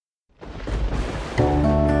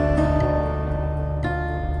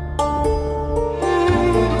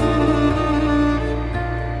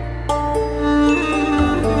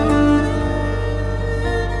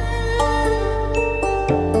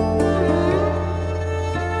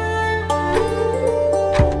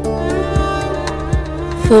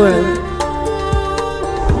Forum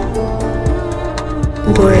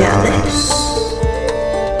Borealis.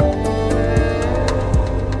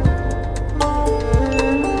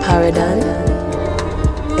 Paradigm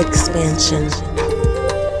Expansion.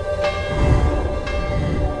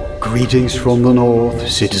 Greetings from the north,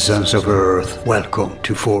 citizens of Earth. Welcome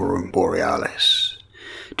to Forum Borealis.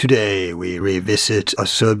 Today we revisit a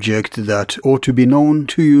subject that ought to be known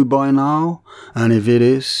to you by now, and if it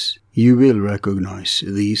is, you will recognize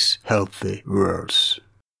these healthy words.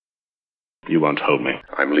 You won't hold me.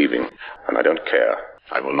 I'm leaving, and I don't care.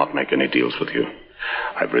 I will not make any deals with you.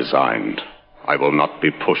 I've resigned. I will not be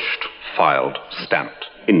pushed, filed, stamped,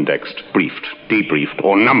 indexed, briefed, debriefed,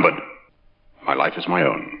 or numbered. My life is my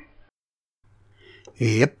own.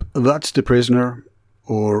 Yep, that's the prisoner,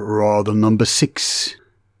 or rather number 6,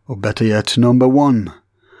 or better yet, number 1.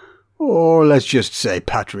 Or let's just say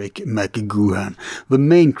Patrick McGoohan, the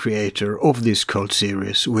main creator of this cult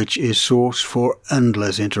series, which is source for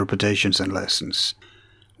endless interpretations and lessons.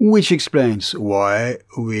 Which explains why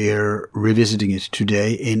we're revisiting it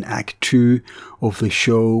today in Act 2 of the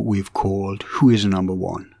show we've called Who is Number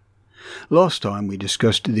 1. Last time we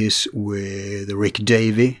discussed this with Rick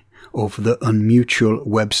Davey of the Unmutual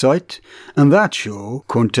website, and that show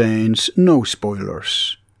contains no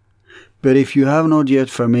spoilers. But if you have not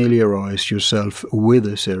yet familiarized yourself with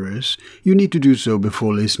the series, you need to do so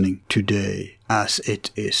before listening today, as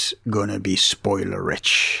it is gonna be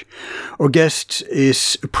spoiler-rich. Our guest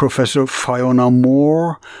is Professor Fiona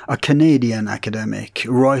Moore, a Canadian academic,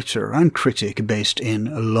 writer and critic based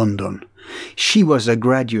in London. She was a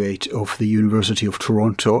graduate of the University of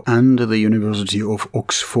Toronto and the University of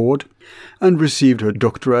Oxford, and received her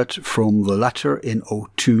doctorate from the latter in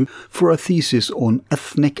 2002 for a thesis on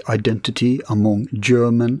ethnic identity among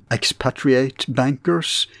German expatriate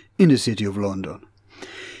bankers in the City of London.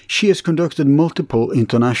 She has conducted multiple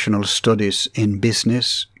international studies in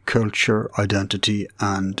business, culture, identity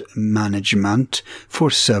and management for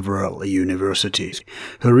several universities.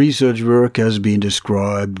 Her research work has been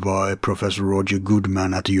described by Professor Roger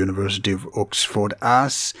Goodman at the University of Oxford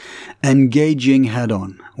as engaging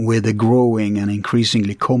head-on with the growing and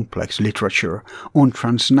increasingly complex literature on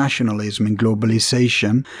transnationalism and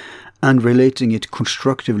globalization and relating it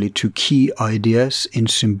constructively to key ideas in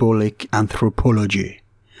symbolic anthropology.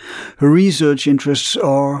 Her research interests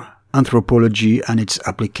are anthropology and its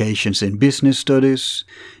applications in business studies,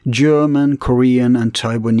 German, Korean and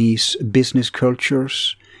Taiwanese business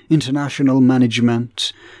cultures, international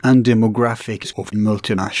management, and demographics of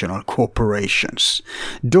multinational corporations.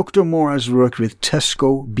 Dr. Moore has worked with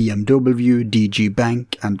Tesco, BMW, DG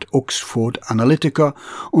Bank and Oxford Analytica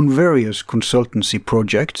on various consultancy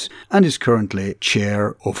projects and is currently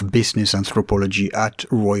Chair of Business Anthropology at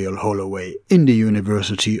Royal Holloway in the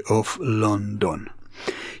University of London.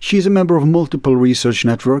 She is a member of multiple research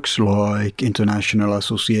networks like International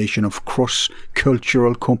Association of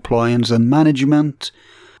Cross-Cultural Compliance and Management,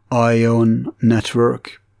 ION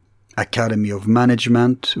Network, Academy of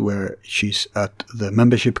Management, where she's at the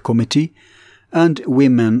membership committee, and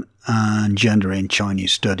Women and Gender in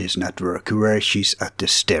Chinese Studies Network, where she's at the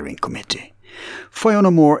steering committee.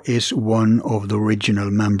 Fiona Moore is one of the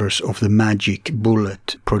original members of the Magic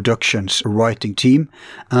Bullet Productions writing team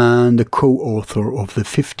and the co-author of the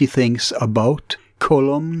 50 Things About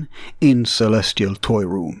column in Celestial Toy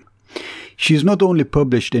Room. She is not only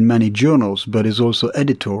published in many journals, but is also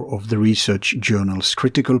editor of the research journals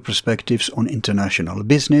Critical Perspectives on International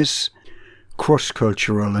Business,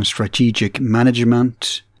 Cross-Cultural and Strategic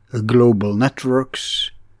Management, Global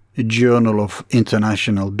Networks, Journal of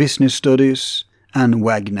International Business Studies, and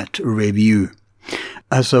Wagnet Review.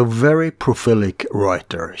 As a very prolific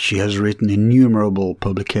writer, she has written innumerable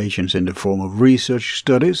publications in the form of research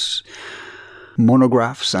studies,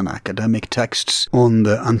 monographs and academic texts on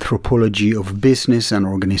the anthropology of business and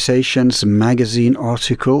organizations, magazine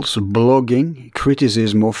articles, blogging,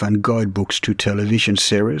 criticism of and guidebooks to television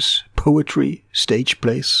series, poetry, stage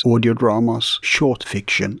plays, audio dramas, short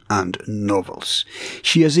fiction and novels.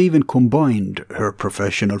 She has even combined her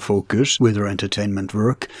professional focus with her entertainment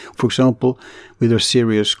work, for example, with her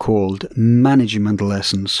series called Management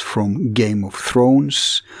Lessons from Game of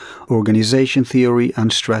Thrones, Organization Theory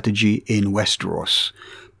and Strategy in Westeros,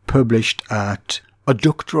 published at A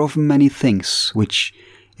Doctor of Many Things, which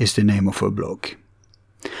is the name of her blog.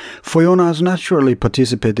 Fiona has naturally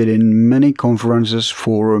participated in many conferences,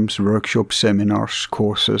 forums, workshops, seminars,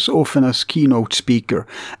 courses, often as keynote speaker,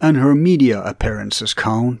 and her media appearances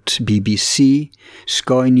count BBC,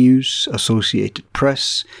 Sky News, Associated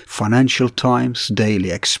Press, Financial Times,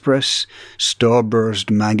 Daily Express,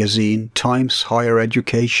 Starburst Magazine, Times Higher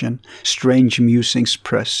Education, Strange Musings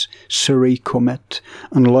Press, Surrey Comet,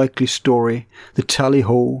 Unlikely Story, The Tally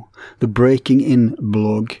Ho, The Breaking In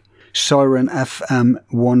blog, Siren FM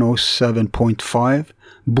 107.5,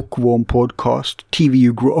 Bookworm Podcast, TV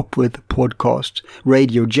You Grew Up With Podcast,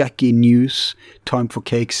 Radio Jackie News, Time for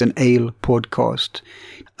Cakes and Ale Podcast,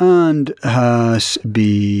 and has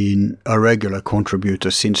been a regular contributor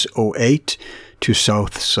since '08 to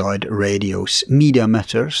Southside Radio's Media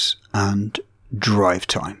Matters and Drive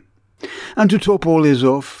Time. And to top all this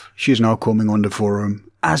off, she's now coming on the forum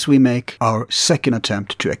as we make our second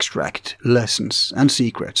attempt to extract lessons and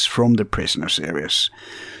secrets from the prisoner series,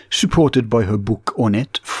 supported by her book on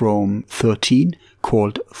it from 13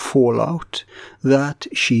 called Fallout, that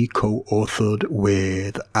she co-authored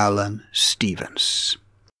with Alan Stevens.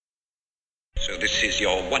 So this is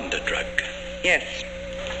your wonder drug? Yes.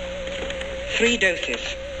 3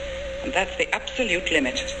 doses. And that's the absolute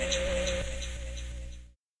limit.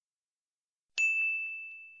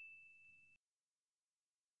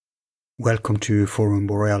 Welcome to Forum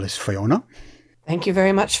Borealis, Fiona. Thank you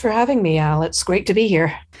very much for having me, Al. It's great to be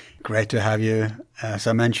here. Great to have you. As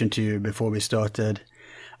I mentioned to you before we started,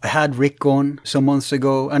 I had Rick on some months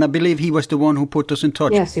ago, and I believe he was the one who put us in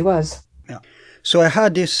touch. Yes, he was. Yeah. So I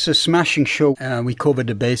had this smashing show, and we covered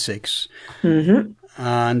the basics. Mm-hmm.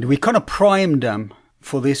 And we kind of primed them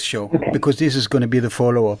for this show, because this is going to be the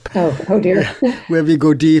follow-up. Oh dear. Where we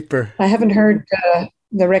go deeper. I haven't heard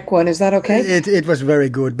the Rick one. Is that okay? It was very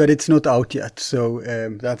good, but it's not out yet. So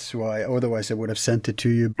that's why. Otherwise, I would have sent it to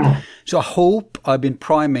you. So I hope I've been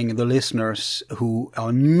priming the listeners who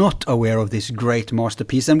are not aware of this great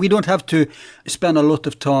masterpiece. And we don't have to spend a lot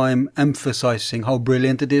of time emphasizing how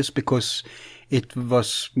brilliant it is, because it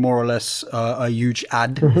was more or less a huge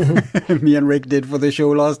ad me and Rick did for the show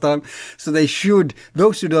last time. So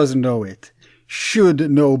those who doesn't know it,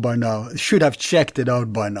 should know by now, should have checked it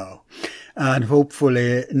out by now. And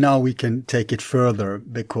hopefully now we can take it further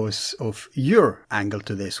because of your angle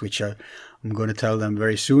to this, which I'm going to tell them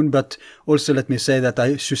very soon. But also let me say that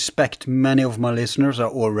I suspect many of my listeners are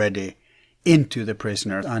already into The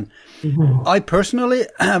Prisoner. And I personally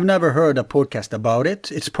have never heard a podcast about it.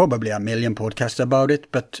 It's probably a million podcasts about it,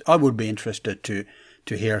 but I would be interested to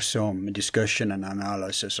hear some discussion and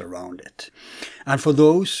analysis around it. And for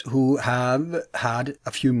those who have had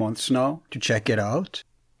a few months now to check it out,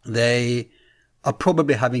 they are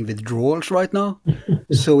probably having withdrawals right now.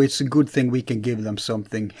 So it's a good thing we can give them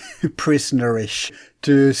something prisonerish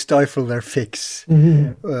to stifle their fix,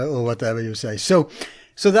 or whatever you say. So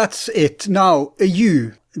that's it. Now,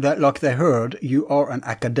 like they heard, you are an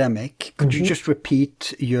academic. Could you just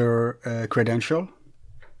repeat your credential?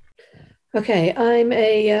 Okay, I'm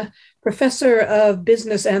a professor of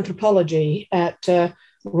business anthropology at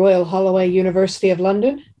Royal Holloway University of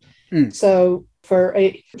London. So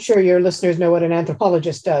I'm sure your listeners know what an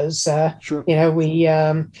anthropologist does. Sure. You know, we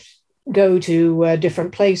go to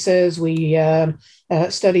different places. We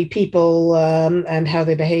study people and how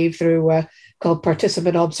they behave through called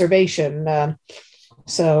participant observation.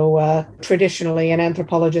 So traditionally, an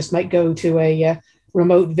anthropologist might go to a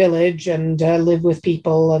remote village and live with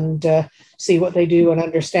people and see what they do and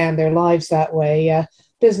understand their lives that way.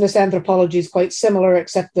 Business anthropology is quite similar,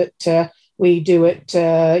 except that we do it,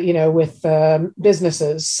 with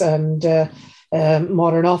businesses and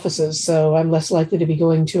modern offices. So I'm less likely to be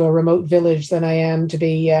going to a remote village than I am to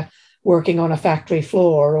be working on a factory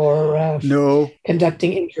floor or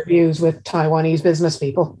conducting interviews with Taiwanese business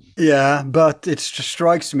people. Yeah, but it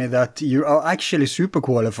strikes me that you are actually super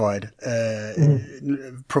qualified,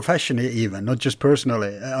 professionally even, not just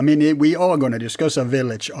personally. I mean, we are going to discuss a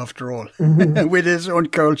village after all, with its own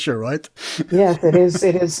culture, right? Yes, it is.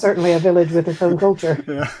 It is certainly a village with its own culture.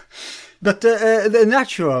 Yeah. But the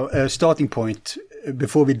natural starting point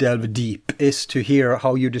before we delve deep is to hear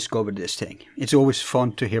how you discovered this thing. It's always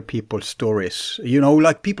fun to hear people's stories. You know,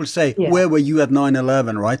 like people say, where were you at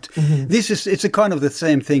 9/11, right? It's a kind of the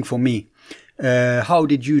same thing for me. How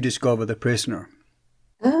did you discover The Prisoner?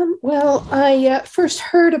 Well, I first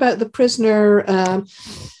heard about The Prisoner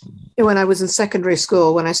when I was in secondary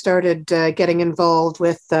school, when I started getting involved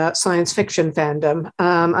with science fiction fandom.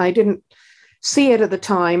 I didn't see it at the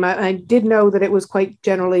time. I did know that it was quite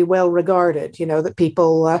generally well regarded, that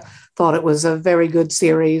people thought it was a very good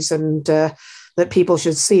series and that people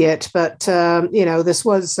should see it. But, this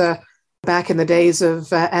was back in the days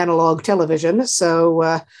of analog television.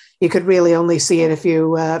 So you could really only see it if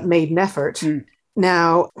you made an effort.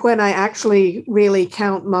 Now, when I actually really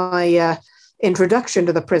count my introduction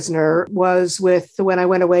to The Prisoner was when I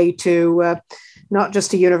went away to not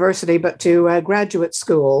just to university, but to graduate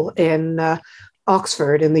school in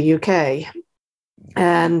Oxford in the UK.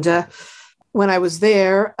 And when I was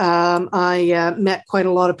there, I met quite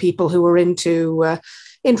a lot of people who were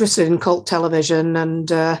interested in cult television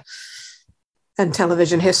and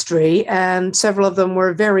television history, and several of them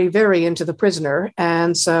were very, very into The Prisoner,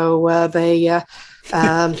 and so they,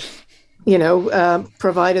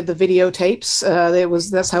 provided the videotapes.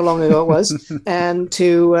 That's how long ago it was, and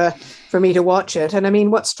for me to watch it. And I mean,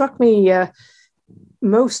 what struck me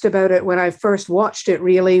most about it when I first watched it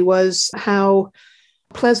really was how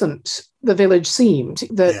pleasant the village seemed.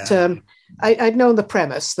 That I'd known the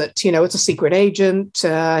premise that, it's a secret agent.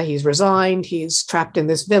 He's resigned. He's trapped in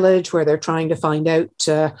this village where they're trying to find out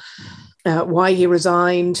why he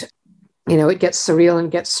resigned. It gets surreal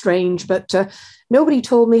and gets strange, but nobody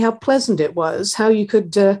told me how pleasant it was, how you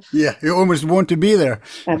could... you almost want to be there.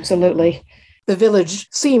 Absolutely. The village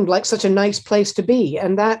seemed like such a nice place to be.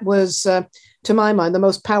 And that was, to my mind, the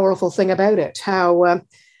most powerful thing about it, how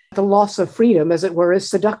the loss of freedom, as it were, is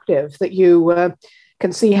seductive, that you...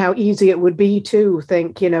 can see how easy it would be to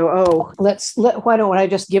think, why don't I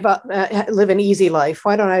just give up, live an easy life?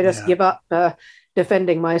 Why don't I just give up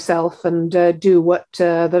defending myself and do what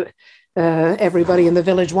everybody in the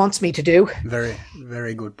village wants me to do? Very,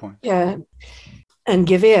 very good point. Yeah, and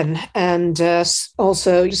give in. And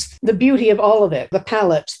also just the beauty of all of it, the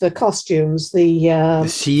palette, the costumes, the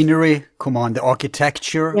scenery, the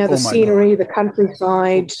architecture. Yeah, the scenery, the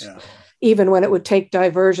countryside. Even when it would take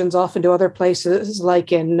diversions off into other places,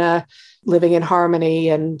 like in Living in Harmony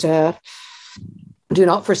and Do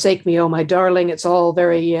Not Forsake Me, Oh My Darling. It's all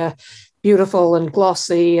very beautiful and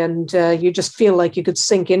glossy, and you just feel like you could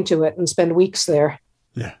sink into it and spend weeks there.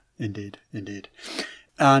 Yeah, indeed.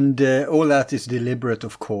 And all that is deliberate,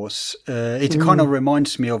 of course. It kind of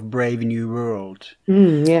reminds me of Brave New World.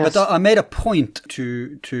 Yes. But I made a point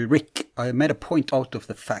to Rick. I made a point out of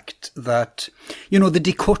the fact that, the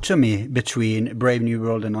dichotomy between Brave New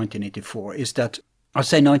World and 1984 is that I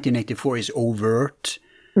say 1984 is overt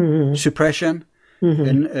suppression.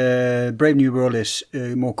 And Brave New World is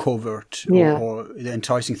more covert or the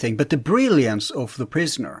enticing thing. But the brilliance of The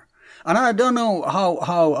Prisoner... And I don't know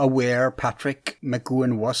how aware Patrick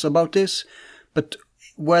McGoohan was about this, but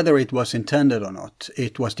whether it was intended or not,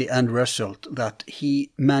 it was the end result that he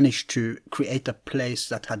managed to create a place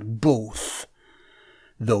that had both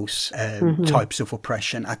those types of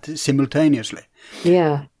oppression simultaneously.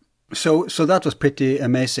 Yeah. So that was pretty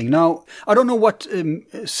amazing. Now, I don't know what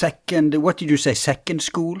did you say, second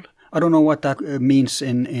school? I don't know what that means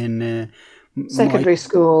in secondary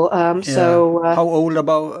school. So how old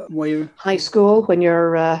were you? High school, when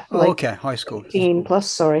you're high school. 18 plus,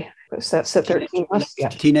 sorry. That's at 13 plus, yeah.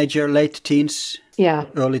 Teenager, late teens? Yeah.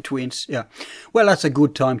 Early tweens, yeah. Well, that's a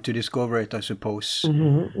good time to discover it, I suppose.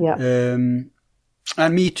 Yeah.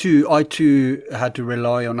 And me too. I too had to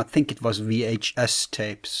rely on, I think it was VHS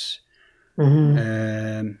tapes.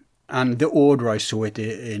 And the order I saw it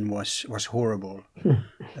in was horrible.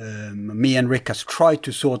 Me and Rick has tried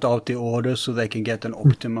to sort out the order so they can get an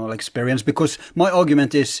optimal experience. Because my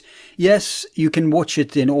argument is, yes, you can watch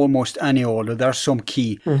it in almost any order. There are some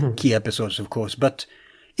key episodes, of course. But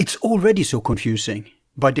it's already so confusing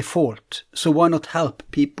by default. So why not help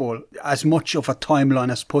people as much of a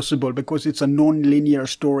timeline as possible? Because it's a non-linear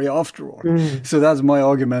story after all. So that's my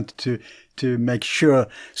argument to make sure.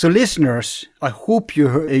 So listeners, I hope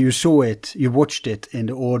you saw it, you watched it in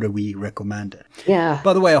the order we recommended. Yeah.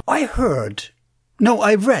 By the way, I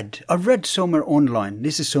read somewhere online,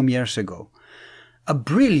 this is some years ago, a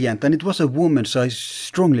brilliant, and it was a woman, so I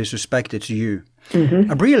strongly suspect it's you,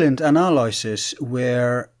 a brilliant analysis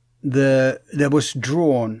where there was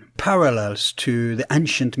drawn parallels to the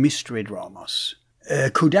ancient mystery dramas.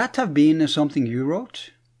 Could that have been something you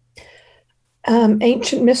wrote?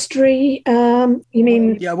 Ancient mystery, you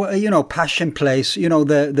mean? Yeah, well, Passion Plays,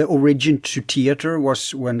 the origin to theater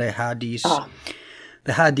was when they had these,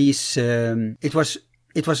 it was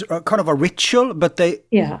a kind of a ritual, but they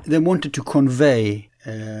wanted to convey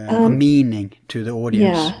a meaning to the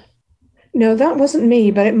audience. Yeah. No, that wasn't me,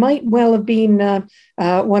 but it might well have been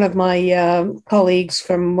one of my colleagues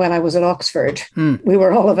from when I was at Oxford. We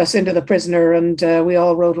were all of us into The Prisoner, and we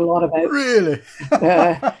all wrote a lot about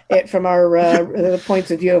it from our the points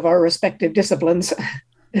of view of our respective disciplines.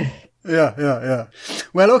 Yeah.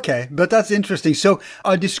 Well, okay, but that's interesting. So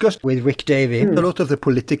I discussed with Rick Davey a lot of the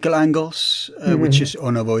political angles, which is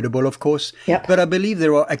unavoidable, of course. Yep. But I believe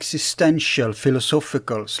there are existential,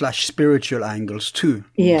 philosophical / spiritual angles too.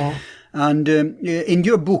 Yeah. And in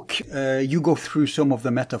your book, you go through some of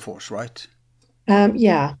the metaphors, right?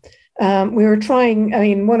 Yeah. We were trying, I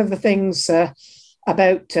mean, one of the things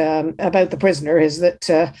about The Prisoner is that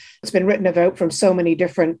it's been written about from so many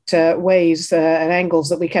different ways and angles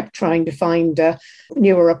that we kept trying to find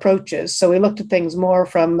newer approaches. So we looked at things more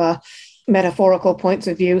from metaphorical points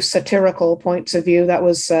of view, satirical points of view. That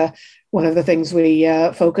was one of the things we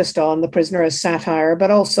focused on, The Prisoner as satire,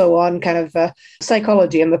 but also on kind of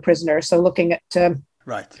psychology in The Prisoner. So looking at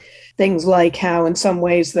right. things like how in some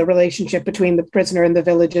ways the relationship between the prisoner and the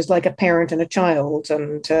village is like a parent and a child.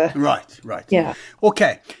 And Right. Yeah.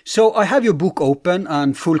 Okay, so I have your book open,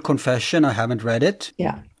 and full confession, I haven't read it.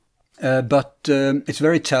 Yeah. But it's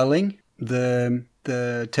very telling,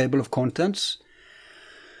 the table of contents.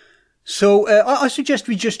 So I suggest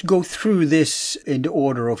we just go through this in the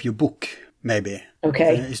order of your book, maybe.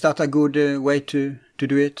 Okay. Is that a good way to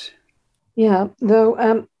do it? Yeah,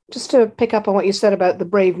 though, just to pick up on what you said about the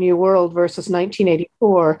Brave New World versus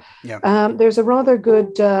 1984, there's a rather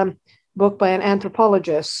good book by an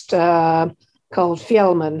anthropologist called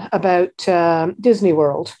Fjellman about Disney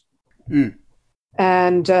World.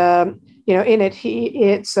 And, in it,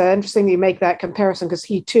 it's interesting that you make that comparison, because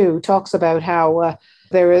he too talks about how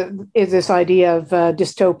there is this idea of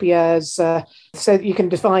dystopia as, so you can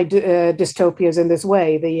define dystopias in this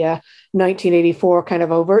way, the 1984 kind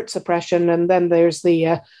of overt suppression, and then there's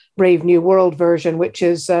the Brave New World version, which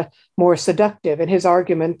is more seductive. And his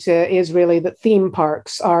argument is really that theme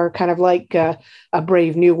parks are kind of like a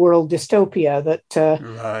Brave New World dystopia, that,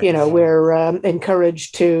 we're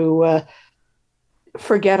encouraged to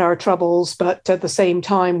forget our troubles, but at the same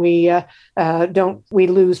time, we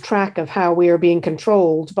lose track of how we are being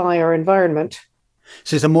controlled by our environment.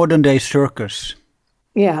 So it's a modern day circus.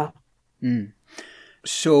 Yeah.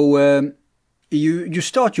 So you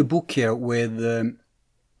start your book here with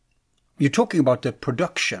you're talking about the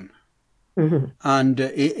production, and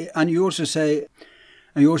you also say,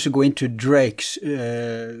 and you also go into Drake's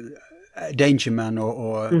Danger Man,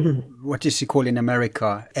 or what is he called in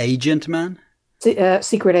America, Agent Man.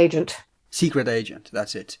 Secret Agent. Secret Agent,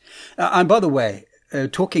 that's it. And by the way,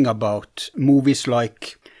 talking about movies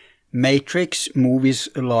like Matrix, movies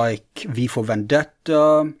like V for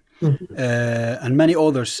Vendetta, and many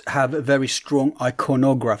others have a very strong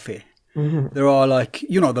iconography. There are like,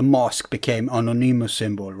 the mask became anonymous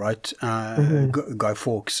symbol, right? Guy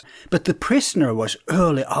Fawkes. But The Prisoner was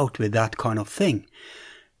early out with that kind of thing.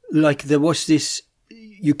 Like there was this,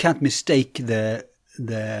 you can't mistake the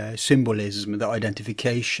symbolism, the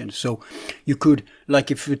identification. So you could,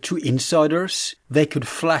 like if two insiders, they could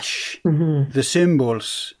flash the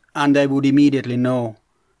symbols and they would immediately know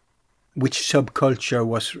which subculture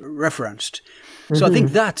was referenced. So I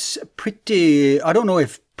think that's pretty, I don't know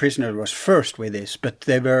if Prisoner was first with this, but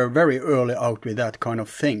they were very early out with that kind of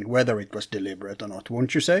thing, whether it was deliberate or not,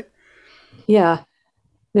 wouldn't you say? Yeah.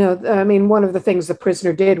 No, I mean, one of the things The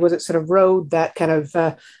Prisoner did was it sort of rode that kind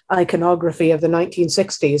of iconography of the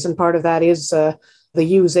 1960s. And part of that is the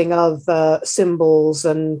using of symbols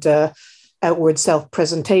and outward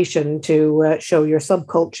self-presentation to show your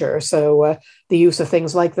subculture. So the use of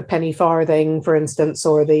things like the penny farthing, for instance,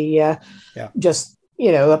 or the just,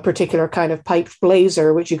 a particular kind of piped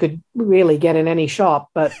blazer, which you could really get in any shop,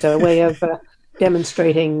 but a way of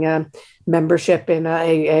demonstrating membership in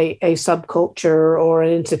a subculture or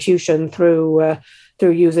an institution through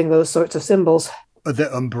using those sorts of symbols.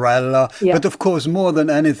 The umbrella, but of course, more than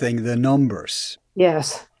anything, the numbers.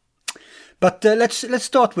 Yes. But let's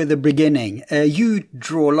start with the beginning. You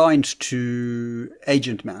draw lines to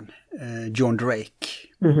Agent Man, John Drake.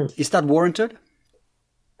 Is that warranted?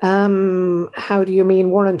 How do you mean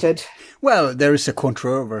warranted? Well, there is a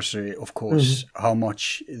controversy, of course, how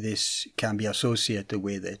much this can be associated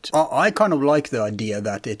with it. I kind of like the idea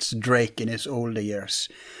that it's Drake in his older years,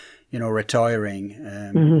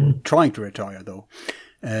 retiring, trying to retire though.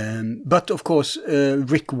 But of course,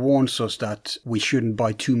 Rick warns us that we shouldn't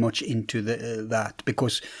buy too much into that,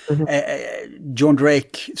 because John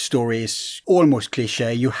Drake's story is almost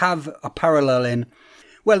cliche. You have a parallel in,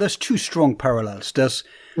 well, there's two strong parallels. There's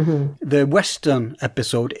the Western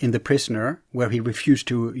episode in The Prisoner, where he refused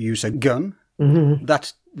to use a gun.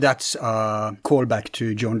 That's a callback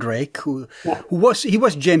to John Drake, who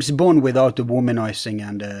was James Bond without the womanizing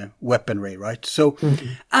and weaponry, right? So,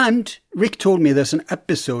 and Rick told me there's an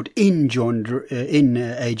episode in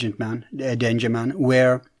Agent Man, Danger Man,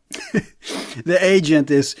 where the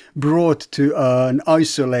agent is brought to an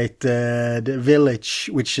isolated village,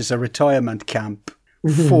 which is a retirement camp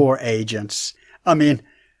for agents. I mean,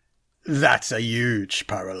 that's a huge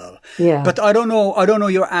parallel. Yeah. But I don't know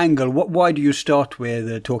your angle. Why do you start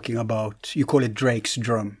with talking about, you call it Drake's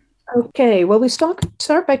drum? Okay, well, we start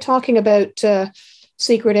by talking about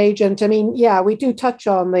Secret Agent. I mean, yeah, we do touch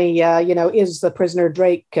on the, is the prisoner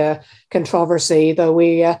Drake controversy, though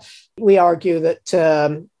we argue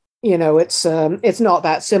that, it's not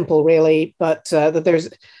that simple, really, but that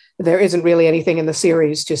there isn't really anything in the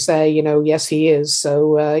series to say, yes, he is.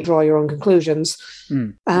 So draw your own conclusions.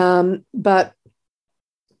 But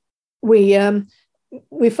we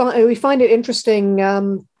find it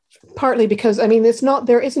interesting. Partly because, I mean,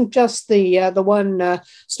 there isn't just the one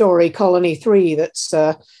story, Colony 3, that's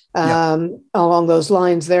along those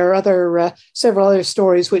lines. There are several other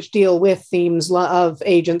stories which deal with themes of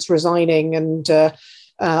agents resigning and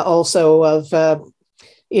also of,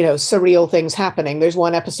 surreal things happening. There's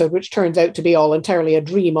one episode which turns out to be all entirely a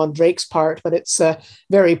dream on Drake's part, but it's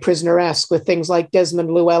very prisoner-esque with things like Desmond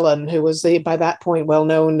Llewellyn, who was by that point well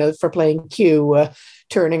known for playing Q,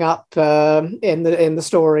 turning up in the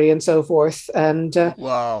story and so forth. And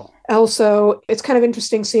wow. Also, it's kind of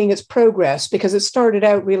interesting seeing its progress, because it started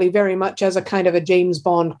out really very much as a kind of a James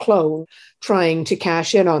Bond clone trying to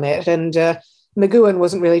cash in on it. And McGoohan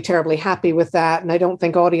wasn't really terribly happy with that, and I don't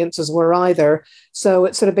think audiences were either. So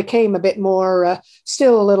it sort of became a bit more,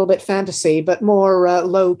 still a little bit fantasy, but more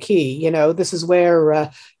low key. This is where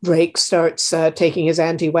Drake starts taking his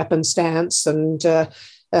anti-weapon stance and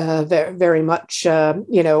very, very much,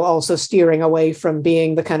 also steering away from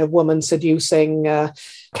being the kind of woman seducing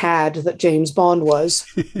cad that James Bond was.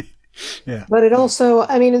 Yeah. But it also,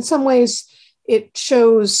 I mean, in some ways, it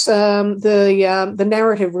shows the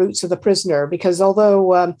narrative roots of The Prisoner, because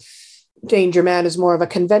although Danger Man is more of a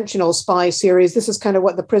conventional spy series, this is kind of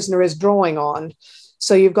what The Prisoner is drawing on.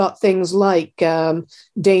 So you've got things like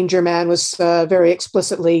Danger Man was very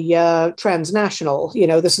explicitly transnational.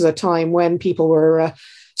 This is a time when people were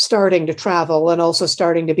starting to travel and also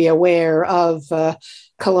starting to be aware of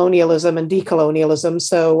colonialism and decolonialism.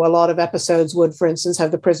 So a lot of episodes would, for instance,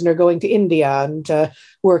 have The Prisoner going to India and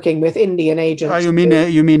working with Indian agents. Oh, you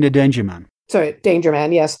mean the Danger Man? Sorry, Danger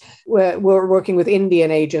Man, yes. We're working with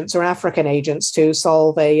Indian agents or African agents to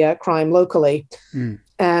solve a crime locally.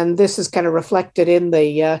 And this is kind of reflected in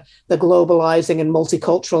the globalizing and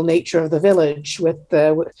multicultural nature of the village with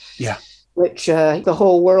which the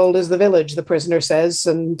whole world is the village, The Prisoner says.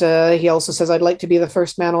 And he also says, I'd like to be the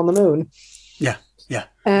first man on the moon. Yeah, yeah.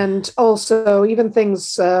 And also even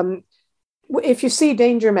things, if you see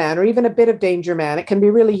Danger Man or even a bit of Danger Man, it can be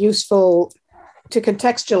really useful to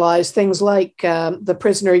contextualize things like The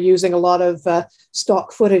Prisoner using a lot of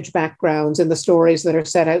stock footage backgrounds in the stories that are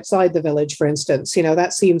set outside the village, for instance.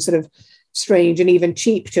 That seems sort of strange and even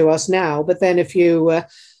cheap to us now. But then if you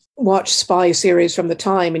watch spy series from the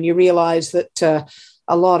time and you realize that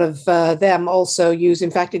a lot of them also use,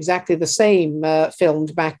 in fact, exactly the same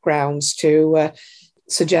filmed backgrounds to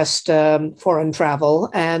suggest foreign travel.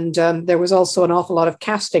 And there was also an awful lot of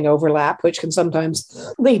casting overlap, which can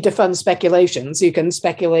sometimes lead to fun speculations. You can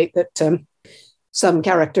speculate that some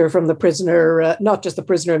character from The Prisoner, not just The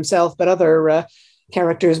Prisoner himself, but other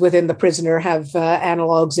characters within The Prisoner have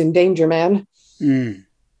analogs in Danger Man.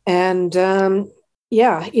 And and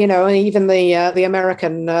even the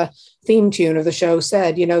American theme tune of the show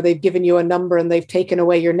said, they've given you a number and they've taken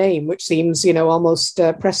away your name, which seems, almost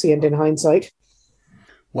prescient in hindsight.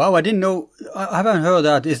 Wow, I didn't know. I haven't heard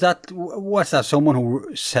that. What's that? Someone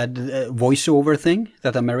who said voiceover thing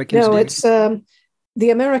that Americans did? No, it's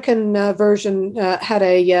the American version had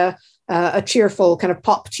a cheerful kind of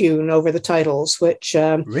pop tune over the titles, which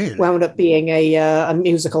really wound up being a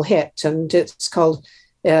musical hit. And it's called,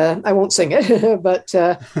 I won't sing it, but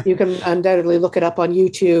you can undoubtedly look it up on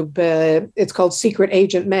YouTube. It's called Secret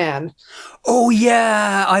Agent Man. Oh,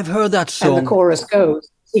 yeah, I've heard that song. And the chorus goes,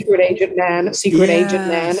 Secret Agent Man, Secret Agent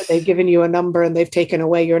Man. They've given you a number and they've taken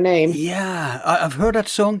away your name. Yeah, I've heard that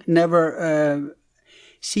song. Never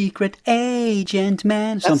Secret Agent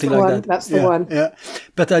Man, something like that. That's the one. Yeah,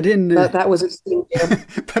 but I didn't. That was its theme.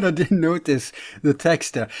 But I didn't notice the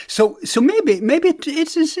text there. So maybe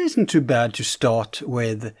it isn't too bad to start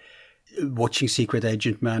with watching Secret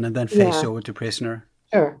Agent Man and then face over to Prisoner.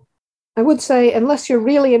 Sure. I would say, unless you're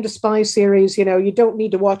really into spy series, you don't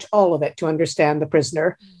need to watch all of it to understand The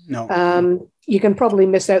Prisoner. No. You can probably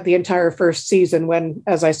miss out the entire first season when,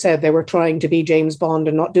 as I said, they were trying to be James Bond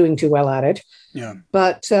and not doing too well at it. Yeah.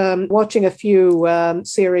 But watching a few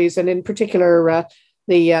series, and in particular,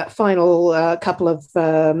 the final couple of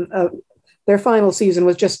their final season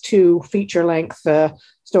was just 2 feature-length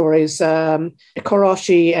stories,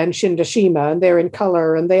 Koroshi and Shindashima, and they're in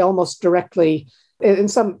color, and they almost directly, in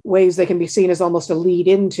some ways, they can be seen as almost a lead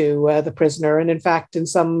into The Prisoner. And in fact, in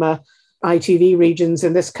some ITV regions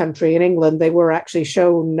in this country, in England, they were actually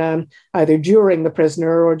shown either during The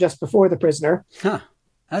Prisoner or just before The Prisoner. Huh.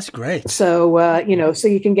 That's great. So, so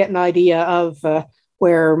you can get an idea of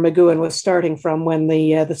where McGoohan was starting from when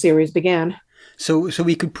the series began. So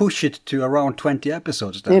we could push it to around 20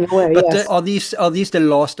 episodes then. In a way, but yes. Are these the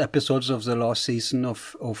last episodes of the last season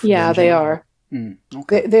of Yeah, they are.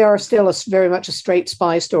 Okay. They are still very much a straight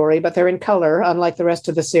spy story, but they're in color, unlike the rest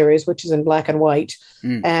of the series, which is in black and white.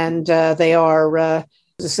 And they are, as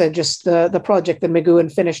I said, just the project that McGoohan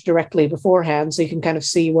finished directly beforehand, so you can kind of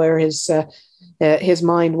see where his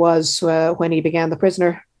mind was when he began The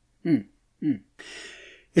Prisoner.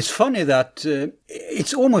 It's funny that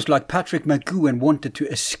it's almost like Patrick McGoohan wanted to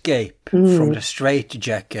escape from the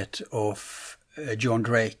straitjacket of John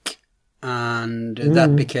Drake. And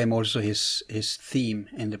that became also his theme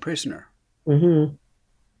in The Prisoner.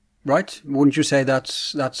 Right? Wouldn't you say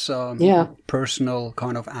that's personal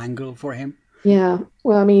kind of angle for him? Yeah.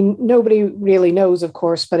 Well, I mean, nobody really knows, of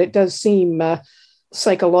course, but it does seem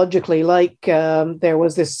psychologically like there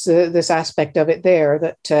was this aspect of it there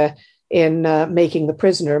that in making The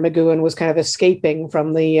Prisoner, McGoohan was kind of escaping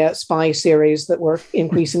from the spy series that were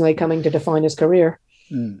increasingly coming to define his career.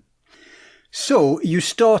 So you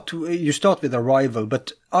start with Arrival,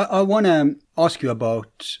 but I want to ask you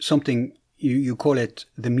about something you call it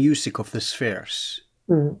the music of the spheres,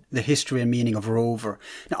 the history and meaning of Rover.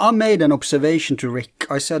 Now, I made an observation to Rick.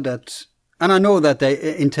 I said that, and I know that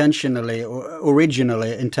they intentionally or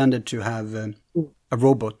originally intended to have a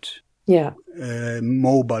robot,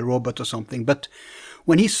 mobile robot or something. But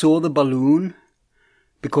when he saw the balloon,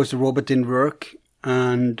 because the robot didn't work,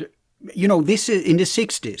 and this is in the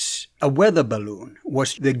 60s, a weather balloon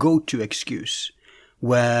was the go-to excuse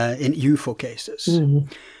where in UFO cases.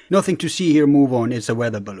 Nothing to see here, move on, it's a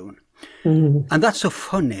weather balloon. And that's so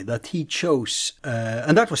funny that he chose,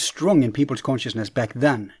 and that was strong in people's consciousness back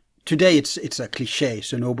then. Today it's a cliche,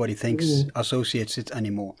 so nobody associates it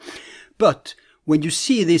anymore. But when you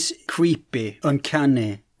see this creepy,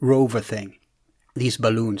 uncanny rover thing, these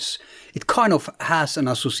balloons, it kind of has an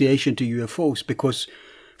association to UFOs because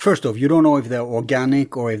first off, you don't know if they're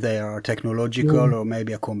organic or if they are technological or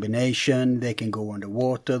maybe a combination. They can go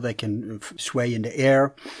underwater. They can sway in the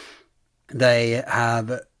air. They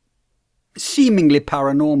have seemingly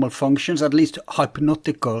paranormal functions, at least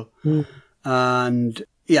hypnotical. And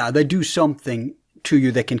they do something to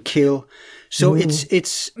you. They can kill. So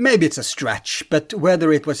it's maybe it's a stretch, but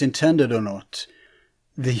whether it was intended or not,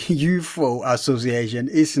 the UFO association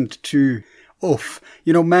isn't too off.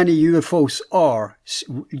 Many UFOs are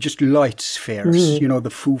just light spheres, the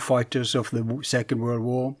Foo Fighters of the Second World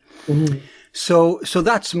War. So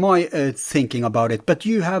that's my thinking about it. But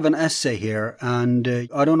you have an essay here, and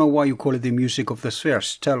I don't know why you call it the music of the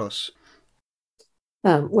spheres. Tell us.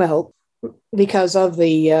 Well, because of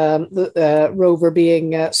the rover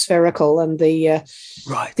being spherical and the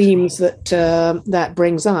themes that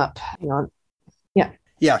brings up. Hang on.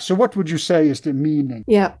 Yeah, so what would you say is the meaning?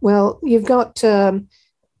 Yeah, well, you've got the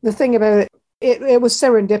thing about it was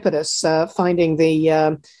serendipitous finding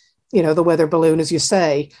the weather balloon, as you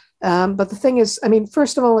say. But the thing is, I mean,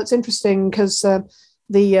 first of all, it's interesting because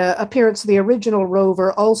the appearance of the original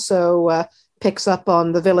rover also picks up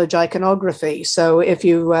on the village iconography. So if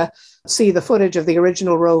you see the footage of the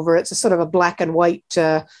original rover, it's a sort of a black and white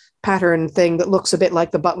pattern thing that looks a bit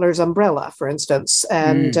like the butler's umbrella, for instance.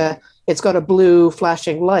 And it's got a blue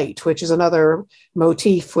flashing light, which is another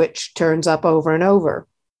motif which turns up over and over.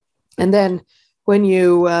 And then when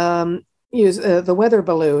you use the weather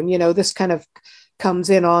balloon, this kind of comes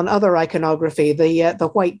in on other iconography, the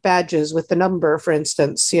white badges with the number, for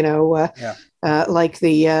instance, like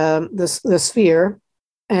the sphere.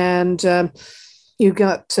 And you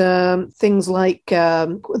got things like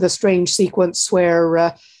the strange sequence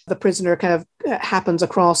where the prisoner kind of happens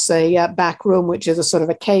across a back room, which is a sort of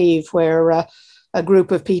a cave where a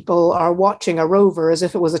group of people are watching a rover as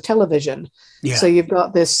if it was a television. Yeah. So you've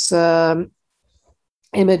got this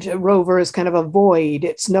image of rover as kind of a void.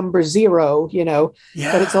 It's number 0, but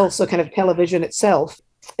it's also kind of television itself.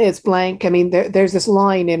 It's blank. I mean, there's this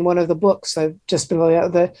line in one of the books I've just been looking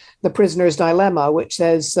at, the Prisoner's Dilemma, which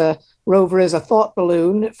says, rover is a thought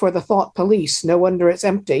balloon for the thought police. No wonder it's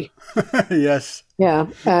empty. Yes. Yeah.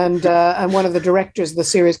 And one of the directors of the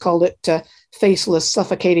series called it faceless,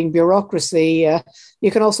 suffocating bureaucracy.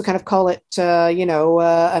 You can also kind of call it,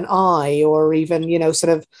 an eye, or even,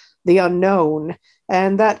 sort of the unknown.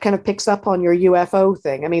 And that kind of picks up on your UFO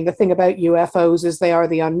thing. I mean, the thing about UFOs is they are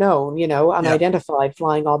the unknown, unidentified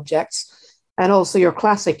flying objects. And also your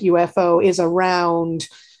classic UFO is a round,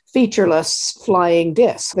 featureless flying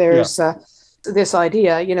disc. There's this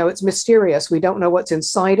idea, it's mysterious. We don't know what's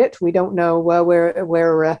inside it. We don't know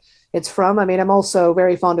where it's from. I mean, I'm also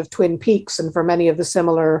very fond of Twin Peaks, and for many of the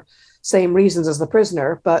same reasons as The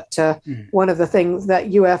Prisoner. But one of the things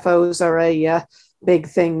that UFOs are a big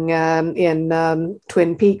thing in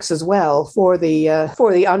Twin Peaks as well, for the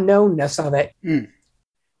unknownness of it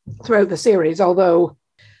throughout the series. Although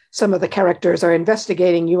some of the characters are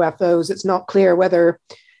investigating UFOs, it's not clear whether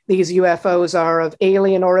these UFOs are of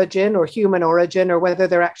alien origin or human origin, or whether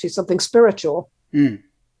they're actually something spiritual.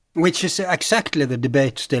 Which is exactly the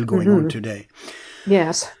debate still going on today.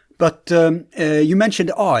 Yes. But you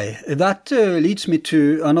mentioned I. That leads me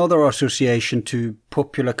to another association to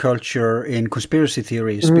popular culture in conspiracy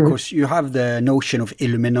theories, because you have the notion of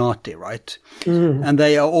Illuminati, right? And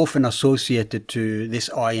they are often associated to this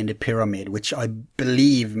eye in the pyramid, which I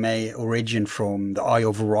believe may origin from the Eye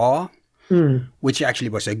of Ra, which actually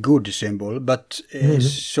was a good symbol, but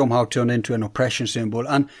somehow turned into an oppression symbol.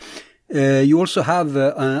 And you also have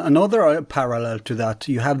another parallel to that.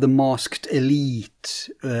 You have the masked elite.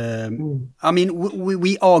 I mean,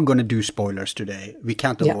 we are going to do spoilers today. We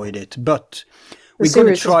can't avoid it, but we're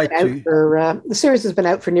going to try to... the series has been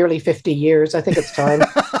out for nearly 50 years. I think it's time.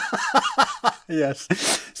 Yes,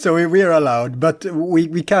 so we're allowed, but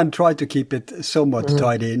we can try to keep it somewhat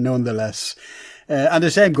tidy nonetheless. And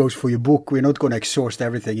the same goes for your book. We're not going to exhaust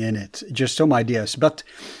everything in it, just some ideas. But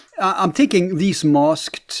I'm thinking these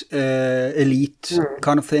masked elite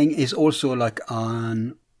kind of thing is also like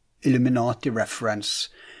an Illuminati reference.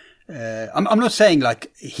 I'm not saying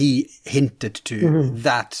like he hinted to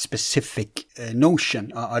that specific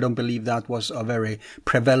notion. I don't believe that was a very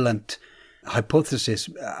prevalent hypothesis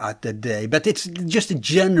at the day, but it's just a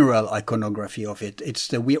general iconography of it. It's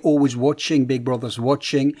that we're always watching, Big Brother's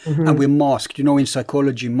watching, and we're masked. In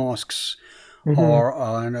psychology, masks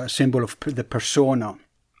are a symbol of the persona.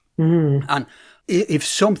 And if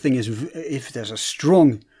there's a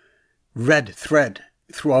strong red thread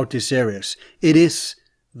throughout this series, it is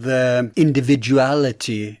the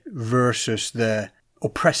individuality versus the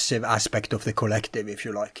oppressive aspect of the collective, if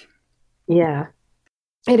you like. Yeah.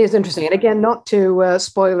 It is interesting. And again, not to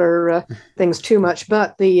spoiler things too much,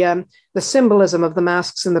 but the symbolism of the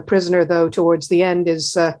masks in The Prisoner, though, towards the end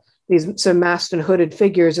is these masked and hooded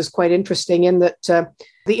figures is quite interesting, in that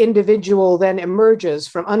the individual then emerges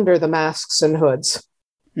from under the masks and hoods.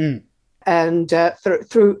 And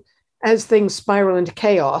through as things spiral into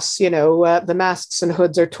chaos, the masks and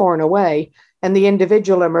hoods are torn away and the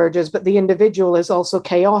individual emerges, but the individual is also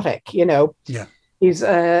chaotic, Yeah.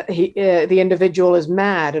 The individual is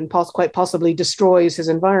mad and quite possibly destroys his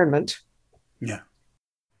environment. Yeah.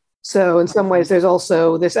 So in some ways, there's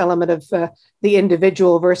also this element of the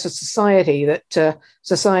individual versus society, that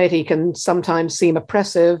society can sometimes seem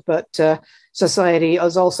oppressive, but society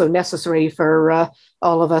is also necessary for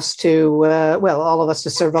all of us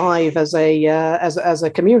to survive as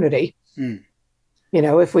a community.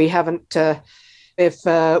 If we haven't,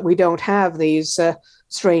 if we don't have these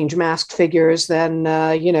strange masked figures, then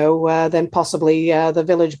then possibly the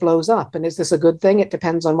village blows up. And is this a good thing? It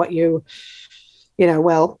depends on what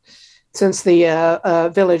since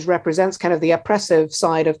the village represents kind of the oppressive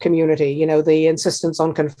side of community, the insistence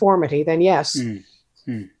on conformity, then yes.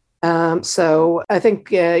 So I think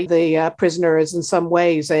the Prisoner is in some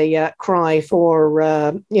ways a cry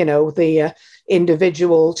for, the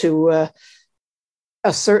individual to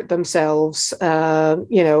assert themselves,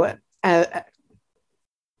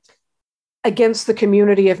 against the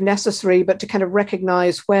community if necessary, but to kind of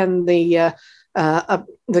recognize when the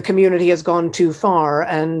community has gone too far,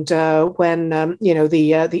 and when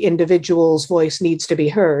the individual's voice needs to be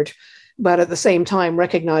heard, but at the same time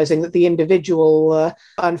recognizing that the individual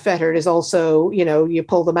unfettered is also, you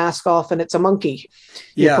pull the mask off and it's a monkey,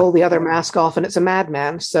 you pull the other mask off and it's a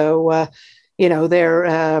madman. So there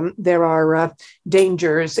are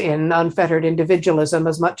dangers in unfettered individualism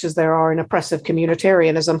as much as there are in oppressive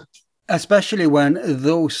communitarianism. Especially when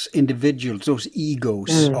those individuals, those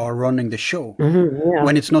egos are running the show.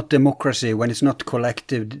 When it's not democracy, when it's not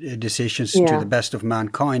collective decisions to the best of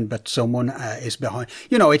mankind, but someone is behind.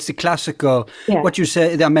 It's the classical, what you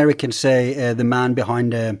say, the Americans say, the man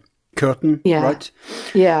behind the curtain, right?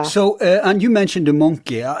 Yeah. So, and you mentioned the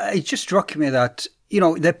monkey. It just struck me that,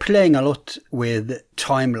 they're playing a lot with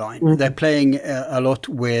timeline. They're playing a lot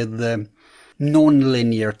with...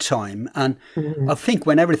 non-linear time, and I think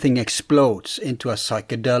when everything explodes into a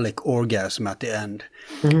psychedelic orgasm at the end,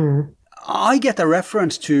 I get a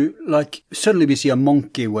reference to, like, suddenly we see a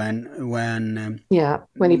monkey when he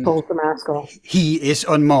pulls the mask off. He is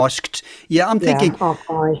unmasked. Yeah, I'm thinking,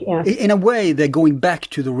 in a way, they're going back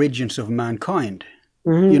to the origins of mankind,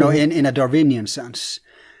 in a Darwinian sense.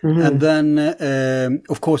 And then,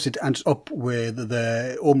 of course, it ends up with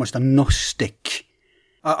almost a Gnostic.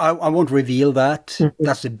 I won't reveal that.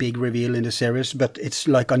 That's the big reveal in the series, but it's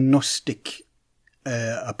like a Gnostic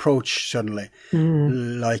approach suddenly,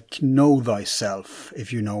 like know thyself,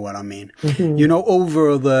 if you know what I mean.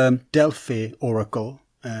 Over the Delphi oracle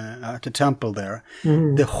at the temple there,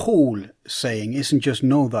 the whole saying isn't just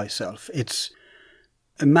know thyself. It's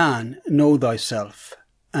a man, know thyself,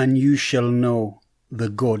 and you shall know the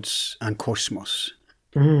gods and cosmos.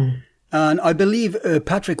 And I believe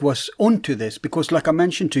Patrick was onto this because, like I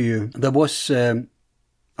mentioned to you, there was...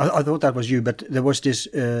 I thought that was you, but there was this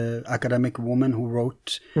academic woman who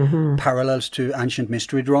wrote parallels to ancient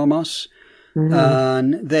mystery dramas,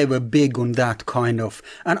 and they were big on that kind of.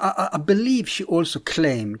 And I believe she also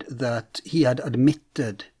claimed that he had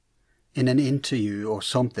admitted in an interview or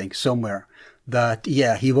something somewhere that,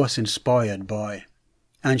 he was inspired by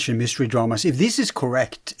ancient mystery dramas. If this is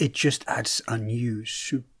correct, it just adds a new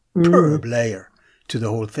superb layer to the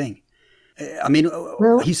whole thing. I mean,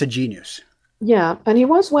 he's a genius. Yeah, and he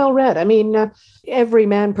was well read. I mean,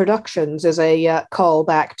 Everyman Productions is a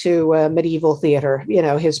callback to medieval theater,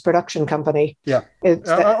 his production company. Yeah.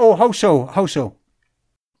 How so? How so?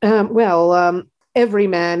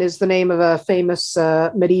 Everyman is the name of a famous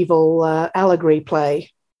medieval allegory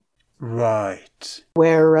play. Right.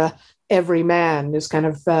 Where every man is kind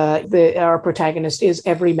of, our protagonist is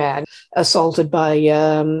every man assaulted by...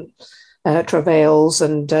 travails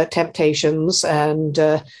and temptations and,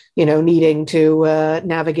 needing to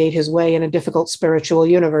navigate his way in a difficult spiritual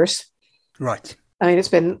universe. Right. I mean, it's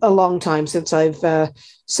been a long time since I've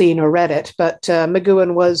seen or read it, but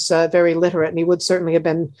McGoohan was very literate, and he would certainly have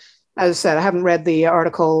been, as I said, I haven't read the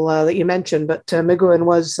article that you mentioned, but McGoohan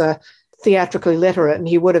was theatrically literate, and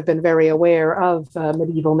he would have been very aware of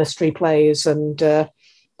medieval mystery plays and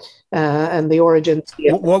the origins.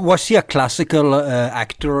 Was he a classical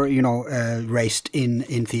actor, raised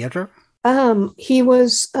in theater? He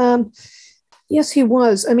was, yes, he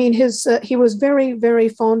was. I mean, he was very, very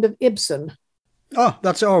fond of Ibsen. Oh,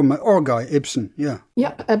 that's our guy, Ibsen, yeah.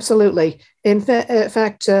 Yep, absolutely. In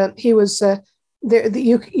fact, he was, there.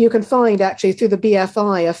 You can find, actually, through the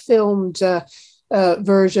BFI, a filmed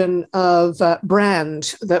version of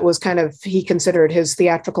Brand that was kind of, he considered his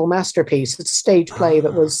theatrical masterpiece. It's a stage play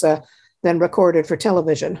that was then recorded for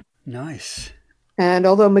television. Nice. And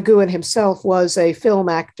although McGoohan himself was a film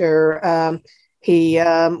actor, he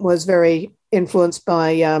was very influenced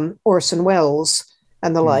by Orson Welles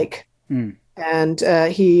and the like. And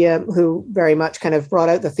he who very much kind of brought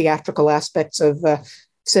out the theatrical aspects of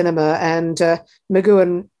cinema. And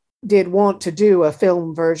McGoohan did want to do a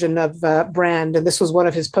film version of Brand, and this was one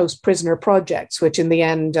of his post-prisoner projects, which in the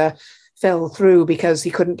end fell through because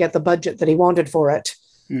he couldn't get the budget that he wanted for it.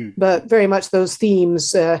 But very much those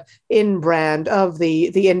themes in Brand of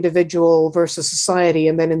the individual versus society,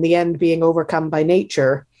 and then in the end being overcome by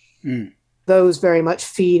nature, those very much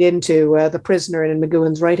feed into The Prisoner and in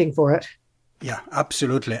McGoohan's writing for it. Yeah,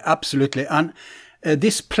 absolutely, absolutely. And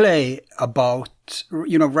this play about,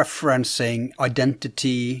 referencing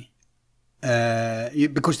identity,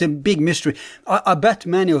 because the big mystery, I bet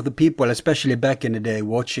many of the people, especially back in the day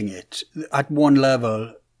watching it, at one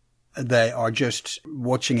level, they are just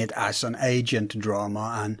watching it as an agent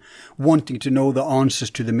drama and wanting to know the answers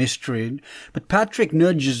to the mystery. But Patrick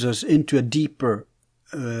nudges us into a deeper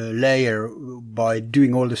layer by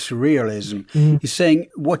doing all the surrealism. He's saying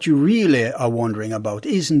what you really are wondering about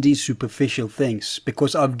isn't these superficial things,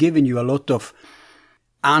 because I've given you a lot of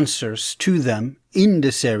answers to them in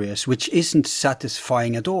the series, which isn't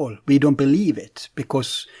satisfying at all. We don't believe it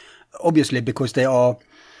because they are.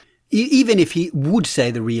 Even if he would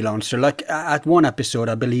say the real answer, like at one episode,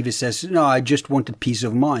 I believe he says, "No, I just wanted peace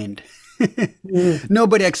of mind."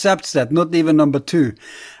 Nobody accepts that, not even number 2.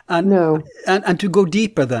 And, no. And to go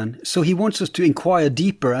deeper then. So he wants us to inquire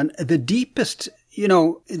deeper. And the deepest,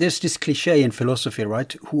 there's this cliche in philosophy,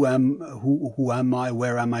 right? Who am I?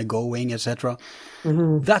 Where am I going? Etc.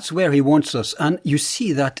 That's where he wants us. And you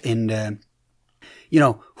see that in the,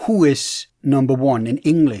 who is number 1 in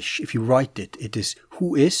English? If you write it, it is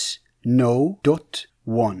who is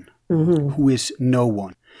no.1. Who is no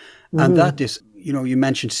one. And that is, you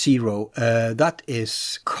mentioned 0. That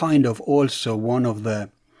is kind of also one of the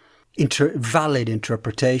valid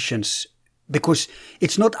interpretations, because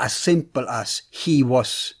it's not as simple as he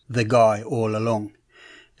was the guy all along.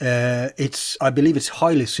 I believe it's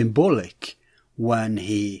highly symbolic when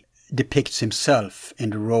he depicts himself in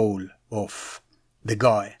the role of the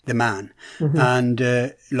guy, the man. And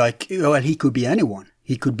he could be anyone.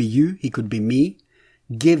 He could be you, he could be me.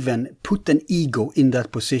 Put an ego in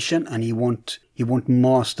that position, and he won't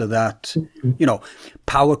master that.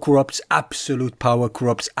 Power corrupts, absolute power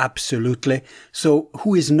corrupts absolutely. So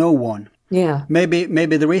who is no one? Yeah. Maybe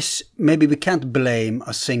we can't blame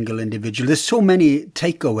a single individual. There's so many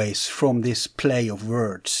takeaways from this play of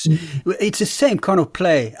words. It's the same kind of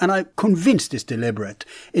play, and I'm convinced it's deliberate.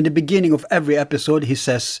 In the beginning of every episode, he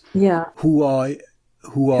says,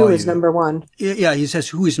 Who is number one? Yeah, he says,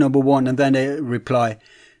 who is number one? And then they reply,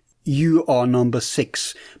 you are number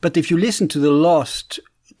 6. But if you listen to the last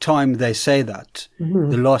time they say that,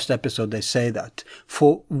 the last episode they say that,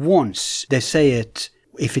 for once they say it,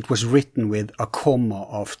 if it was written with a comma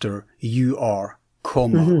after you are,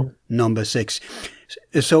 comma, number 6.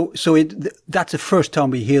 So that's the first time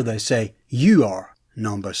we hear they say, you are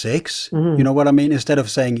number 6. You know what I mean? Instead of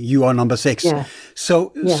saying you are number 6. Yeah.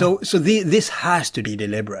 This has to be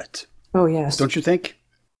deliberate. Oh, yes. Don't you think?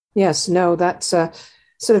 Yes. No, that's sort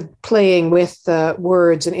of playing with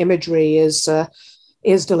words and imagery is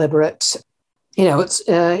deliberate. It's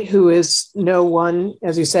who is no one,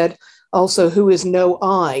 as you said, also who is no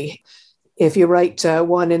I. If you write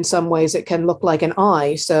one in some ways, it can look like an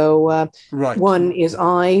I. So right. One is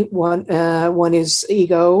I, one is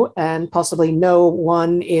ego, and possibly no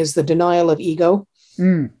one is the denial of ego.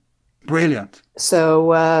 Brilliant.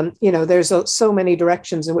 So, there's so many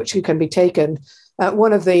directions in which you can be taken.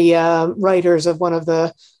 One of the writers of one of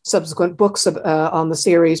the subsequent books on the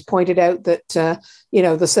series pointed out that,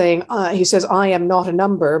 the saying, he says, I am not a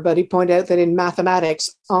number, but he pointed out that in mathematics,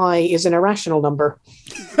 I is an irrational number.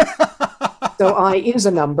 So I is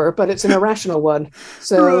a number, but it's an irrational one.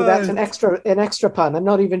 So That's an extra pun. I'm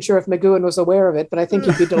not even sure if McGoohan was aware of it, but I think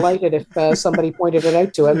he'd be delighted if somebody pointed it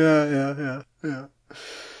out to him.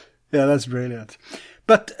 Yeah, that's brilliant.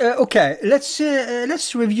 But okay, let's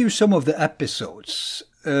review some of the episodes.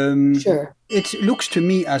 Sure. It looks to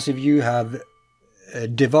me as if you have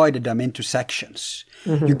divided them into sections.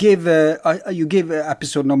 You give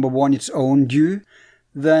episode number 1 its own due.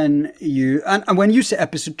 Then and when you say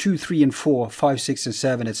episode 2, 3, and 4, 5, 6, and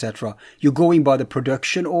 7, etc., you're going by the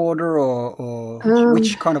production order, or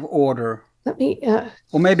which kind of order? Let me.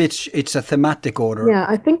 Or maybe it's a thematic order. Yeah,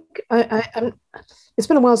 I think I'm. It's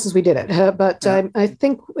been a while since we did it, but I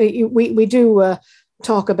think we do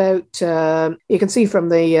talk about. You can see from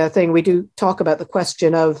the thing we do talk about the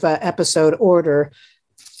question of episode order.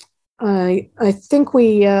 I think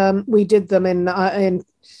we did them in. I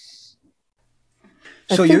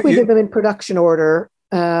think we did them in production order.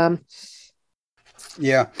 Yeah.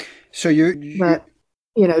 So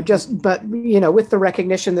with the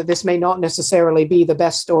recognition that this may not necessarily be the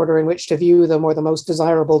best order in which to view them or the most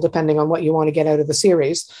desirable, depending on what you want to get out of the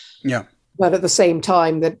series. Yeah. But at the same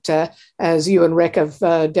time that, as you and Rick have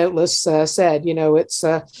doubtless said, it's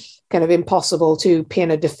kind of impossible to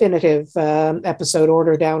pin a definitive episode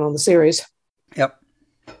order down on the series. Yep.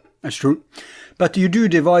 That's true. But you do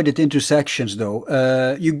divide it into sections, though.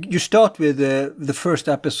 You start with the first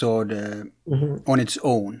episode on its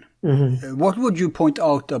own. What would you point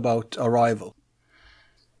out about Arrival?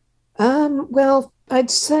 Well, I'd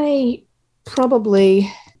say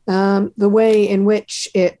probably the way in which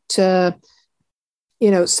it,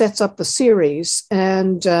 sets up the series,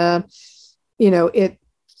 and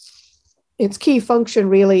its key function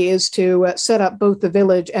really is to set up both the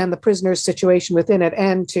village and the prisoner's situation within it,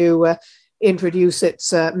 and to introduce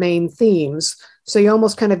its main themes. So you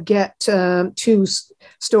almost kind of get two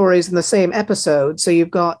stories in the same episode. So you've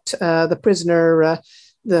got the prisoner,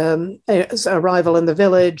 the arrival in the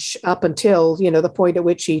village up until, the point at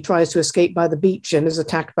which he tries to escape by the beach and is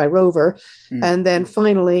attacked by Rover. And then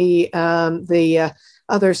finally, there's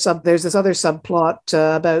this other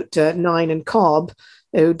subplot about Nine and Cobb,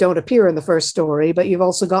 who don't appear in the first story, but you've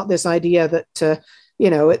also got this idea that,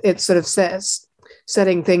 it sort of says,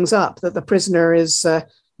 setting things up, that the prisoner is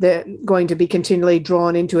going to be continually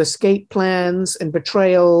drawn into escape plans and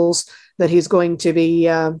betrayals, that he's going to be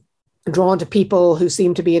drawn to people who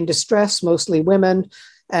seem to be in distress, mostly women,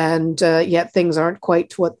 and yet things aren't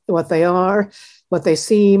quite what they are, what they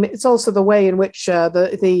seem. It's also the way in which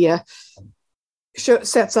the show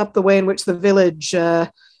sets up the way in which the village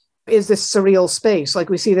is this surreal space. Like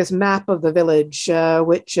we see this map of the village,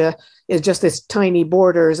 which is just this tiny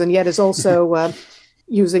borders, and yet is also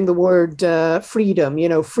using the word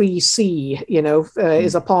freedom, free sea,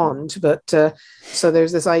 is a pond. But so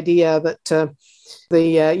there's this idea that,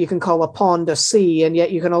 You can call a pond a sea, and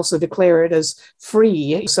yet you can also declare it as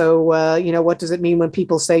free. So, what does it mean when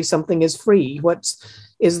people say something is free?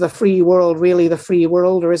 Is the free world really the free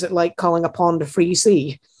world, or is it like calling a pond a free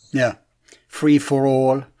sea? Yeah. Free for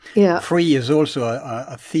all. Yeah. Free is also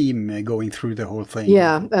a theme going through the whole thing.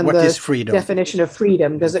 Yeah. And what is freedom? Definition of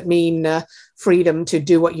freedom. Does it mean freedom to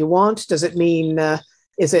do what you want? Does it mean,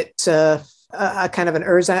 is it a kind of an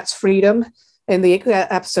ersatz freedom? In the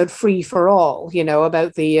episode Free for All,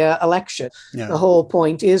 about the election. Yeah. The whole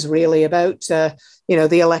point is really about,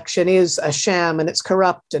 the election is a sham and it's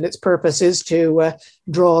corrupt, and its purpose is to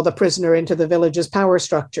draw the prisoner into the village's power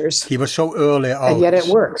structures. He was so early out. And yet it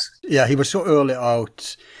works. Yeah, he was so early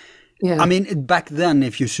out. Yeah. I mean, back then,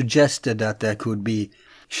 if you suggested that there could be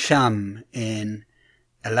sham in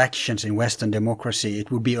elections in Western democracy,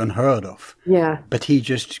 it would be unheard of. Yeah. But he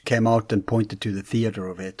just came out and pointed to the theater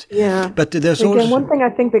of it. Yeah. But there's Again, also one thing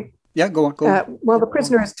I think that... Yeah, go on. Well, The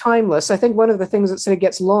Prisoner is timeless. I think one of the things that sort of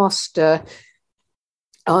gets lost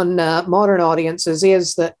on modern audiences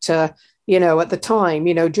is that, at the time,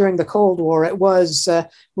 during the Cold War, it was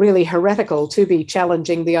really heretical to be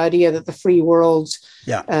challenging the idea that the free world,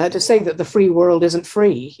 to say that the free world isn't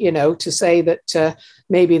free, to say that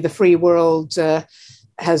maybe the free world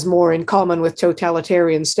has more in common with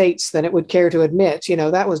totalitarian states than it would care to admit.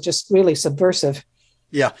 That was just really subversive.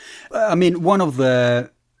 Yeah. I mean, one of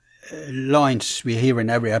the lines we hear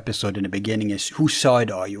in every episode in the beginning is, whose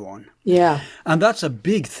side are you on? Yeah. And that's a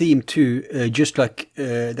big theme too, just like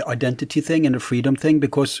the identity thing and the freedom thing,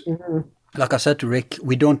 because like I said to Rick,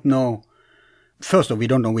 we don't know, first of all, we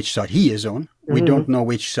don't know which side he is on. We don't know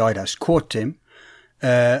which side has caught him.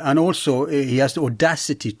 And also, he has the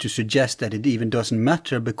audacity to suggest that it even doesn't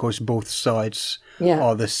matter because both sides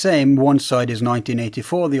are the same. One side is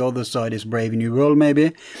 1984, the other side is Brave New World,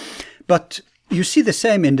 maybe. But you see the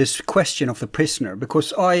same in this question of the prisoner,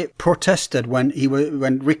 because I protested when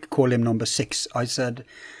Rick called him number 6. I said,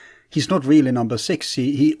 he's not really number 6.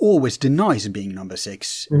 He always denies being number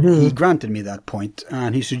 6. He granted me that point,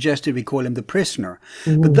 and he suggested we call him the prisoner.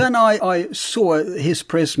 But then I saw his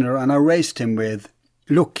prisoner, and I raised him with,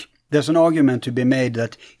 look, there's an argument to be made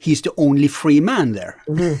that he's the only free man there.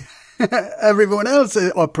 Everyone else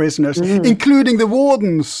are prisoners, including the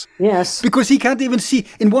wardens. Yes. Because he can't even see.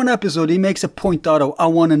 In one episode, he makes a point out of, I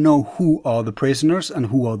want to know who are the prisoners and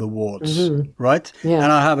who are the wards, right? Yeah.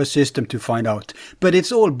 And I have a system to find out. But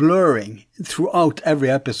it's all blurring throughout every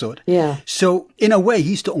episode. Yeah. So, in a way,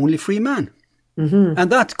 he's the only free man. And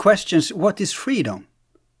that questions, what is freedom?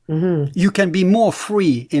 You can be more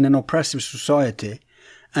free in an oppressive society,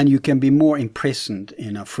 and you can be more imprisoned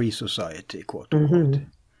in a free society, quote unquote.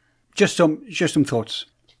 Just some thoughts.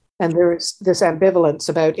 And there's this ambivalence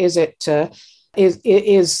about, is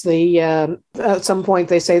the at some point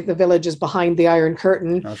they say the village is behind the Iron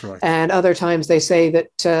Curtain. That's right. And other times they say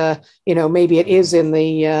that maybe it is in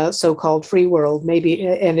the so-called free world. Maybe,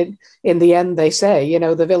 and in the end they say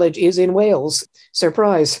the village is in Wales.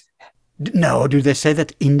 Surprise. No, do they say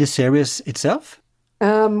that in the series itself?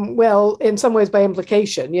 Well, in some ways by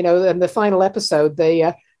implication. In the final episode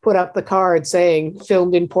they put up the card saying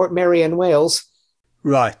filmed in Portmeirion, Wales.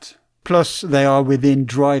 Right. Plus they are within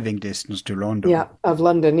driving distance to London. Yeah, of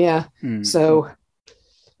London, yeah. So,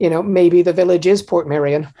 maybe the village is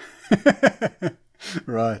Portmeirion.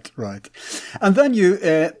 Right. And then you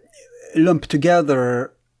lump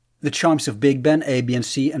together the Chimes of Big Ben, A, B, and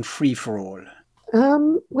C, and Free for All.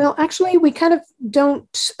 Well, actually, we kind of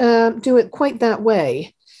don't do it quite that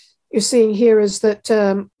way. You're seeing here is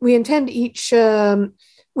that we intend each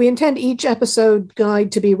episode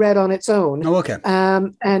guide to be read on its own. Oh, okay.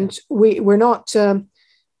 And we're not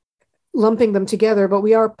lumping them together, but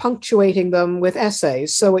we are punctuating them with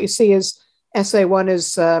essays. So what you see is essay 1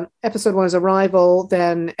 is episode 1 is Arrival,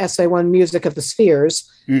 then essay 1 Music of the Spheres.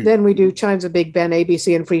 Then we do Chimes of Big Ben,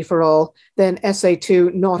 ABC, and Free for All. Then essay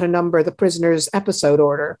 2, Not a Number, The Prisoner's Episode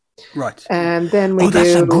Order. Right. And then we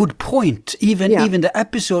that's a good point. Even the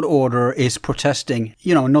episode order is protesting,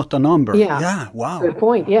 not a number. Yeah. Wow. Good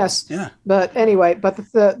point. Yes. Yeah. But anyway,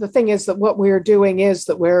 the thing is that what we're doing is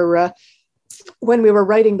that we're when we were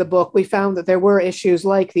writing the book, we found that there were issues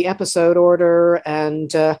like the episode order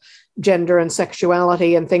and gender and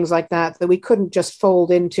sexuality and things like that we couldn't just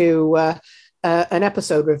fold into an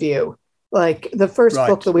episode review. Like the first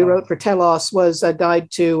book that we wrote for Telos was a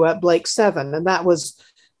guide to Blake 7, and that was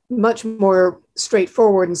much more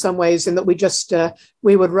straightforward in some ways in that we just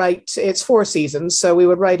we would write, it's 4 seasons, so we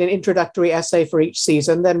would write an introductory essay for each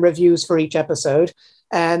season, then reviews for each episode,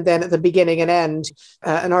 and then at the beginning and end,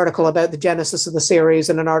 an article about the genesis of the series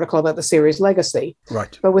and an article about the series legacy.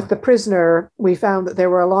 Right. But with The Prisoner, we found that there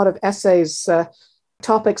were a lot of essays,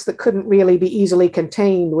 topics that couldn't really be easily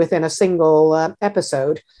contained within a single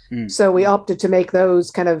episode. So we opted to make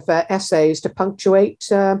those kind of essays to punctuate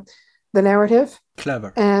the narrative.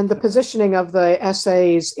 Clever. And the positioning of the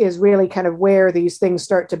essays is really kind of where these things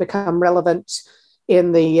start to become relevant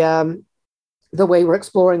in the way we're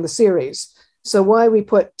exploring the series. So why we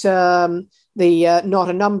put the Not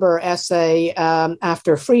a Number essay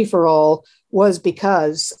after Free for All was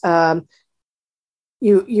because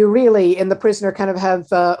you really in The Prisoner kind of have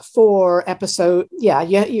 4 episode. Yeah,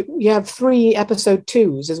 you have 3 episode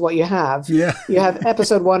 2s is what you have. Yeah. You have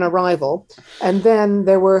episode 1, Arrival, and then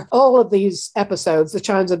there were all of these episodes, The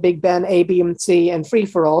Chimes of Big Ben, A, B, and C, and Free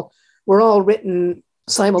for All, were all written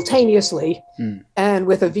simultaneously and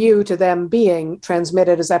with a view to them being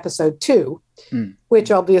transmitted as episode 2, which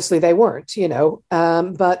obviously they weren't,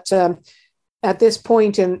 but at this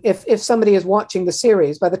point, if somebody is watching the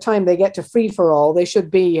series, by the time they get to Free for All, they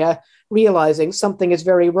should be realizing something is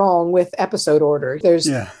very wrong with episode order.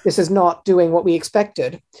 This is not doing what we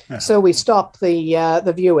expected. Yeah. So we stop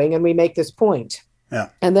the viewing and we make this point. Yeah.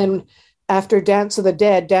 And then after Dance of the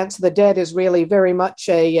Dead is really very much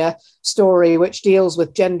a story which deals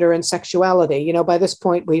with gender and sexuality. By this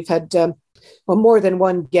point, we've had more than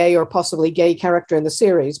one gay or possibly gay character in the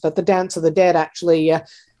series, but the Dance of the Dead actually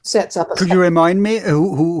sets up. Could you remind me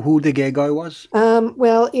who the gay guy was?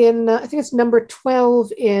 Well, in I think it's number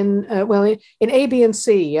 12 in A, B, and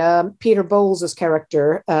C, Peter Bowles'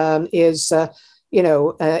 character is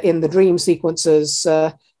in the dream sequences.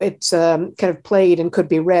 It's kind of played and could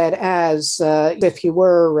be read as if he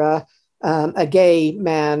were a gay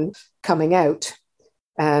man coming out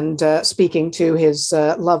and speaking to his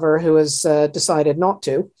lover who has decided not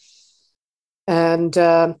to. And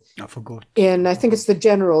I forgot. I think it's the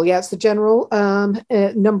General. Yeah, it's the General.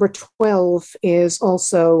 Number 12 is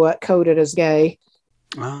also coded as gay.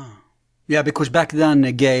 Ah. Yeah, because back then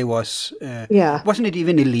gay was wasn't it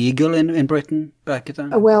even illegal in Britain back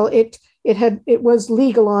then? Well, it was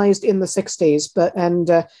legalized in the 60s,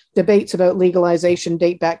 and debates about legalization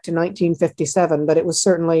date back to 1957, but it was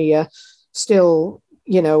certainly still,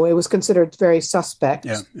 it was considered very suspect.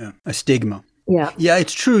 Yeah, a stigma. Yeah,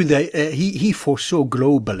 it's true that he foresaw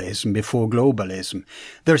globalism before globalism.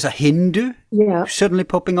 There's a Hindu suddenly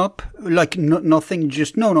popping up, like nothing,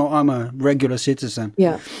 just no, I'm a regular citizen.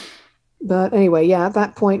 Yeah. But anyway, at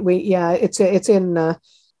that point, it's in,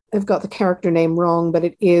 I've got the character name wrong, but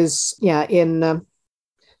it is, no,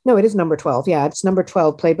 it is number 12. Yeah, it's number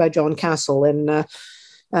 12, played by John Castle in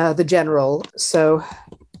The General. So.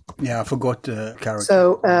 Yeah, I forgot the character.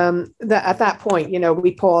 So at that point,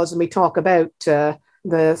 we pause and we talk about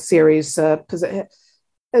the series.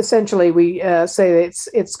 Essentially, we say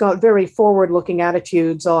it's got very forward-looking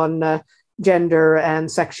attitudes on gender and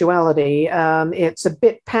sexuality. It's a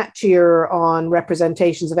bit patchier on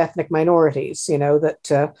representations of ethnic minorities,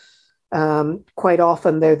 that quite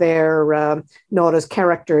often they're there not as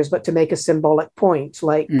characters, but to make a symbolic point,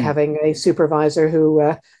 like having a supervisor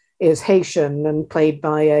who is Haitian and played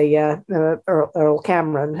by Earl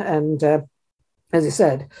Cameron. And as you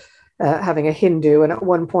said, having a Hindu. And at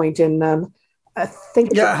one point in, I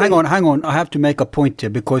think... Yeah, hang on. I have to make a point here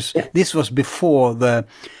because this was before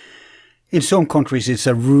in some countries it's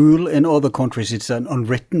a rule, in other countries it's an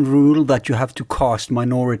unwritten rule that you have to cast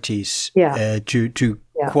minorities to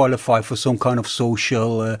qualify for some kind of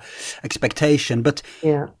social expectation. But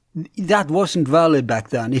that wasn't valid back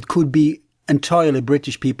then. It could be entirely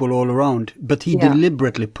British people all around, but he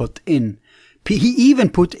deliberately put in. He even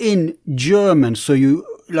put in German, so you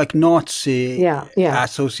like Nazi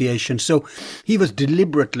association. So he was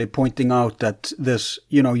deliberately pointing out that this,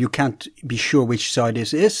 you can't be sure which side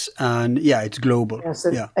this is, and it's global. Yes,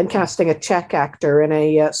 and casting a Czech actor in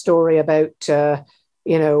a story about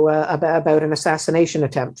about an assassination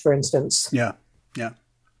attempt, for instance. Yeah.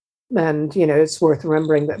 And it's worth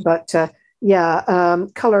remembering that, but.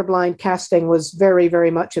 Colorblind casting was very, very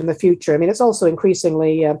much in the future. I mean, it's also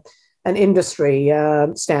increasingly an industry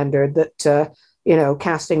standard that,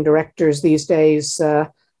 casting directors these days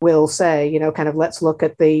will say, kind of let's look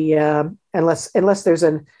at the, unless there's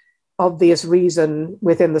an obvious reason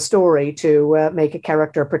within the story to make a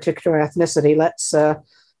character a particular ethnicity, let's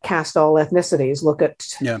cast all ethnicities, look at...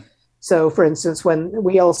 Yeah. So, for instance, when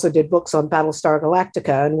we also did books on Battlestar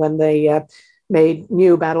Galactica, and when they... made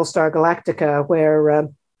new Battlestar Galactica, where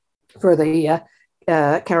for the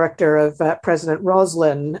character of President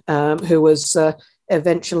Roslin, who was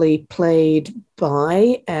eventually played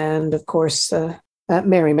by, and of course,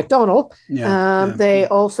 Mary McDonnell. Yeah, They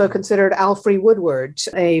also considered Alfre Woodward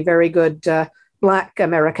a very good Black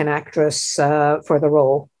American actress for the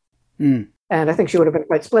role. And I think she would have been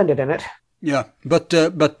quite splendid in it. Yeah, but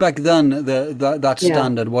back then that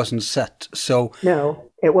standard wasn't set, so no,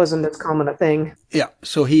 it wasn't as common a thing. Yeah,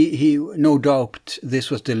 so he no doubt this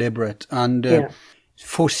was deliberate, and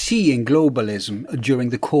foreseeing globalism during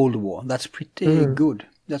the Cold War. That's pretty good.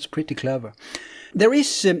 That's pretty clever. There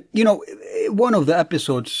is, one of the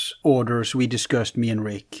episode's orders we discussed, me and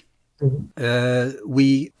Rick.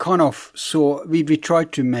 We kind of saw we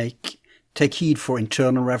tried to take heed for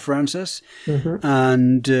internal references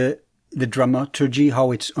and the dramaturgy,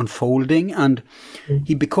 how it's unfolding, and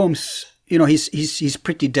he becomes, he's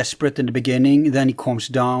pretty desperate in the beginning. Then he calms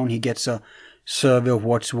down, he gets a survey of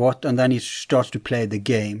what's what, and then he starts to play the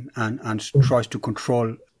game and tries to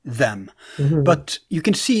control them. But you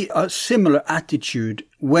can see a similar attitude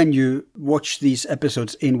when you watch these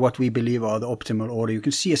episodes in what we believe are the optimal order. You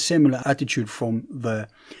can see a similar attitude from the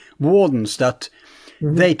wardens that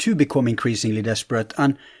they too become increasingly desperate,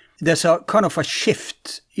 and there's a kind of a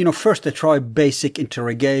shift. First they try basic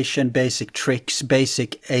interrogation, basic tricks,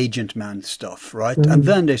 basic agent man stuff, right? And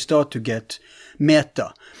then they start to get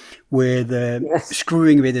meta with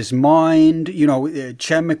screwing with his mind,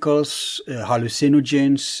 chemicals,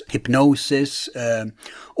 hallucinogens, hypnosis,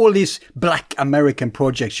 all these Black American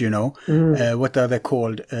projects, what are they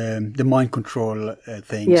called? The mind control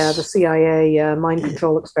things. Yeah, the CIA mind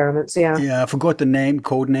control experiments, yeah. Yeah, I forgot the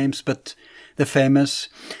code names, but they're famous.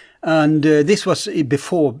 And this was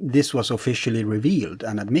before this was officially revealed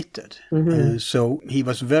and admitted. So he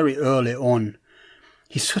was very early on.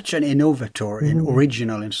 He's such an innovator and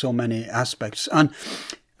original in so many aspects. And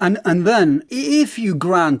then if you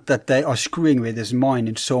grant that they are screwing with his mind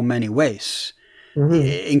in so many ways,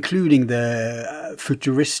 including the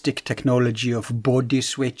futuristic technology of body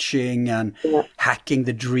switching and hacking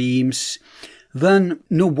the dreams, then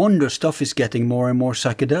no wonder stuff is getting more and more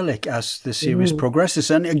psychedelic as the series progresses.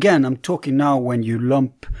 And again, I'm talking now when you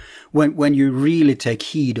when you really take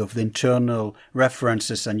heed of the internal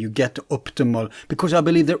references and you get the optimal, because I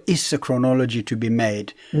believe there is a chronology to be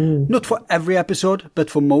made, not for every episode, but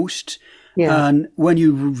for most. Yeah. And when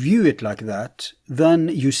you review it like that, then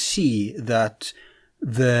you see that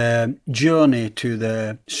the journey to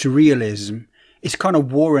the surrealism is kind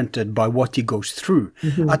of warranted by what he goes through.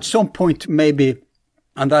 At some point, maybe,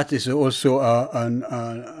 and that is also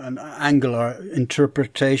an angular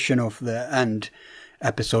interpretation of the end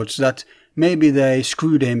episodes, that maybe they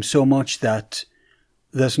screwed him so much that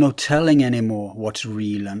there's no telling anymore what's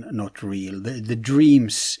real and not real. The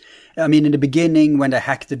dreams, I mean, in the beginning, when they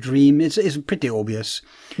hack the dream, it's pretty obvious.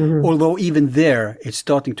 Although even there, it's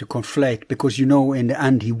starting to conflate, because, in the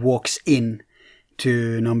end, he walks in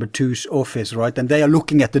to number 2's office, right? And they are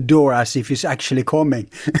looking at the door as if he's actually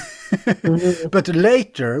coming. But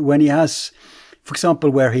later, when he has, for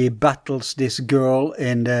example, where he battles this girl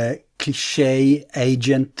in the cliche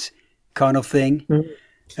agent kind of thing.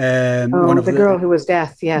 One of the girl who was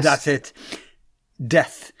Death, yes. That's it.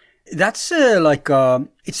 Death. That's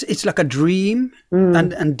it's like a dream,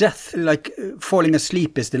 and death, like falling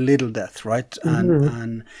asleep, is the little death, right?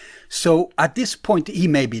 And so at this point, he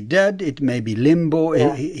may be dead, it may be limbo,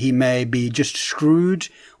 he may be just screwed,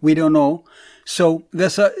 we don't know. So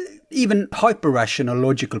there's even hyper-rational,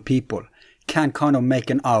 logical people can kind of make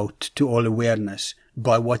an out to all awareness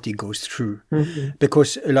by what he goes through.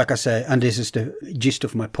 Because, like I say, and this is the gist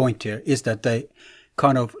of my point here, is that they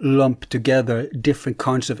kind of lump together different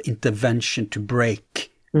kinds of intervention to break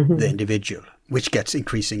the individual, which gets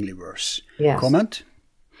increasingly worse. Yes. Comment?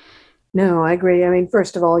 No, I agree. I mean,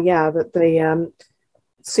 first of all, that the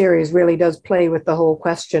series really does play with the whole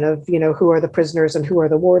question of, who are the prisoners and who are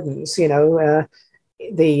the wardens. The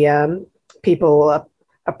people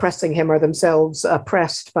oppressing him are themselves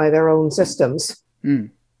oppressed by their own systems.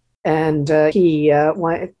 And he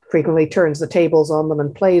frequently turns the tables on them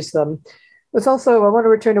and plays them. But also, I want to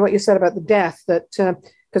return to what you said about the death, that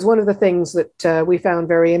because one of the things that we found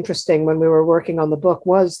very interesting when we were working on the book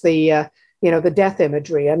was the the death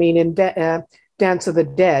imagery. I mean, in Dance of the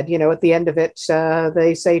Dead, at the end of it,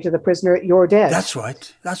 they say to the prisoner, "You're dead." That's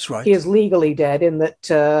right. He is legally dead, in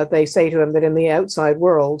that they say to him that in the outside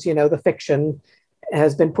world, the fiction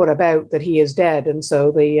has been put about that he is dead, and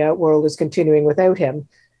so the world is continuing without him.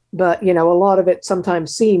 But, a lot of it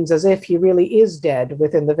sometimes seems as if he really is dead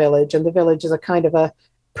within the village, and the village is a kind of a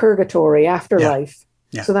purgatory afterlife.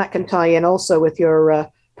 Yeah. So that can tie in also with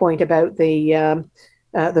your point about the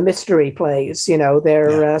mystery plays,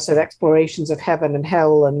 their sort of explorations of heaven and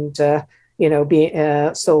hell, and,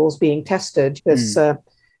 souls being tested. This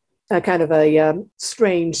a kind of a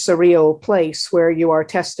strange, surreal place where you are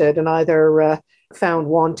tested and either found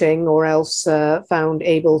wanting or else found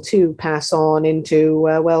able to pass on into,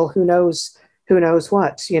 well, who knows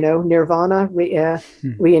what, nirvana,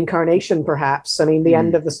 reincarnation, perhaps. I mean, the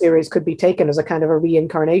end of the series could be taken as a kind of a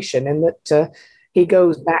reincarnation in that he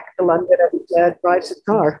goes back to London and drives his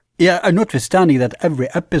car. Yeah, and notwithstanding that every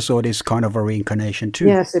episode is kind of a reincarnation too.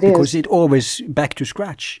 Yes, it because is. it always back to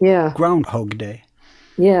scratch. Yeah. Groundhog Day.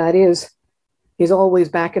 Yeah, it is. He's always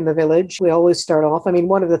back in the village. We always start off. I mean,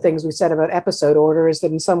 one of the things we said about episode order is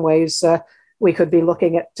that in some ways we could be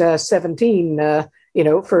looking at 17,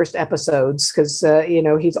 first episodes because,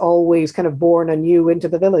 he's always kind of born anew into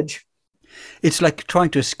the village. It's like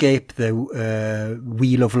trying to escape the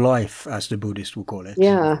wheel of life, as the Buddhists would call it.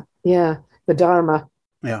 Yeah, the Dharma.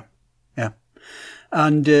 Yeah.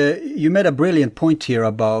 And you made a brilliant point here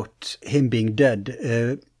about him being dead.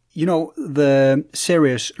 The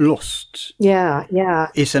series Lost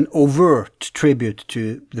is an overt tribute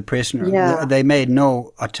to the prisoner. Yeah. They made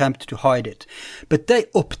no attempt to hide it. But they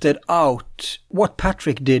opted out. What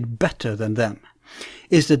Patrick did better than them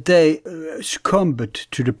is that they succumbed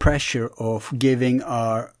to the pressure of giving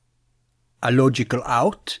a logical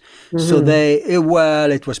out. Mm-hmm. So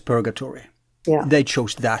it was purgatory. Yeah. They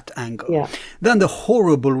chose that angle. Yeah. Then the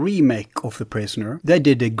horrible remake of The Prisoner, they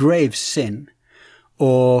did a grave sin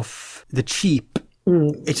of the cheap.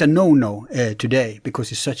 It's a no-no today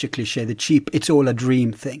because it's such a cliche. The cheap, it's all a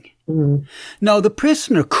dream thing. Now, The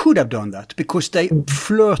Prisoner could have done that because they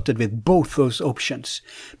flirted with both those options,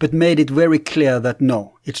 but made it very clear that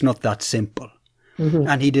no, it's not that simple.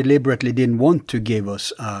 And he deliberately didn't want to give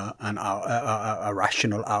us a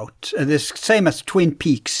rational out. The same as Twin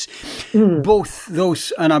Peaks. Both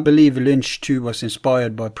those, and I believe Lynch too was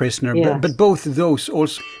inspired by Prisoner, but both of those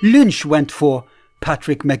also. Lynch went for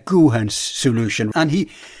Patrick McGoohan's solution, and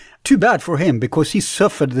too bad for him because he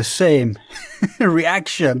suffered the same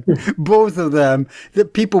reaction. Both of them, the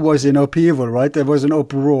people was in upheaval, right? There was an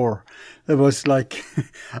uproar. There was like,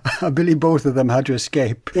 I believe both of them had to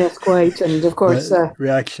escape. Yes, quite. And of course,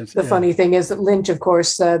 reactions. The funny thing is that Lynch, of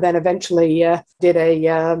course, then eventually did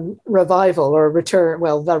a revival or return.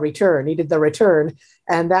 Well, The Return. He did The Return,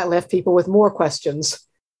 and that left people with more questions.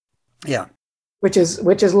 Yeah. Which is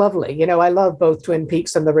lovely. I love both Twin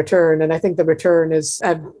Peaks and The Return, and I think The Return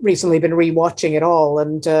I've recently been rewatching it all,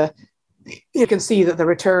 and you can see that The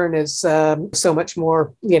Return is so much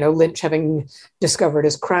more, Lynch having discovered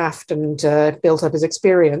his craft and built up his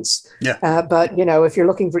experience. Yeah. But, if you're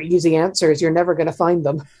looking for easy answers, you're never going to find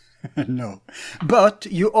them. No. But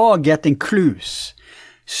you are getting clues,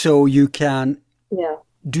 so you can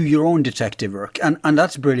do your own detective work. And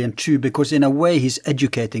that's brilliant too, because in a way he's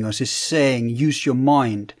educating us. He's saying, use your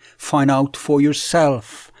mind, find out for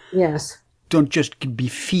yourself. Yes. Don't just be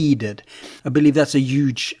feeded. I believe that's a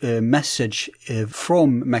huge message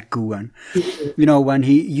from McGoohan. When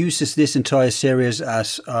he uses this entire series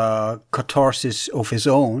as a catharsis of his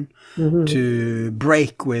own to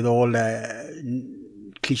break with all the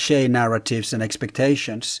cliche narratives and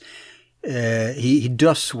expectations. He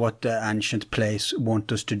does what the ancient plays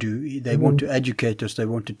want us to do. They want to educate us. They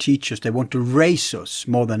want to teach us. They want to raise us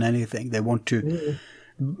more than anything. They want to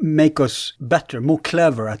make us better, more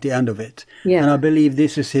clever at the end of it. Yeah. And I believe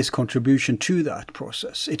this is his contribution to that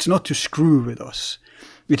process. It's not to screw with us.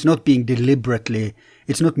 It's not being deliberately,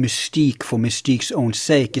 it's not mystique for mystique's own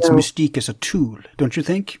sake. It's mystique as a tool, don't you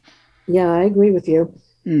think? Yeah, I agree with you.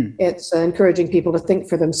 It's encouraging people to think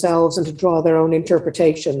for themselves and to draw their own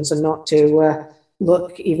interpretations and not to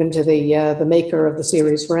look even to the maker of the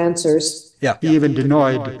series for answers. Yeah, he even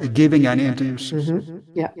denied giving any answers.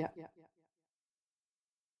 Yeah.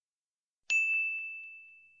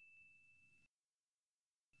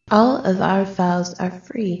 All of our files are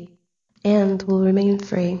free and will remain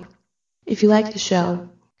free. If you like the show,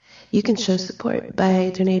 you can show support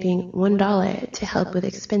by donating $1 to help with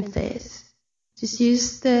expenses. Just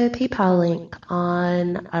use the PayPal link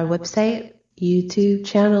on our website, YouTube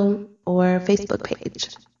channel, or Facebook page.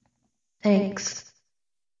 Thanks.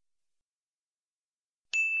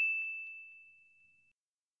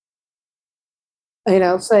 And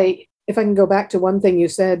I'll say, if I can go back to one thing you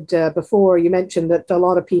said before, you mentioned that a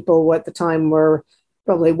lot of people at the time were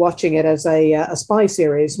probably watching it as a spy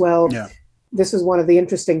series. Well, this is one of the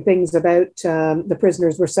interesting things about The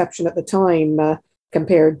Prisoner's reception at the time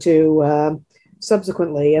compared to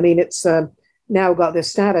subsequently. I mean, it's now got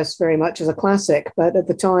this status very much as a classic, but at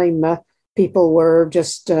the time, people were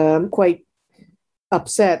just quite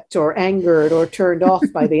upset or angered or turned off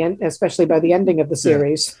by the end, especially by the ending of the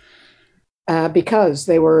series, because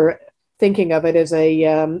they were thinking of it as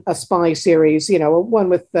a spy series, one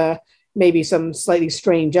with maybe some slightly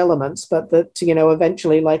strange elements, but that,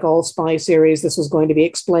 eventually, like all spy series, this was going to be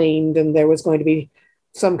explained and there was going to be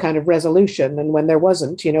some kind of resolution. And when there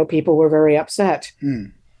wasn't, people were very upset.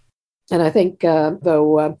 Mm. And I think,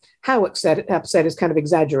 though, how upset is kind of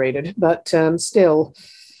exaggerated, but still,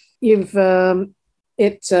 you've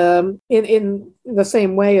in the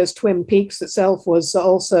same way as Twin Peaks itself was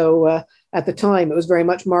also at the time, it was very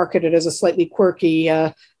much marketed as a slightly quirky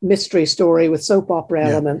mystery story with soap opera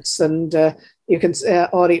elements, and you can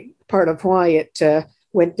part of why it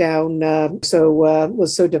went down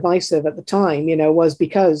was so divisive at the time, was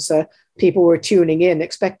because people were tuning in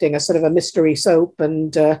expecting a sort of a mystery soap,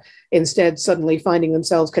 and instead suddenly finding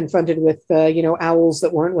themselves confronted with owls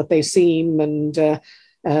that weren't what they seem, and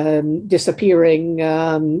disappearing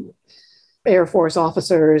Air Force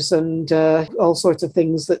officers, and all sorts of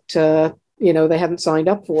things that they hadn't signed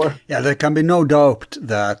up for. Yeah, there can be no doubt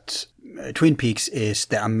that Twin Peaks is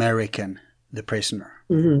the American The Prisoner.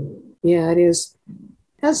 Mm-hmm. Yeah, it is.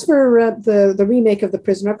 As for the remake of The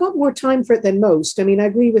Prisoner, I've got more time for it than most. I mean, I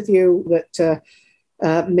agree with you that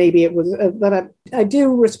maybe it was, but I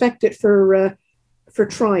do respect it for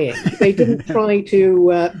trying. They didn't try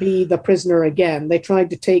to be The Prisoner again. They tried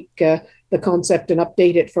to take the concept and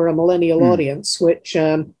update it for a millennial audience, which,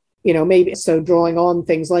 maybe so drawing on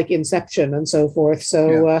things like Inception and so forth.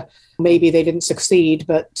 So maybe they didn't succeed,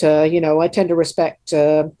 but, I tend to respect,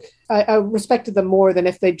 I respected them more than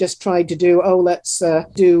if they just tried to do, let's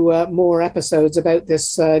do more episodes about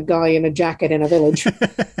this guy in a jacket in a village.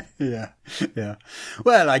 Yeah.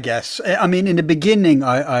 Well, I guess. I mean, in the beginning,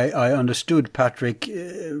 I understood Patrick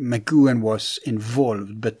McGoohan was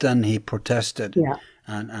involved, but then he protested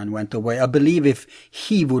and went away. I believe if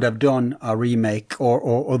he would have done a remake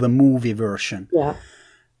or the movie version,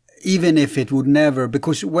 even if it would never,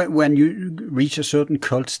 because when you reach a certain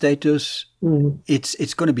cult status,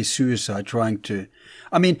 it's going to be suicide trying to.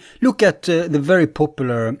 I mean, look at the very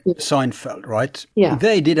popular Seinfeld, right? Yeah.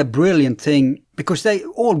 They did a brilliant thing because they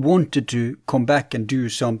all wanted to come back and do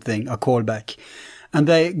something, a callback. And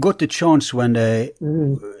they got the chance when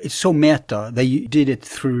it's so meta, they did it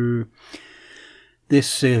through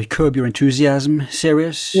this Curb Your Enthusiasm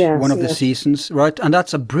series, one of the seasons, right? And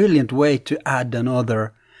that's a brilliant way to add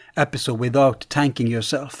another episode without tanking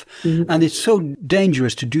yourself. And it's so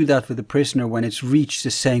dangerous to do that with The Prisoner when it's reached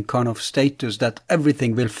the same kind of status that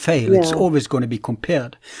everything will fail. It's always going to be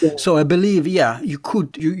compared. So I believe,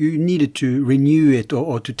 you needed to renew it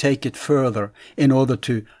or to take it further in order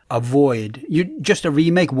to avoid, just a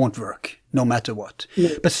remake won't work no matter what.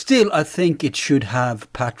 But still, I think it should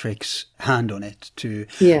have Patrick's hand on it too.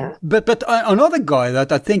 But another guy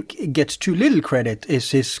that I think gets too little credit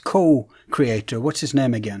is his co-creator. What's his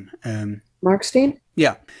name again? Mark Stein?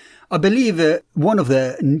 Yeah. I believe one of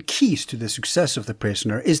the keys to the success of The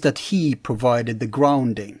Prisoner is that he provided the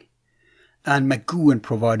grounding and McGoohan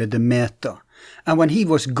provided the meta. And when he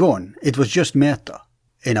was gone, it was just meta.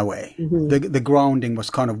 In a way, the grounding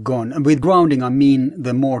was kind of gone. And with grounding, I mean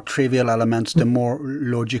the more trivial elements, the more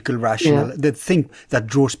logical, rational, the thing that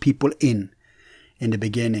draws people in the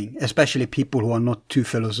beginning, especially people who are not too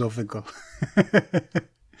philosophical.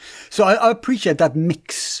 So I appreciate that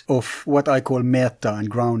mix of what I call meta and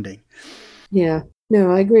grounding. Yeah,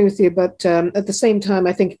 no, I agree with you. But at the same time,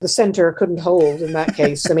 I think the center couldn't hold in that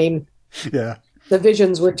case. I mean, the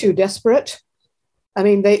visions were too desperate. I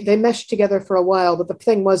mean, they meshed together for a while, but the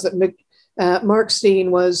thing was that Mark Stein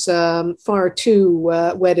was far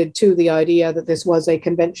too wedded to the idea that this was a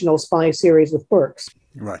conventional spy series with quirks.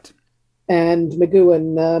 Right. And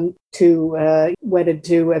McGoohan too wedded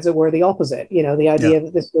to, as it were, the opposite, the idea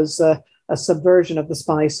that this was a subversion of the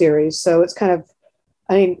spy series. So it's kind of,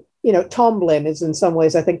 I mean, Tomlin is in some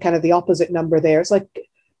ways, I think, kind of the opposite number there. It's like,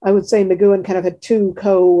 I would say McGoohan kind of had two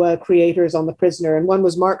co-creators on The Prisoner, and one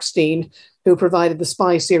was Mark Stein, who provided the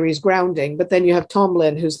spy series grounding, but then you have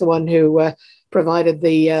Tomlin, who's the one who provided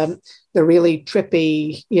the really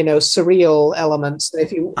trippy, surreal elements.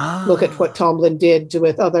 If you look at what Tomlin did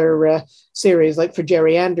with other series, like for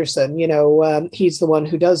Jerry Anderson, he's the one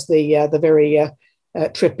who does the very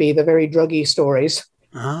trippy, the very druggy stories.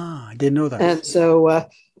 I didn't know that. And so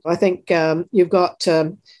I think you've got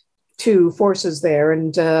two forces there,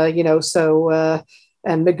 and and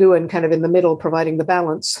McGoohan kind of in the middle, providing the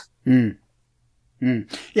balance.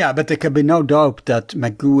 Yeah, but there can be no doubt that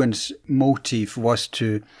McGoohan's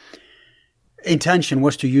intention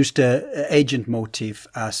was to use the agent motif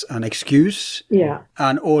as an excuse. Yeah.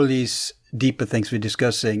 And all these deeper things we're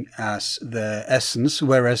discussing as the essence,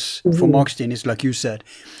 whereas for Markstein, it's like you said,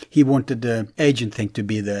 he wanted the agent thing to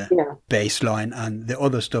be the baseline and the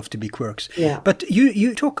other stuff to be quirks. Yeah. But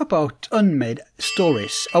you talk about unmade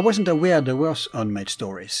stories. I wasn't aware there was unmade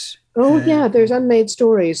stories. Oh, yeah, there's unmade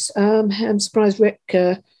stories. I'm surprised Rick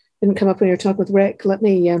didn't come up when you were talking with Rick. Let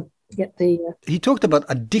me get the... He talked about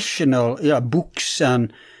additional books,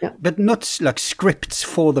 and but not like scripts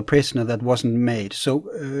for the prisoner that wasn't made. So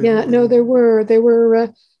no, there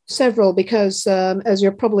were several, because as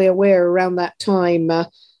you're probably aware, around that time,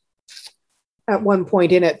 at one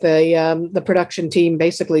point in it, the production team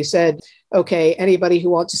basically said, "Okay, anybody who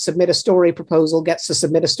wants to submit a story proposal gets to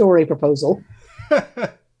submit a story proposal."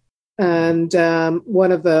 And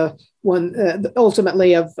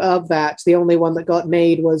ultimately of that, the only one that got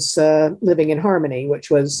made was Living in Harmony, which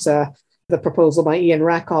was the proposal by Ian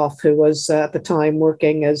Rakoff, who was at the time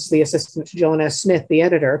working as the assistant to John S. Smith, the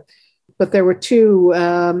editor. But there were two.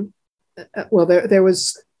 There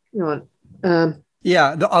was.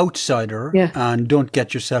 The Outsider and Don't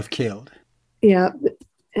Get Yourself Killed. Yeah.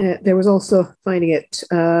 There was also, finding it.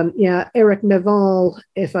 Eric Naval,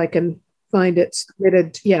 if I can find it,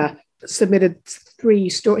 submitted 3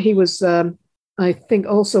 stories. He was, I think,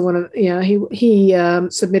 also one of, he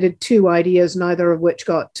submitted 2 ideas, neither of which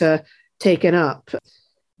got taken up.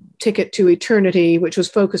 Ticket to Eternity, which was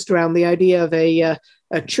focused around the idea of a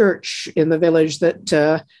church in the village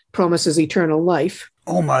that promises eternal life.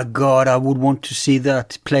 Oh my God, I would want to see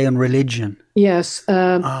that play on religion. Yes.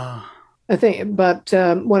 I think, but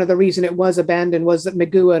one of the reasons it was abandoned was that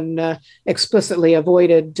McGoohan explicitly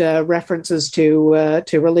avoided references to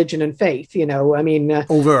religion and faith.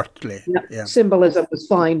 Overtly. Symbolism was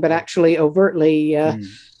fine, but actually overtly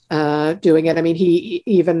doing it. I mean, he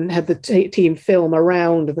even had the team film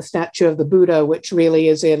around the statue of the Buddha, which really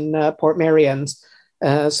is in Portmeirions,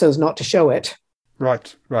 so as not to show it.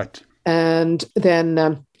 Right. And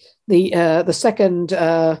then the second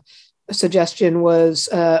suggestion was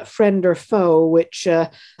Friend or Foe, which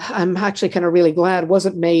I'm actually kind of really glad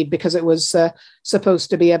wasn't made, because it was supposed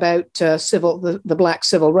to be about the Black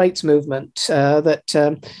civil rights movement, that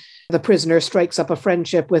the prisoner strikes up a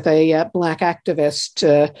friendship with a Black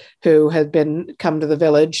activist who had come to the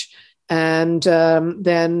village, and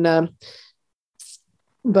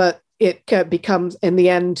but it becomes, in the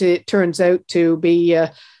end, it turns out to be,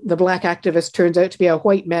 the Black activist turns out to be a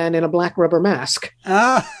white man in a black rubber mask.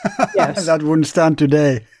 Yes. That wouldn't stand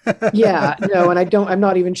today. And I'm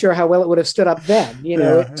not even sure how well it would have stood up then.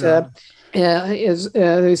 But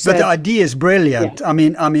the idea is brilliant. I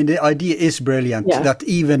mean, the idea is brilliant. That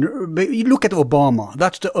even you look at Obama,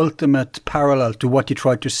 that's the ultimate parallel to what you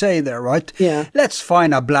tried to say there, right? Yeah. Let's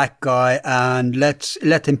find a black guy and let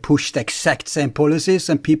him push the exact same policies,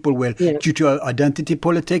 and people will, due to identity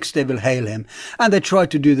politics, they will hail him. And they try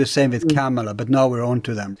to do the same with Kamala, but now we're on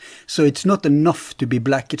to them. So it's not enough to be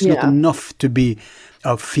black. It's not enough to be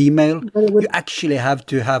a female. You actually have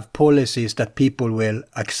to have policies that people will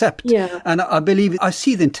accept. And I believe, I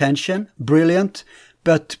see the intention, brilliant,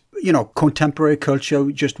 but contemporary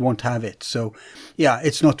culture just won't have it. So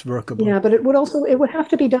it's not workable. But it would have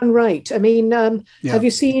to be done right. I mean, have you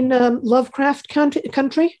seen Lovecraft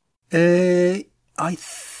Country? I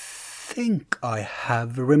think I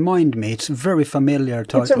have. Remind me. It's a very familiar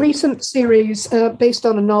title. It's a recent series based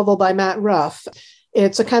on a novel by Matt Ruff.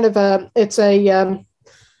 It's a kind of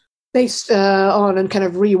based on and kind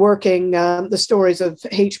of reworking the stories of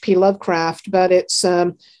H.P. Lovecraft, but it's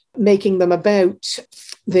making them about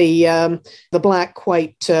the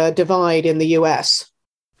black-white divide in the U.S.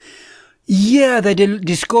 Yeah, they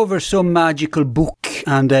discover some magical book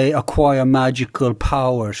and they acquire magical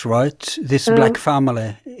powers, right? This black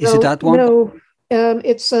family. Is it that one? No,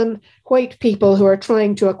 it's white people who are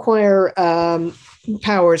trying to acquire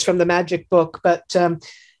powers from the magic book, but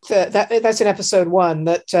that's in episode 1.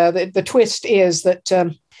 That the twist is that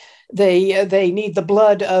they need the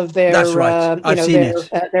blood of their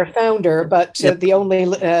their founder, but the only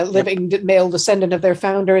living male descendant of their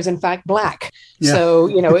founder is in fact black. So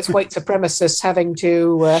it's white supremacists having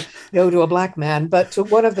to go to a black man. But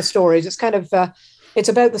one of the stories, it's kind of it's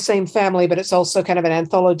about the same family, but it's also kind of an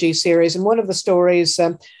anthology series. And one of the stories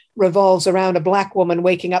revolves around a black woman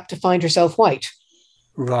waking up to find herself white.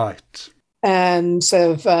 Right. And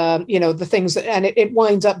so, the things that, and it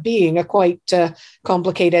winds up being a quite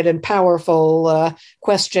complicated and powerful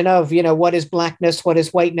question of, what is blackness, what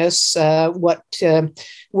is whiteness, if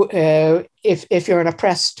you're an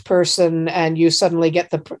oppressed person and you suddenly get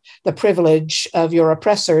the privilege of your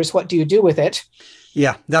oppressors, what do you do with it?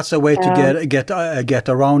 Yeah, that's a way to get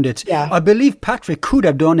around it. Yeah. I believe Patrick could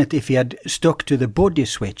have done it if he had stuck to the body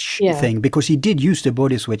switch thing, because he did use the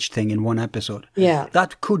body switch thing in one episode. Yeah.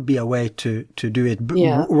 That could be a way to do it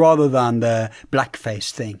rather than the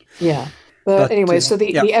blackface thing. Yeah. But anyway, so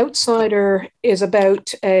the Outsider is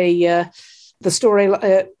about the story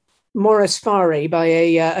Morris Fari by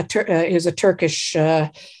a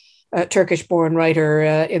Turkish-born writer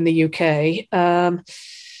in the UK.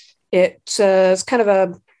 It's kind of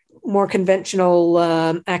a more conventional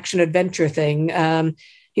action-adventure thing.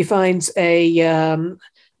 He finds a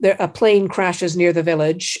plane crashes near the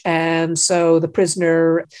village, and so the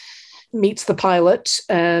prisoner meets the pilot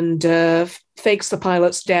and fakes the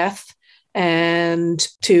pilot's death, and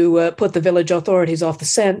to put the village authorities off the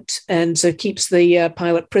scent, and so keeps the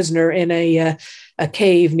pilot prisoner in a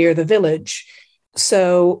cave near the village.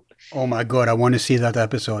 So, oh my God, I want to see that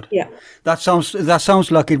episode. Yeah, that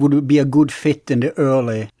sounds like it would be a good fit in the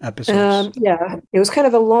early episodes. Yeah, it was kind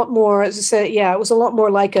of a lot more, as I said. Yeah, it was a lot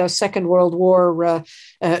more like a Second World War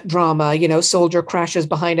drama. You know, soldier crashes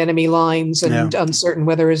behind enemy lines and uncertain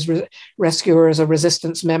whether his rescuer is a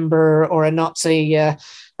resistance member or a Nazi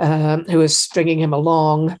who is stringing him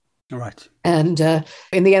along. Right. And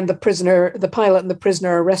in the end, the pilot and the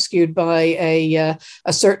prisoner are rescued by a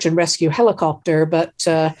search and rescue helicopter. But,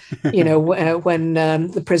 when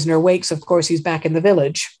the prisoner wakes, of course, he's back in the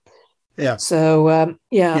village. Yeah. So, and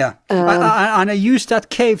I used that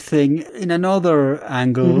cave thing in another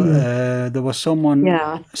angle. There was someone,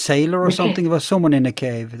 sailor or something. There was someone in a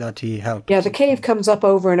cave that he helped. Yeah, the cave comes up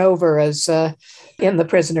over and over as in The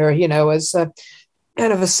Prisoner, as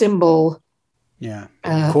kind of a symbol. Yeah.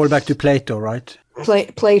 Call back to Plato, right?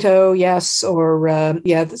 Plato, yes, or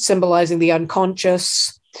symbolizing the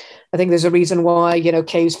unconscious. I think there's a reason why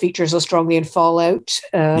caves feature so strongly in Fallout.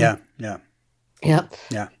 It's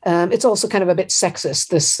also kind of a bit sexist,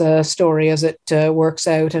 this story, as it works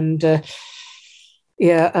out, and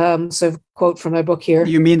so quote from my book here.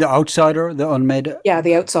 You mean The Outsider, the unmade? Yeah,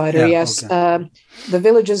 The Outsider, yes. Okay. The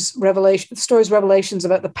village's story's revelations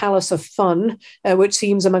about the Palace of Fun, which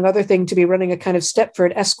seems, among other things, to be running a kind of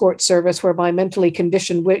Stepford escort service whereby mentally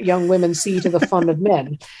conditioned young women see to the fun of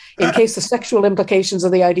men. In case the sexual implications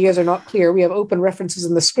of the ideas are not clear, we have open references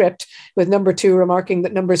in the script, with number 2 remarking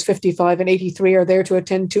that numbers 55 and 83 are there to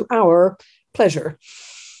attend to our pleasure.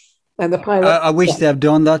 And the pilot, I wish they have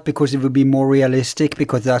done that, because it would be more realistic,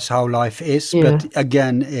 because that's how life is. Yeah. But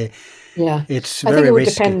again, it's very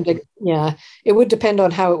risky. It would depend on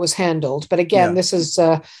how it was handled. But again, this is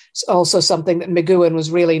also something that McGoohan was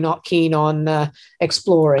really not keen on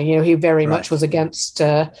exploring. He very much was against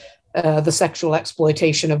the sexual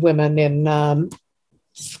exploitation of women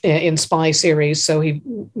in spy series, so he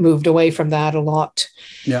moved away from that a lot.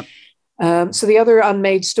 Yeah. So the other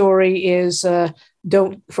unmade story is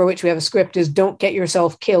for which we have a script, is Don't Get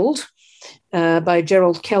Yourself Killed, by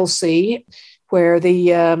Gerald Kelsey, where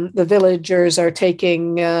the villagers are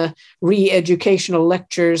taking re-educational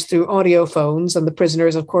lectures through audio phones, and the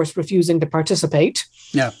prisoners, of course, refusing to participate.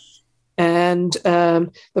 Yeah. And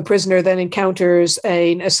the prisoner then encounters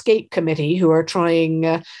an escape committee who are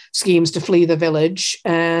trying schemes to flee the village,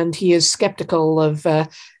 and he is skeptical of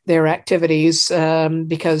their activities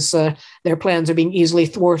because their plans are being easily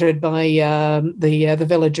thwarted by the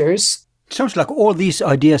villagers. Sounds like all these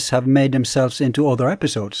ideas have made themselves into other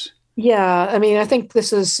episodes. Yeah, I mean, I think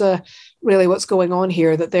this is really what's going on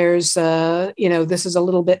here, that there's, this is a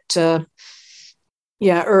little bit...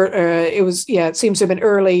 it seems to have been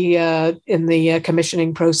early in the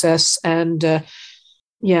commissioning process, and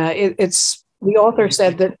it's the author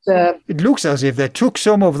said that it looks as if they took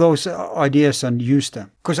some of those ideas and used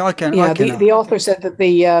them. Because the author said that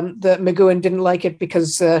the McGoohan didn't like it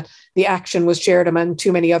because the action was shared among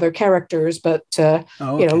too many other characters, but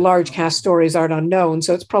large cast stories aren't unknown,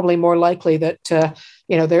 so it's probably more likely that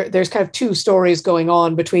there's kind of two stories going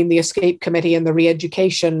on between the escape committee and the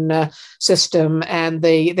re-education system, and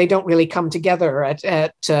they don't really come together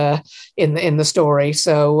in the story.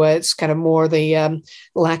 So it's kind of more the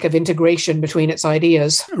lack of integration between its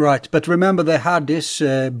ideas. Right, but remember they had this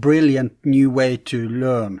brilliant new way to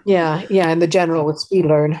learn. Yeah, and the general with speed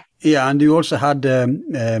learn. Yeah, and you also had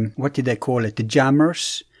what did they call it? The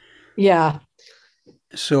jammers. Yeah.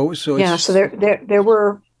 So there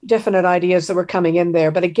were definite ideas that were coming in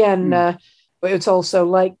there, but again, it's also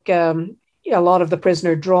like a lot of the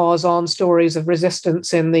prisoner draws on stories of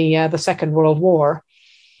resistance in the Second World War.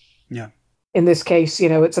 Yeah. In this case,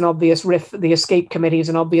 it's an obvious riff. The escape committee is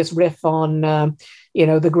an obvious riff on,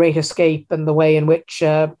 the Great Escape and the way in which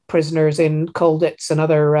prisoners in Colditz and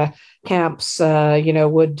other camps,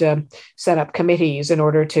 would set up committees in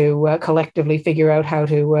order to collectively figure out how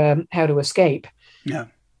to escape. Yeah,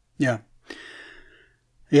 yeah.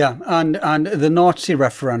 Yeah, and the Nazi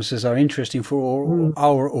references are interesting for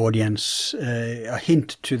our audience. A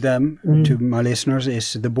hint to them, to my listeners,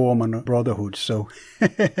 is the Bormann Brotherhood. So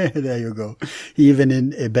there you go.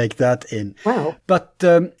 Even bake that in. Wow. But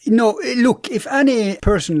look, if any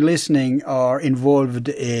person listening are involved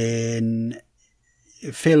in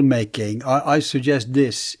filmmaking, I suggest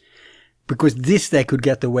this. Because this they could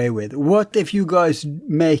get away with. What if you guys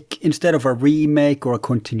make, instead of a remake or a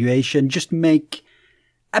continuation, just make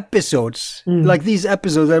episodes like these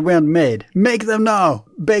episodes that weren't made? Make them now.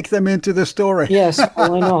 Bake them into the story. Yes,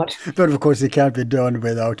 why not? But of course it can't be done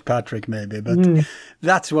without Patrick maybe. But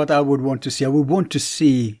that's what I would want to see. I would want to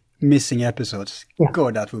see missing episodes. Yeah.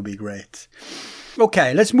 God, that would be great.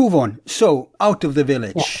 Okay, let's move on. So, Out of the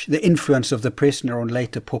Village, the influence of The Prisoner on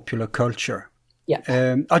later popular culture.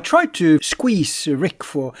 Yeah. I tried to squeeze Rick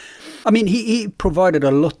he provided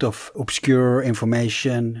a lot of obscure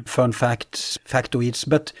information, fun facts, factoids,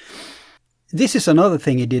 but this is another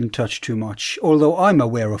thing he didn't touch too much, although I'm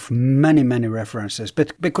aware of many, many references,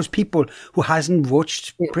 but because people who hasn't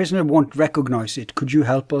watched Prisoner won't recognize it. Could you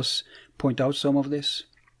help us point out some of this?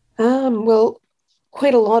 Well,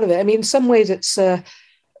 quite a lot of it. I mean, in some ways it's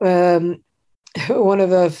one of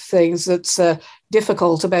the things that's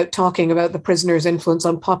difficult about talking about The Prisoner's influence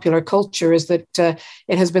on popular culture is that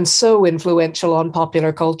it has been so influential on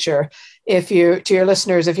popular culture. To your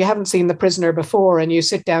listeners, if you haven't seen The Prisoner before and you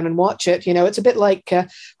sit down and watch it, it's a bit like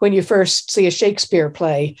when you first see a Shakespeare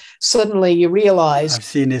play. Suddenly you realize, I've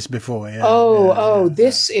seen this before. Yeah,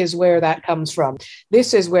 this is where that comes from.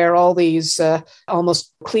 This is where all these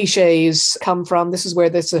almost cliches come from. This is where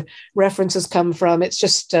this references come from. It's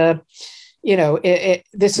just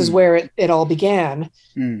this is where it all began.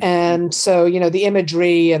 And so, the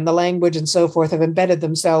imagery and the language and so forth have embedded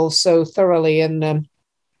themselves so thoroughly in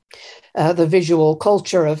the visual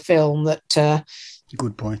culture of film that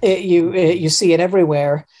good point. You see it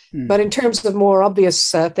everywhere. But in terms of more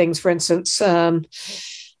obvious things, for instance,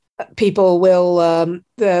 people will,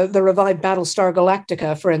 the revived Battlestar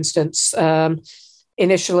Galactica, for instance,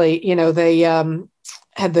 initially, they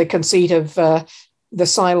had the conceit of the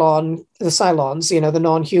Cylons, the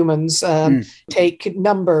non-humans, take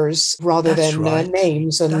numbers rather than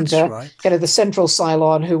names. And kind of the central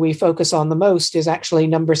Cylon who we focus on the most is actually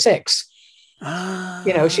number 6.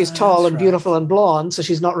 She's tall and beautiful and blonde, so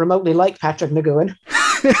she's not remotely like Patrick McGoohan.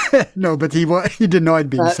 No, but he denied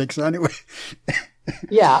being 6 anyway.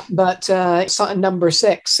 Yeah, but number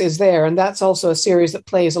 6 is there. And that's also a series that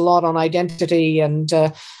plays a lot on identity and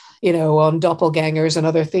on doppelgangers and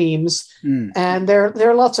other themes. And there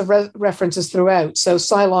are lots of references throughout. So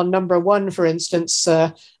Cylon number 1, for instance,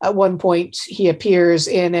 at one point he appears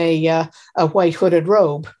in a white hooded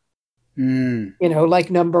robe,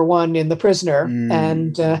 like number 1 in The Prisoner.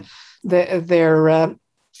 And there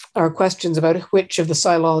are questions about which of the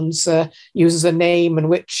Cylons uses a name and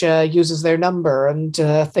which uses their number and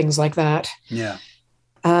things like that. Yeah.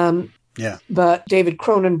 Yeah. But David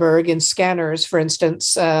Cronenberg in Scanners, for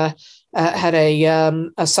instance, had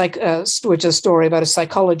which is a story about a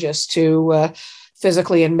psychologist who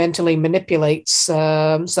physically and mentally manipulates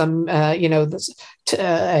a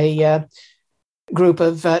group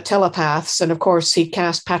of telepaths, and of course he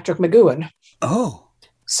cast Patrick McGoohan. Oh.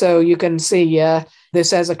 So you can see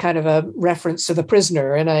this as a kind of a reference to The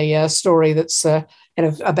Prisoner in a story that's kind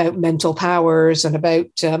of about mental powers and about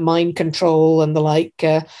mind control and the like.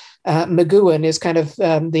 McGoohan is kind of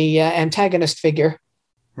the antagonist figure.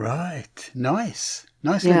 Right. Nicely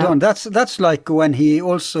done. That's like when he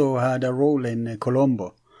also had a role in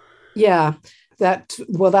Columbo. Yeah. That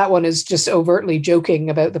one is just overtly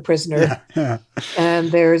joking about The Prisoner. Yeah.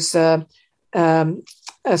 And there's a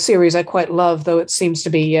series I quite love, though it seems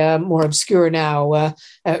to be more obscure now.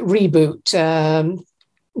 Reboot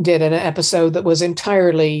did an episode that was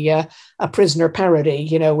entirely a Prisoner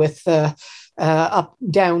parody, with up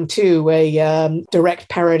down to a direct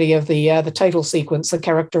parody of the title sequence, the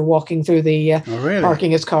character walking through the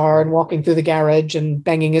parking his car and walking through the garage and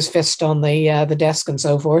banging his fist on the desk and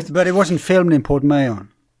so forth. But it wasn't filmed in Port Mahon.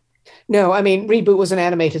 No, I mean Reboot was an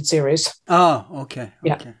animated series. Oh, okay.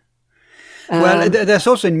 Yeah. Well, there's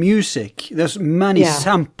also in music. There's many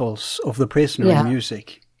samples of The Prisoner in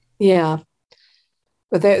music. Yeah.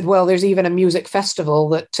 But there's even a music festival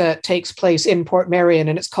that takes place in Portmeirion,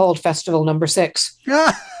 and it's called Festival Number 6.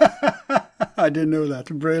 I didn't know that.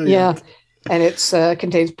 Brilliant. Yeah, and it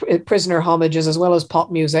contains Prisoner homages as well as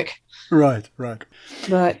pop music. Right.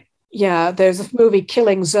 But Yeah, there's a movie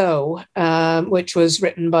Killing Zoe, which was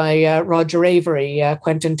written by Roger Avery,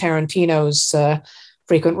 Quentin Tarantino's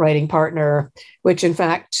frequent writing partner, which in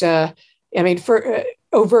fact, for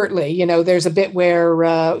overtly, there's a bit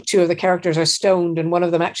where two of the characters are stoned and one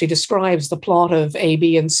of them actually describes the plot of A,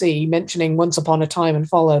 B, and C, mentioning Once Upon a Time and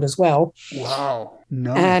Fallout as well. Wow.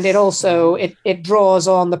 Nice. And it also, it draws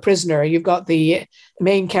on the prisoner. You've got the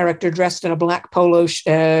main character dressed in a black polo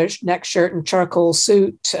neck shirt and charcoal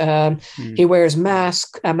suit. He wears a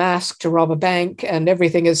mask to rob a bank, and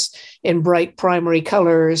everything is in bright primary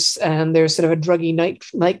colors. And there's sort of a druggy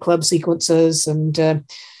nightclub sequences. And,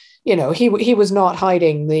 he was not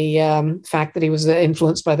hiding the fact that he was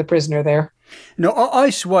influenced by the prisoner there. No,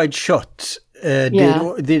 Eyes Wide Shut did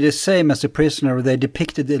the same as The Prisoner. They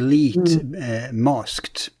depicted the elite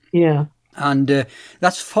masked. Yeah. And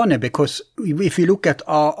that's funny because if you look at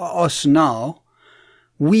us now,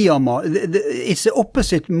 we are it's the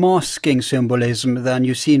opposite masking symbolism than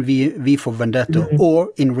you see in V for Vendetta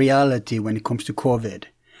or in reality when it comes to COVID.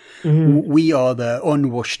 We are the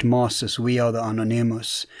unwashed masses. We are the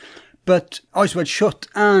anonymous. But Eyes Wide Shut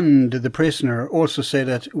and The Prisoner also say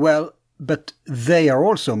that, well, but they are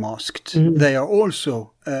also masked. They are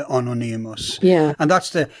also anonymous. Yeah. And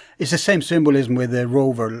it's the same symbolism with the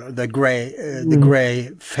rover, the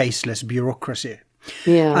grey faceless bureaucracy.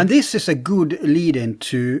 Yeah. And this is a good lead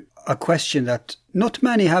into a question that not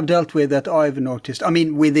many have dealt with that I've noticed. I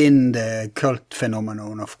mean, within the cult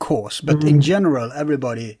phenomenon, of course, but in general,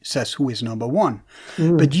 everybody says who is number one.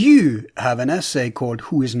 But you have an essay called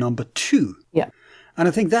Who is Number Two? Yeah. And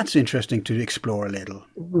I think that's interesting to explore a little.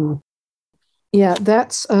 Yeah,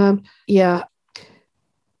 that's,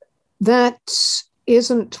 that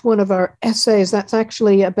isn't one of our essays. That's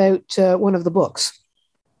actually about one of the books.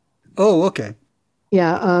 Oh, okay.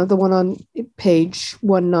 Yeah, the one on page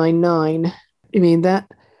 199. I mean, that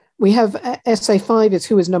we have essay 5 is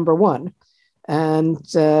Who is Number One. And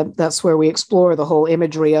that's where we explore the whole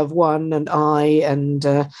imagery of one and I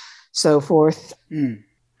and so forth.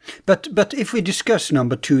 But if we discuss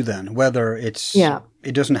number two then, whether it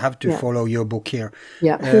doesn't have to follow your book here.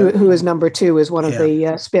 Yeah, Who is Number Two is one of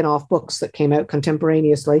the spin-off books that came out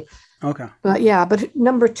contemporaneously. Okay. But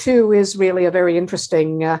number two is really a very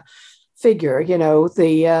interesting figure,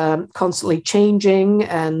 the constantly changing.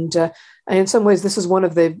 And in some ways, this is one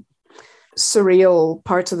of the surreal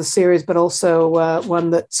parts of the series, but also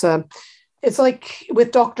one that's... it's like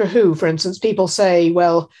with Doctor Who, for instance, people say,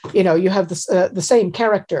 well, you have the same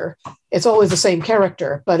character. It's always the same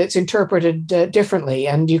character, but it's interpreted differently.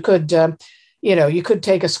 And you could, you could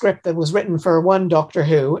take a script that was written for one Doctor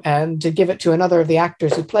Who and to give it to another of the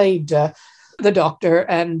actors who played the Doctor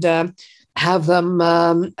and have them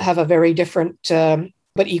have a very different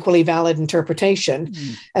but equally valid interpretation.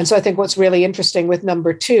 And so I think what's really interesting with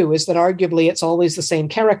number two is that arguably it's always the same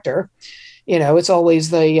character. It's always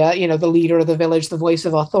the, the leader of the village, the voice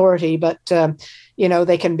of authority, but,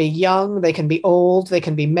 they can be young, they can be old, they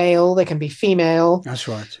can be male, they can be female. That's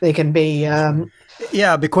right. They can be...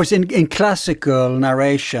 yeah, because in classical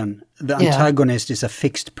narration, the antagonist is a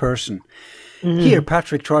fixed person. Here,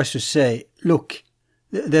 Patrick tries to say, look,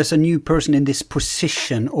 there's a new person in this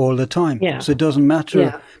position all the time. Yeah. So it doesn't matter.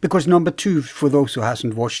 Yeah. Because number two, for those who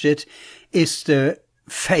hasn't watched it, is the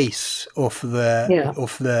face of the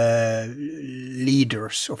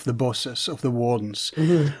leaders, of the bosses, of the wardens,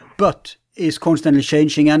 but is constantly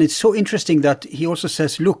changing. And it's so interesting that he also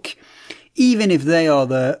says, look, even if they are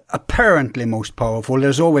the apparently most powerful,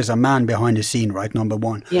 there's always a man behind the scene, right? Number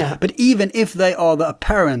one. Yeah. But even if they are the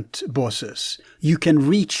apparent bosses, you can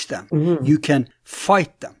reach them. You can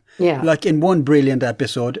fight them. Yeah. Like in one brilliant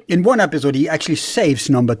episode. In one episode, he actually saves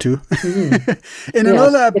number two.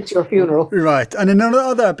 Another it's your funeral. Right. And in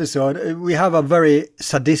another episode, we have a very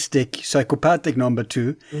sadistic, psychopathic number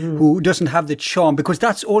two who doesn't have the charm, because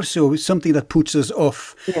that's also something that puts us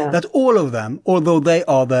off. Yeah. That all of them, although they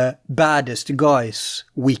are the baddest guys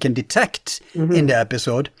we can detect in the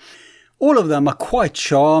episode, all of them are quite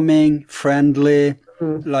charming, friendly,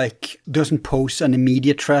 like doesn't pose an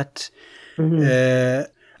immediate threat.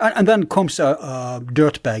 And then comes a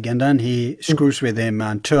dirtbag, and then he screws with him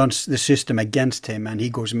and turns the system against him, and he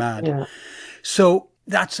goes mad. Yeah. So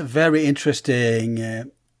that's very interesting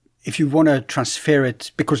if you want to transfer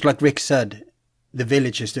it, because like Rick said, the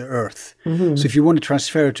village is the earth. So if you want to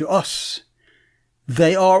transfer it to us,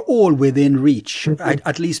 they are all within reach.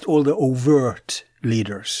 At least all the overt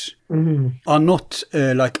leaders are not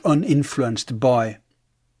like uninfluenced by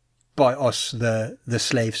us, the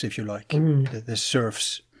slaves, if you like, the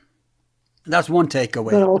serfs. That's one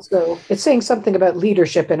takeaway. But also, it's saying something about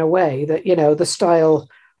leadership in a way that, the style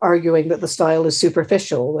arguing that the style is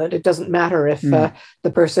superficial, that it doesn't matter if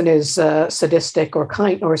the person is sadistic or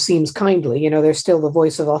kind or seems kindly. They're still the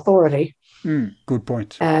voice of authority. Good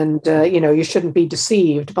point. And, you shouldn't be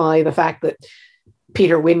deceived by the fact that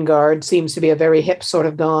Peter Wyngarde seems to be a very hip sort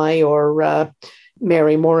of guy, or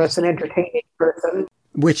Mary Morris, an entertaining person.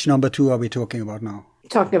 Which number 2 are we talking about now?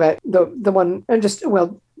 Talking about the one, and just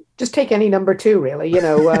take any number 2, really.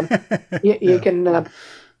 You can,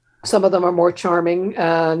 some of them are more charming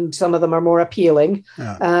and some of them are more appealing.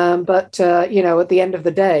 Yeah. But at the end of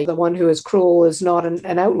the day, the one who is cruel is not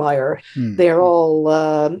an outlier. They're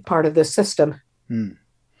all part of this system.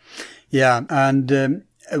 Yeah, and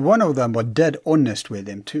one of them was dead honest with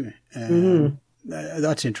him too.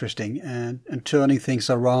 That's interesting. And turning things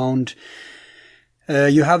around.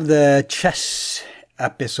 You have the chess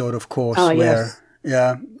episode, of course, where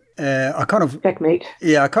I kind of checkmate.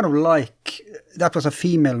 Yeah, I kind of like that. Was a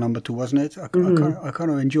female number 2, wasn't it? I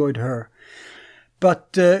kind of enjoyed her.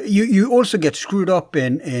 But you also get screwed up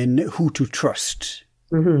in who to trust.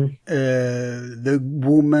 The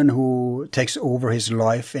woman who takes over his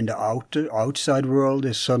life in the outside world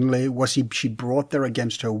is suddenly, she brought there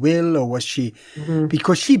against her will, or was she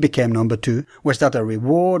because she became number 2? Was that a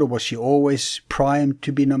reward, or was she always primed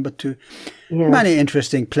to be number 2? Yeah. Many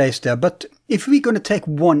interesting plays there. But if we're going to take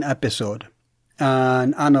one episode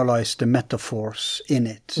and analyze the metaphors in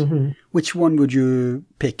it, which one would you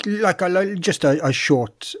pick? Like just a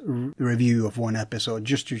short review of one episode,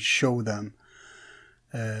 just to show them.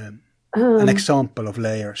 An example of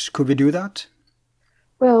layers. Could we do that?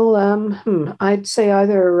 Well, I'd say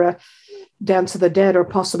either Dance of the Dead or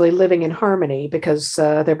possibly Living in Harmony, because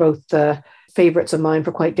they're both favorites of mine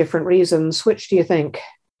for quite different reasons. Which do you think?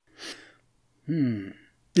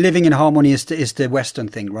 Living in Harmony is the Western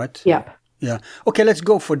thing, right? Yep. Yeah. Okay, let's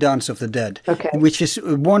go for Dance of the Dead. Okay. Which is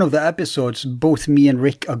one of the episodes both me and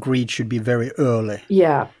Rick agreed should be very early.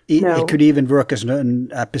 Yeah. It could even work as an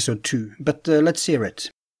episode 2. But let's hear it.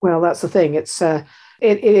 Well, that's the thing. It's it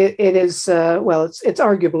is it's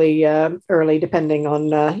arguably early, depending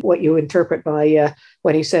on what you interpret by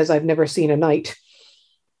when he says, "I've never seen a knight."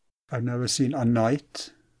 I've never seen a knight.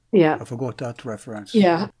 Yeah. I forgot that reference.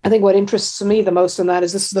 Yeah. I think what interests me the most in that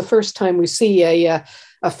is this is the first time we see a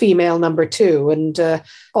female number 2. And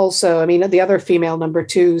also, I mean, the other female number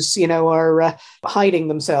 2s, are hiding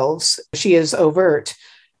themselves. She is overt.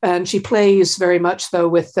 And she plays very much, though,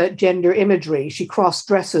 with gender imagery. She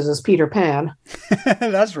cross-dresses as Peter Pan.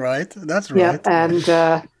 That's right. Yeah. And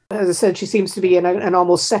as I said, she seems to be in an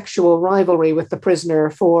almost sexual rivalry with the prisoner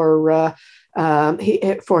for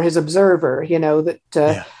his observer,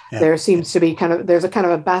 there seems to be there's a kind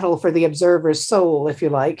of a battle for the observer's soul, if you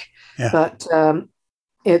like. Yeah. But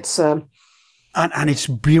it's... and it's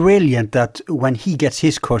brilliant that when he gets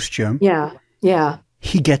his costume,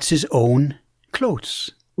 he gets his own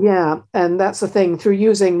clothes. Yeah, and that's the thing. Through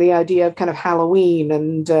using the idea of kind of Halloween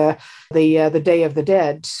and the Day of the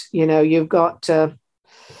Dead, you've got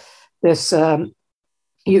this...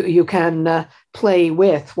 You can play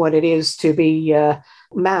with what it is to be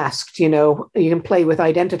masked. You can play with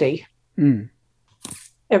identity.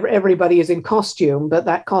 Everybody is in costume, but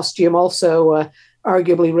that costume also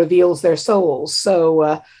arguably reveals their souls.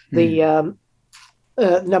 So the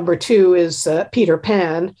number 2 is Peter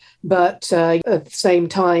Pan, but at the same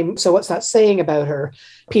time, so what's that saying about her?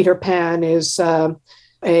 Peter Pan is a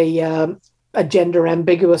gender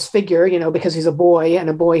ambiguous figure, because he's a boy, and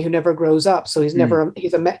a boy who never grows up. So he's never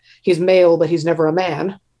he's male, but he's never a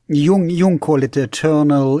man. Jung called it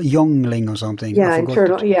eternal youngling or something. Yeah,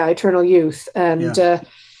 eternal youth. And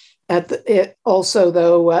also,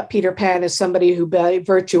 though, Peter Pan is somebody who, by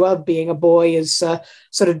virtue of being a boy, is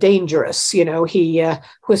sort of dangerous. He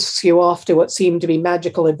whisks you off to what seem to be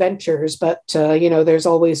magical adventures, but there's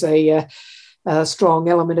always a strong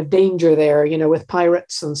element of danger there, with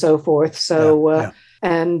pirates and so forth. So,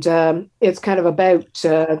 and it's kind of about...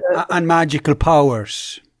 and magical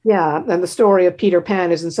powers. Yeah, and the story of Peter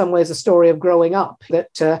Pan is in some ways a story of growing up,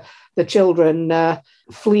 that the children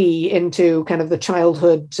flee into kind of the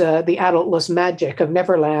childhood, the adultless magic of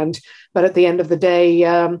Neverland. But at the end of the day,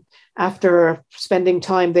 after spending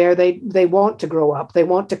time there, they want to grow up. They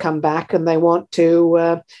want to come back, and they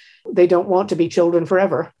don't want to be children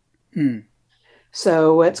forever.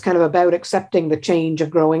 So it's kind of about accepting the change of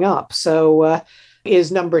growing up. So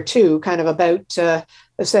is number 2 kind of about, I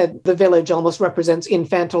said, the village almost represents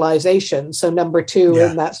infantilization. So number 2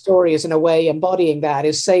 in that story is in a way embodying that,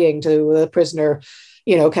 is saying to the prisoner,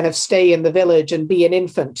 kind of stay in the village and be an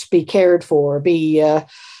infant, be cared for, be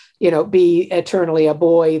eternally a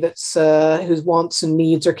boy that's whose wants and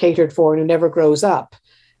needs are catered for and who never grows up.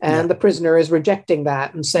 And the prisoner is rejecting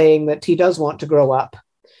that and saying that he does want to grow up.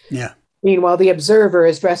 Yeah. Meanwhile, the observer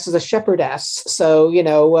is dressed as a shepherdess. So,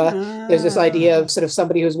 there's this idea of sort of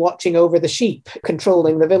somebody who's watching over the sheep,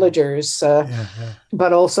 controlling the villagers,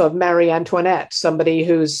 but also of Marie Antoinette, somebody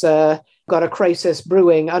who's got a crisis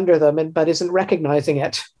brewing under them, but isn't recognizing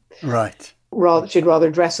it. Right. She'd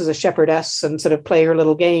rather dress as a shepherdess and sort of play her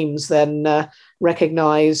little games than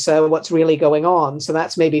recognize what's really going on. So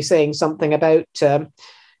that's maybe saying something about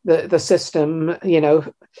the system,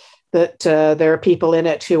 that there are people in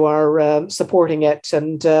it who are supporting it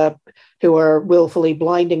and who are willfully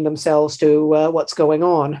blinding themselves to what's going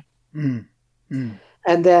on. Mm. Mm.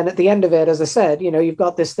 And then at the end of it, as I said, you've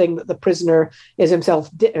got this thing that the prisoner is himself,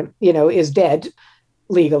 is dead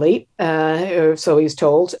legally, so he's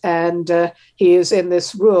told. And he is in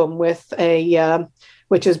this room with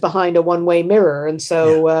which is behind a one-way mirror. And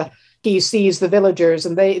so he sees the villagers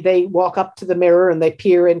and they walk up to the mirror and they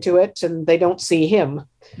peer into it and they don't see him.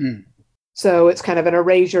 Mm. So it's kind of an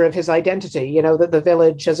erasure of his identity, that the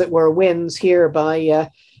village, as it were, wins here by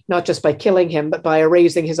not just by killing him, but by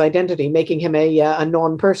erasing his identity, making him a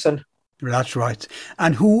non-person. That's right.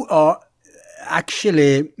 And who are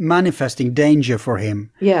actually manifesting danger for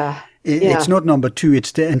him. Yeah. It's not number two,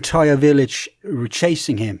 it's the entire village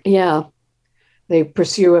chasing him. Yeah. They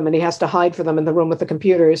pursue him and he has to hide for them in the room with the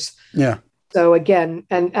computers. Yeah. So again,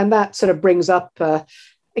 and that sort of brings up,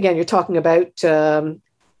 again, you're talking about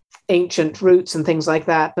ancient roots and things like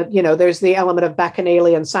that. But, there's the element of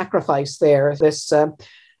bacchanalian sacrifice there. This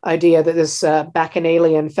idea that this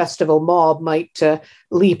bacchanalian festival mob might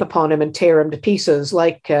leap upon him and tear him to pieces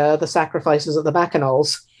like the sacrifices at the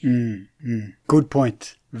bacchanals. Good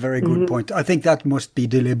point. Very good point. I think that must be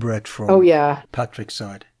deliberate from Patrick's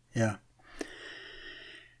side. Yeah.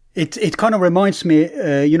 It kind of reminds me,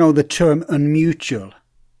 the term unmutual.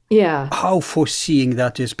 Yeah. How foreseeing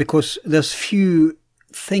that is, because there's few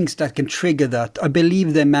things that can trigger that. I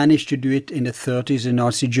believe they managed to do it in the 30s in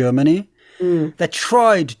Nazi Germany. They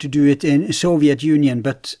tried to do it in Soviet Union,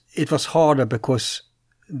 but it was harder because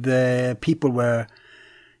the people were,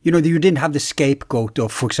 you didn't have the scapegoat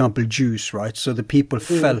of, for example, Jews, right? So the people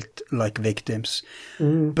felt like victims.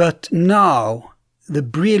 But now the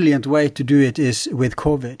brilliant way to do it is with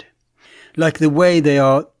COVID. Like the way they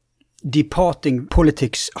are departing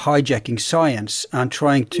politics, hijacking science and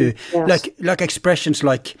trying to, like expressions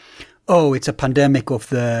like, oh, it's a pandemic of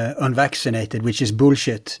the unvaccinated, which is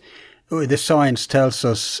bullshit. The science tells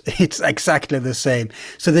us it's exactly the same.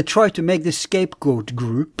 So they try to make the scapegoat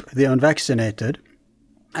group, the unvaccinated,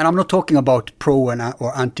 and I'm not talking about pro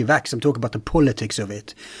or anti-vax, I'm talking about the politics of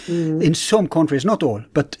it. In some countries, not all,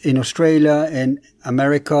 but in Australia and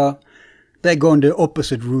America, they're going the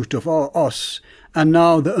opposite route of us. And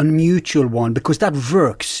now the unmutual one, because that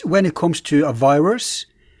works when it comes to a virus,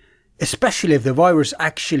 especially if the virus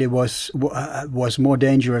actually was more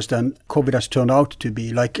dangerous than COVID has turned out to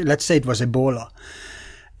be. Like, let's say it was Ebola.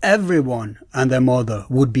 Everyone and their mother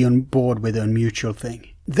would be on board with the unmutual thing.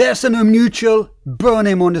 There's an unmutual, burn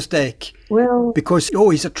him on the stake. Well, because,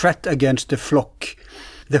 he's a threat against the flock,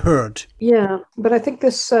 the herd. Yeah, but I think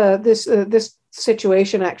this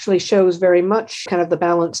situation actually shows very much kind of the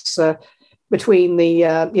balance between the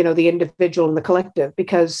individual and the collective,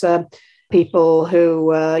 because people who,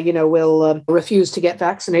 will refuse to get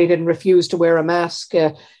vaccinated and refuse to wear a mask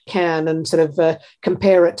can and sort of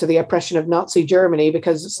compare it to the oppression of Nazi Germany,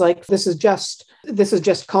 because it's like, this is just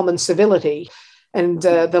common civility. And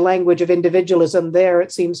the language of individualism there,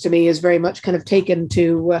 it seems to me, is very much kind of taken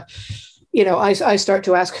to, I start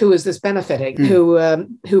to ask, who is this benefiting?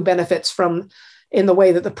 Who benefits from, in the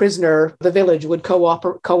way that the prisoner, the village, would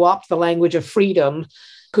co-opt the language of freedom?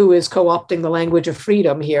 Who is co-opting the language of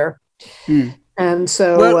freedom here? And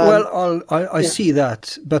so I see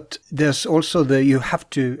that, but there's also you have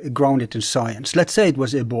to ground it in science. Let's say it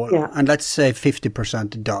was Ebola, and let's say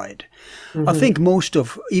 50% died. I think most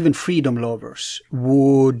of even freedom lovers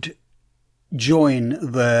would join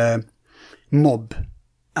the mob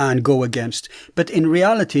and go against. But in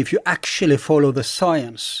reality, if you actually follow the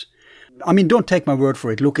science, I mean, don't take my word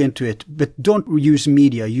for it, look into it, but don't use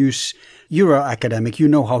media, you're an academic, you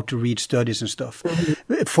know how to read studies and stuff.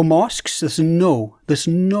 For masks, there's no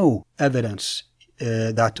evidence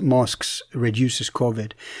that masks reduces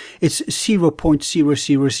COVID. It's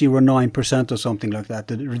 0.0009% or something like that,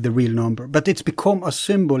 the real number. But it's become a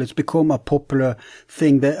symbol, it's become a popular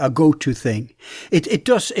thing, a go-to thing. It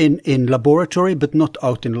does in laboratory, but not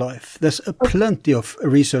out in life. There's plenty of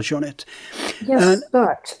research on it. Yes,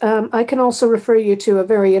 but I can also refer you to a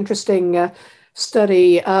very interesting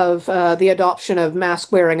study of the adoption of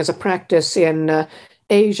mask wearing as a practice in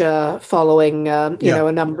Asia following,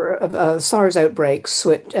 a number of SARS outbreaks.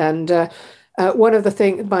 One of the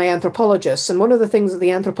things by anthropologists, and one of the things that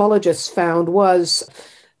the anthropologists found was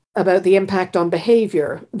about the impact on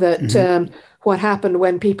behavior, that what happened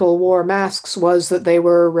when people wore masks was that they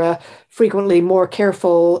were frequently more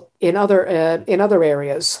careful in other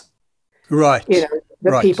areas. Right.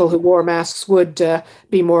 That people who wore masks would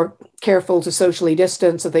be more careful to socially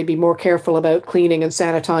distance, that they'd be more careful about cleaning and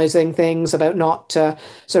sanitizing things, about not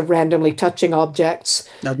sort of randomly touching objects.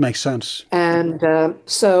 That makes sense. And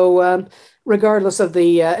so regardless of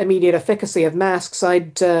the immediate efficacy of masks,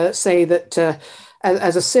 I'd say that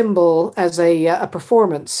as a symbol, as a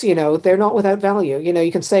performance, they're not without value.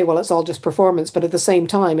 You can say, well, it's all just performance, but at the same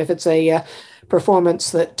time, if it's a performance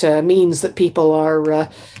that means that people are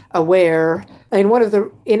aware. And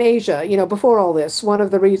in Asia, before all this, one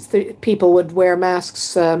of the reasons people would wear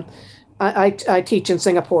masks. I teach in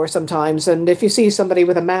Singapore sometimes, and if you see somebody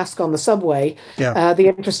with a mask on the subway,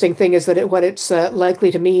 the interesting thing is that what it's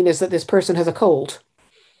likely to mean is that this person has a cold.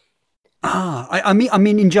 I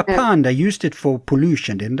mean, in Japan they used it for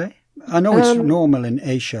pollution, didn't they? I know it's normal in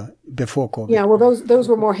Asia before COVID. Yeah, well, those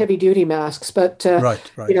were more heavy duty masks, but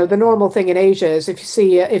right. The normal thing in Asia is if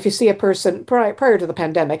you see a person prior to the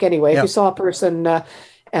pandemic, anyway, if you saw a person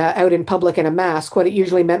out in public in a mask, what it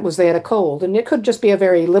usually meant was they had a cold, and it could just be a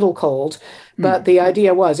very little cold. But the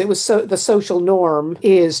idea was the social norm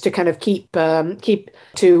is to kind of keep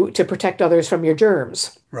to protect others from your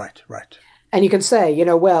germs. Right. And you can say,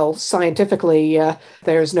 well, scientifically,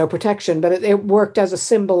 there's no protection, but it worked as a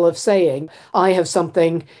symbol of saying, I have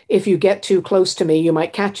something, if you get too close to me, you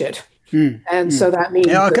might catch it. So that means...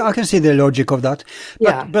 Yeah, I can see the logic of that.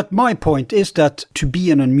 But my point is that to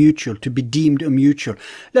be to be deemed a mutual,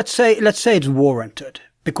 let's say it's warranted,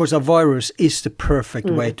 because a virus is the perfect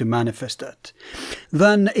way to manifest that,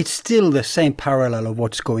 then it's still the same parallel of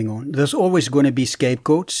what's going on. There's always going to be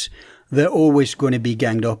scapegoats. They're always going to be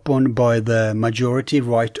ganged up on by the majority,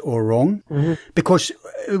 right or wrong, because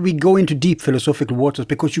we go into deep philosophical waters,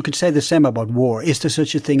 because you could say the same about war. Is there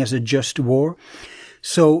such a thing as a just war?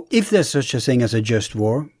 So if there's such a thing as a just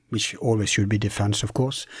war, which always should be defense, of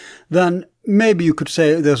course, then maybe you could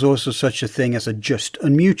say there's also such a thing as a just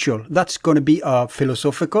and mutual. That's going to be a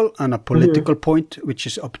philosophical and a political point, which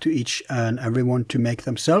is up to each and everyone to make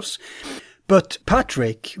themselves. But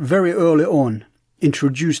Patrick, very early on,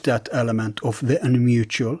 introduced that element of the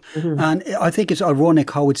unmutual. And I think it's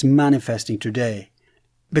ironic how it's manifesting today,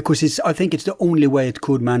 because I think it's the only way it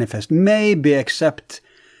could manifest, maybe except,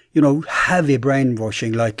 heavy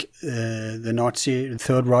brainwashing like the Nazi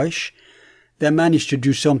Third Reich. They managed to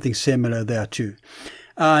do something similar there too.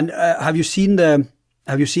 And have you seen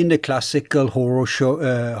the classical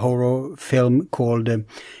horror film called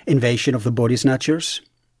Invasion of the Body Snatchers?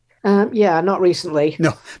 Not recently.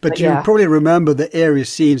 No, but you probably remember the eerie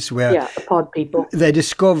scenes where the pod people. They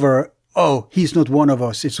discover, he's not one of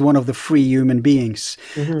us, it's one of the free human beings.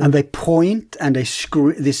 And they point and they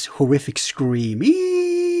this horrific scream.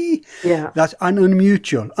 Eee! Yeah. That's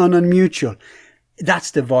unmutual.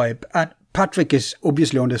 That's the vibe. And Patrick is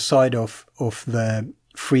obviously on the side of the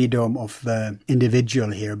freedom of the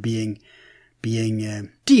individual here being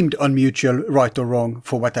deemed unmutual, right or wrong,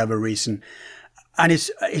 for whatever reason. And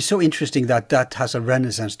it's so interesting that has a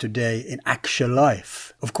renaissance today in actual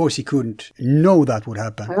life. Of course, he couldn't know that would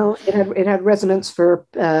happen. Well, it had resonance for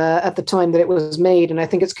at the time that it was made, and I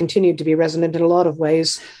think it's continued to be resonant in a lot of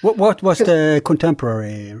ways. What was the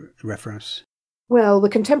contemporary reference? Well, the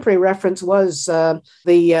contemporary reference was the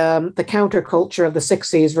counterculture of the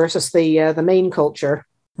 60s versus the main culture.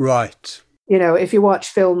 Right. If you watch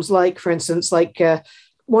films like, for instance,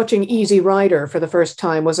 watching Easy Rider for the first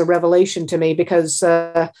time was a revelation to me, because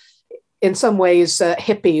in some ways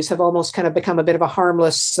hippies have almost kind of become a bit of a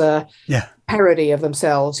harmless parody of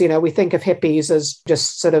themselves. We think of hippies as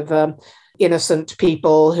just sort of innocent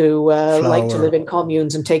people who like to live in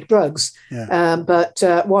communes and take drugs. Yeah. But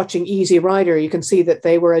watching Easy Rider, you can see that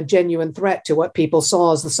they were a genuine threat to what people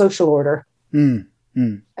saw as the social order. And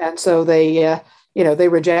so they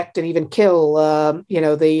reject and even kill, the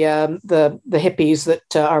hippies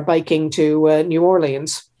that are biking to New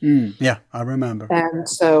Orleans. Yeah, I remember. And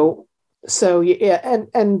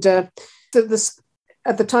this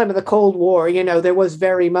at the time of the Cold War, there was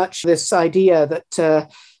very much this idea that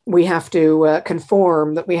we have to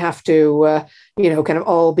conform, that we have to, kind of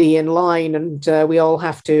all be in line, and we all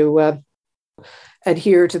have to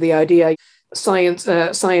adhere to the idea. Science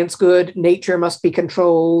good, nature must be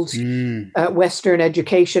controlled, Western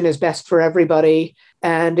education is best for everybody.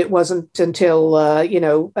 And it wasn't until,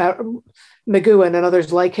 McGowan and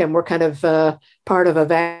others like him were kind of part of a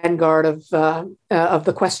vanguard of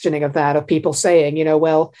the questioning of that, of people saying,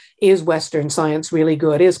 well, is Western science really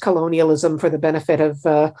good? Is colonialism for the benefit of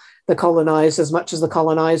the colonized as much as the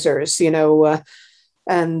colonizers?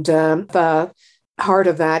 And the heart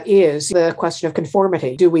of that is the question of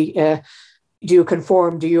conformity. Do you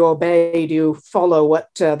conform? Do you obey? Do you follow what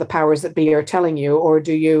the powers that be are telling you, or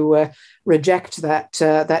do you reject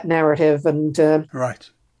that narrative and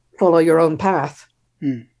follow your own path?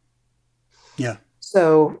 Mm. Yeah.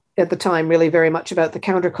 So at the time, really very much about the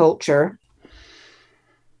counterculture.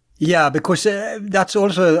 Yeah, because that's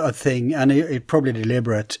also a thing, and it probably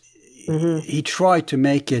deliberate. Mm-hmm. He tried to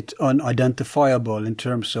make it unidentifiable in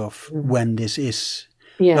terms of when this is.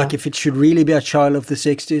 Yeah. Like if it should really be a child of the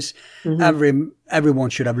 60s, everyone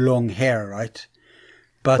should have long hair, right?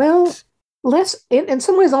 But less in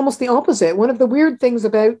some ways, almost the opposite. One of the weird things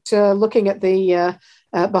about looking at the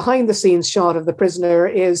behind the scenes shot of The Prisoner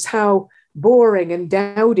is how boring and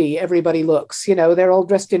dowdy everybody looks. They're all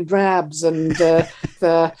dressed in drabs and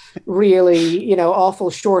the really,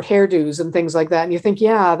 awful short hairdos and things like that. And you think,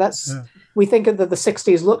 we think that the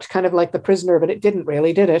 60s looked kind of like The Prisoner, but it didn't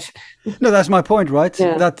really, did it? No, that's my point, right?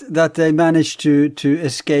 Yeah. That they managed to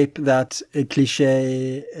escape that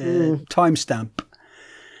cliche timestamp.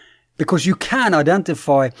 Because you can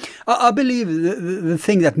identify, I believe the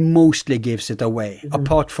thing that mostly gives it away,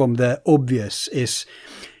 apart from the obvious, is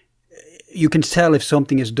you can tell if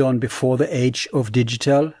something is done before the age of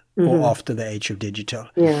digital or after the age of digital.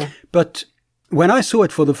 Yeah. But when I saw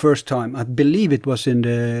it for the first time, I believe it was in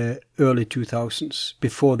the early 2000s,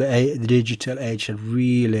 before the digital age had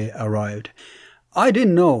really arrived. I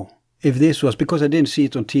didn't know if this was, because I didn't see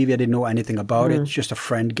it on TV, I didn't know anything about it. Just a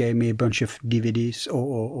friend gave me a bunch of DVDs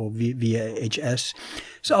or VHS.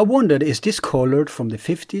 So I wondered, is this colored from the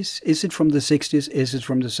 50s? Is it from the 60s? Is it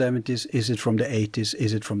from the 70s? Is it from the 80s?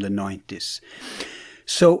 Is it from the 90s?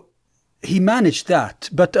 So he managed that.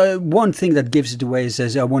 But one thing that gives it away is,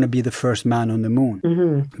 says, I want to be the first man on the moon.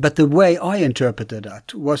 Mm-hmm. But the way I interpreted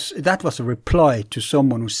that was a reply to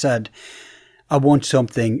someone who said, I want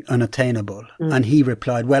something unattainable. And he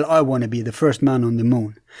replied, well, I want to be the first man on the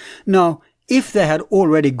moon. Now, if they had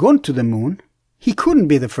already gone to the moon, he couldn't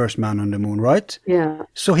be the first man on the moon, right? Yeah.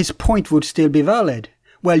 So his point would still be valid.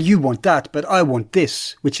 Well, you want that, but I want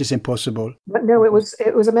this, which is impossible. But no, it was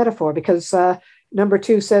a metaphor, because number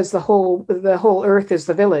 2 says the whole earth is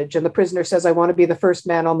the village, and the prisoner says, I want to be the first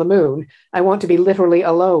man on the moon. I want to be literally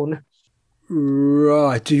alone.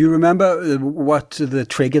 Right. Do you remember what the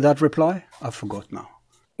trigger that reply? I forgot now.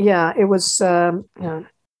 Yeah, it was, as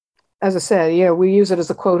I said, we use it as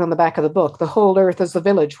a quote on the back of the book. The whole earth is the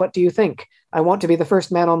village. What do you think? I want to be the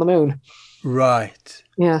first man on the moon. Right.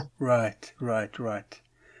 Yeah. Right. I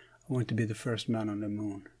want to be the first man on the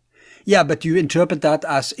moon. Yeah, but you interpret that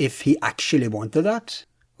as if he actually wanted that?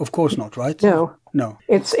 Of course not, right? No.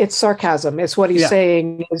 It's sarcasm. It's what he's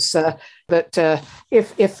saying is that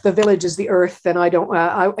if the village is the earth, then I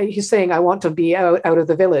don't. He's saying I want to be out of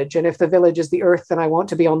the village, and if the village is the earth, then I want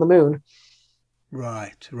to be on the moon.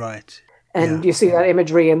 Right. And you see that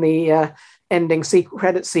imagery in the ending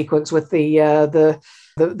credit sequence with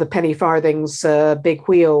the penny farthing's big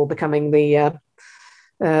wheel becoming the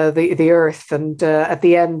earth, and at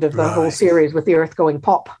the end of the whole series with the earth going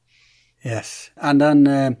pop. Yes, and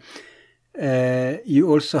then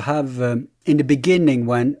you also have in the beginning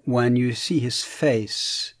when you see his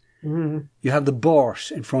face, you have the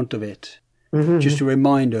bars in front of it, just to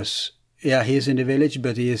remind us. Yeah, he is in the village,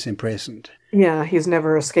 but he is imprisoned. Yeah, he's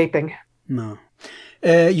never escaping. No,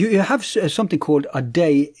 you have something called A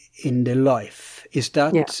Day in the Life. Is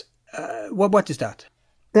that what is that?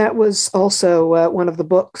 That was also one of the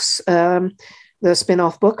books, the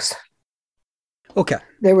spin-off books. Okay.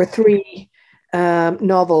 There were 3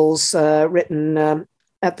 novels written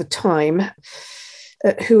at the time.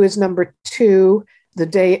 Who is Number 2? A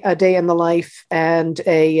Day in the Life, and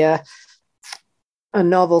a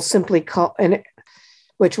novel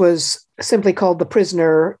which was simply called The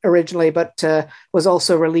Prisoner originally, but was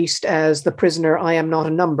also released as The Prisoner, I Am Not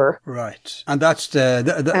a Number. Right, and that's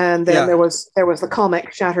the and then there was the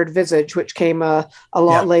comic Shattered Visage, which came a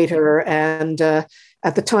lot later, and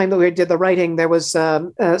at the time that we did the writing, there was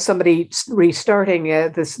somebody restarting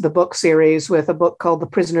the book series with a book called The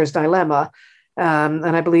Prisoner's Dilemma,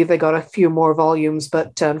 and I believe they got a few more volumes,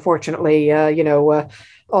 but unfortunately,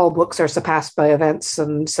 all books are surpassed by events,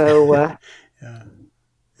 and so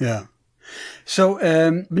yeah. So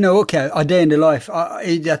okay, A Day in the Life.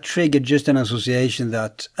 That triggered just an association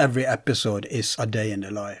that every episode is a day in the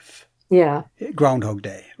life. Yeah. Groundhog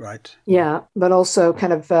Day, right? Yeah, but also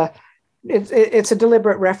kind of It's a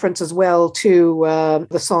deliberate reference as well to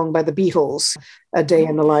the song by the Beatles, "A Day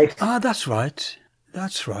in the Life." Ah, that's right.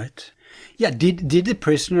 That's right. Yeah, did The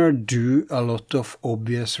Prisoner do a lot of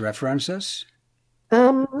obvious references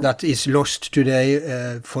that is lost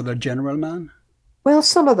today for the general man? Well,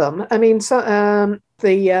 some of them. I mean,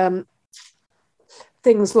 the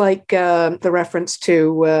things like the reference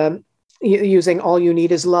to using "All You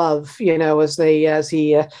Need Is Love," as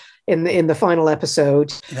he in the final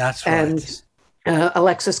episode. That's right. And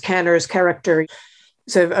Alexis Canner's character,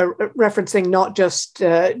 referencing not just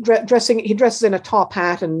dressing. He dresses in a top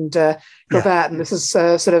hat and cravat, and this is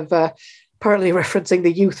partly referencing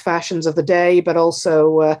the youth fashions of the day, but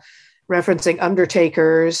also referencing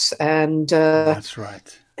undertakers. And that's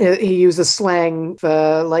right. He uses slang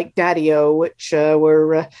like "daddy-o," which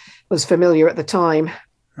was familiar at the time.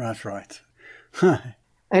 That's right.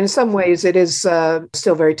 And in some ways, it is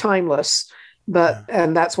still very timeless,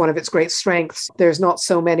 and that's one of its great strengths. There's not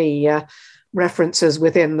so many references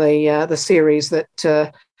within the series that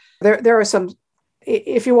there are some.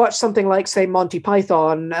 If you watch something like, say, Monty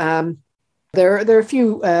Python, there are a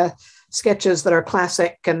few sketches that are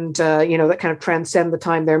classic and that kind of transcend the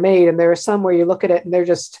time they're made, and there are some where you look at it and they're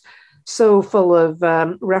just so full of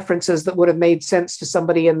references that would have made sense to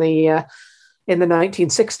somebody in the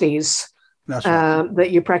 1960s. That's right. That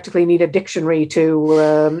you practically need a dictionary to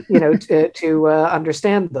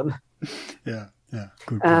understand them. Yeah.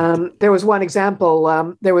 Good there was one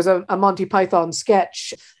example. There was a Monty Python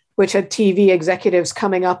sketch which had TV executives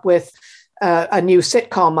coming up with a new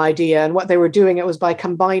sitcom idea, and what they were doing it was by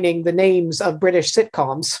combining the names of British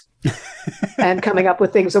sitcoms and coming up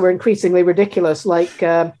with things that were increasingly ridiculous. Like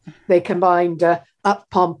they combined Up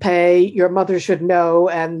Pompeii, Your Mother Should Know,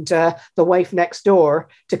 and The Wife Next Door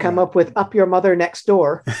to come up with Up Your Mother Next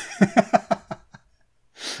Door.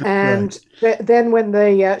 And then when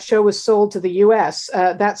the show was sold to the US,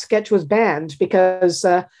 that sketch was banned because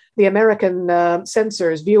the American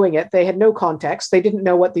censors viewing it, they had no context. They didn't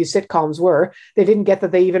know what these sitcoms were. They didn't get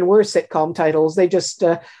that they even were sitcom titles. They just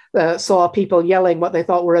saw people yelling what they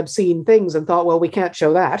thought were obscene things and thought, well, we can't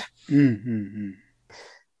show that. Mm-hmm.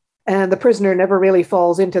 And The Prisoner never really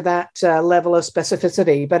falls into that level of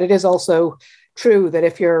specificity. But it is also true that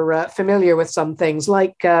if you're familiar with some things,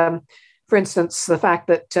 like, for instance, the fact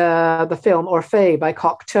that the film Orphée by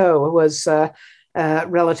Cocteau was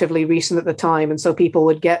relatively recent at the time. And so people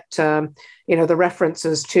would get, the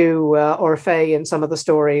references to Orphée in some of the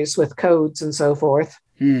stories with codes and so forth.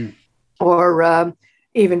 Or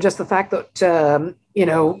even just the fact that,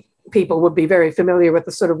 people would be very familiar with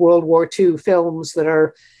the sort of World War II films that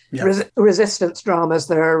are resistance dramas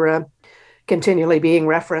that are continually being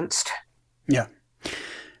referenced. Yeah.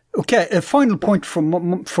 Okay, a final point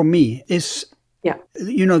from me is,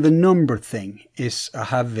 the number thing is a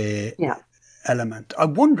heavy element. I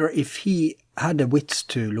wonder if he had the wits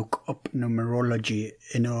to look up numerology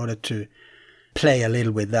in order to play a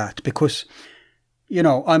little with that, because,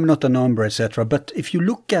 I'm not a number, etc. But if you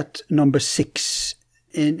look at number 6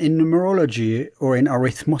 in numerology or in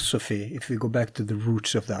arithmosophy, if we go back to the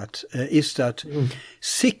roots of that, is that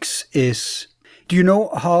 6 is, do you know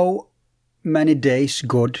how many days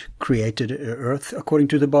God created earth according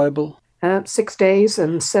to the Bible? 6 days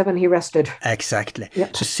and 7 he rested. Exactly.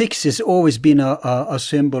 Yep. So 6 has always been a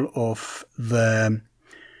symbol of the,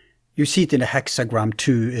 you see it in the hexagram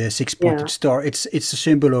too, a 6-pointed star. It's a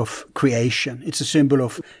symbol of creation. It's a symbol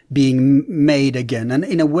of being made again. And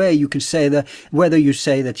in a way you can say that, whether you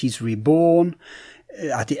say that he's reborn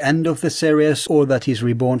at the end of the series or that he's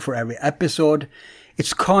reborn for every episode,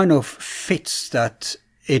 it's kind of fits that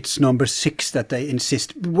it's number 6 that they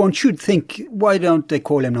insist. One should think, why don't they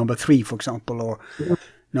call him number 3, for example, or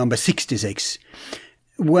number 66?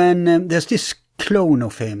 When there's this clone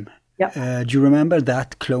of him, do you remember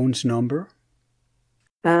that clone's number?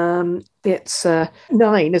 It's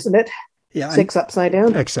 9, isn't it? Yeah, 6 upside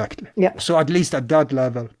down. Exactly. Yeah. So at least at that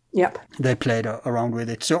level, they played around with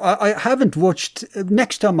it. So I haven't watched,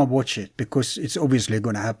 next time I watch it, because it's obviously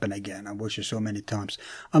going to happen again. I watched it so many times.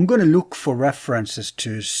 I'm going to look for references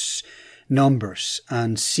to numbers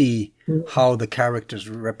and see how the characters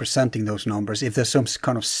are representing those numbers, if there's some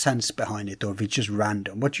kind of sense behind it or if it's just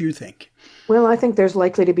random. What do you think? Well, I think there's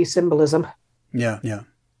likely to be symbolism. Yeah,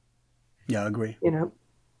 I agree.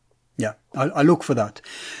 Yeah, I'll look for that.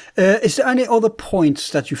 Is there any other points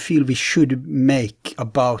that you feel we should make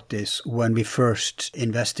about this when we first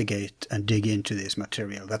investigate and dig into this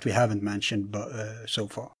material that we haven't mentioned so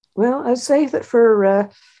far? Well, I'd say that for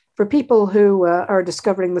people who are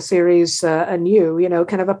discovering the series anew,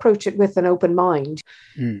 kind of approach it with an open mind.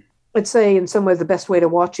 I'd say in some ways the best way to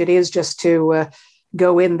watch it is just to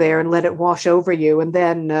go in there and let it wash over you, and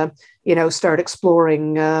then start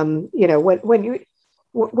exploring.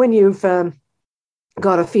 When you've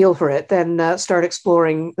got a feel for it, then start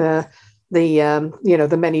exploring the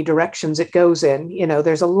many directions it goes in.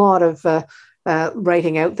 There's a lot of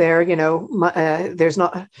writing out there. There's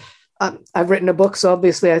not. I've written a book, so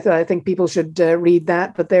obviously I think people should read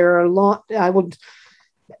that. But there are a lot. I would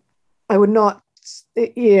not,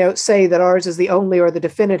 say that ours is the only or the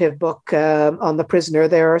definitive book on the prisoner.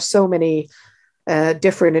 There are so many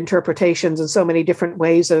different interpretations and so many different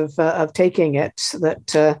ways of taking it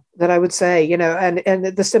that I would say,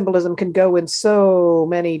 and the symbolism can go in so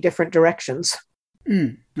many different directions.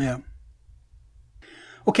 Yeah.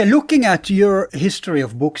 Okay, looking at your history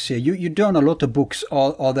of books here, you've done a lot of books.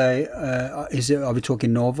 Are they? Are we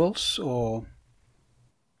talking novels or?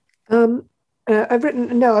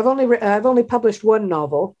 I've only published one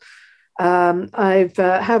novel.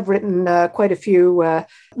 Have written quite a few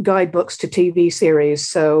guidebooks to TV series.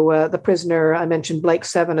 So The Prisoner, I mentioned Blake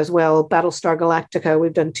 7 as well. Battlestar Galactica,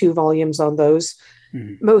 we've done 2 volumes on those.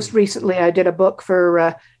 Mm-hmm. Most recently, I did a book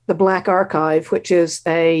for The Black Archive, which is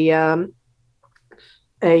a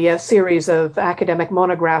series of academic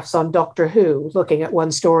monographs on Doctor Who, looking at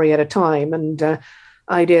one story at a time. And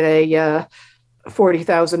I did a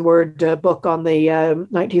 40,000 word book on the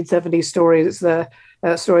 1970s stories, the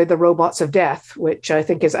story The Robots of Death, which I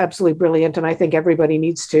think is absolutely brilliant, and I think everybody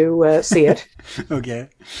needs to see it. Okay.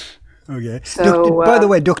 So, by the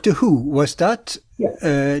way, Doctor Who, was that,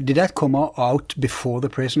 yeah. Did that come out before The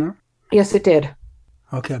Prisoner? Yes, it did.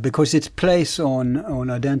 Okay, because it plays on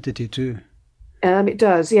Identity too. It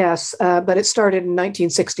does, yes, but it started in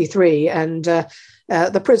 1963, and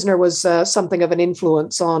The Prisoner was something of an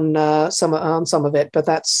influence on some of it, but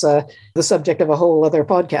that's the subject of a whole other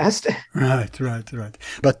podcast. Right.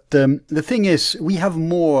 But the thing is, we have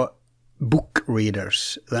more book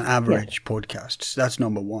readers than average podcasts. That's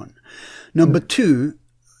number one. Number two,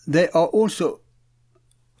 they are also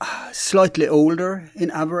slightly older in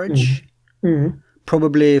average. Mm-hmm.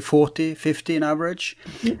 Probably 40, 50 in average,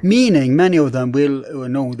 meaning many of them will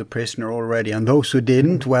know The Prisoner already. And those who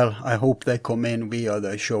didn't, well, I hope they come in via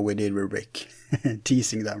the show we did with Rick,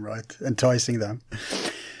 teasing them, right? Enticing them.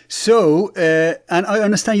 So, and I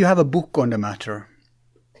understand you have a book on the matter.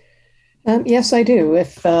 Yes, I do.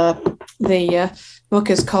 If the book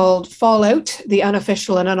is called Fallout, The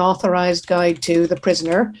Unofficial and Unauthorized Guide to The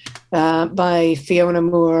Prisoner by Fiona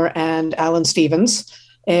Moore and Alan Stevens.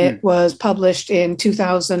 It was published in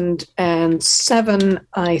 2007,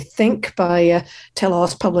 I think, by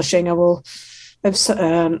Telos Publishing.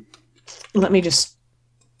 Let me just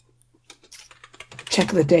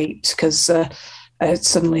check the date, because it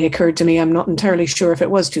suddenly occurred to me I'm not entirely sure if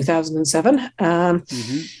it was 2007. I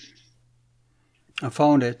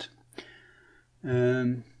found it.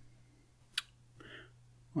 Well,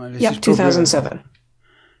 2007.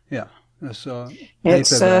 Yeah, that's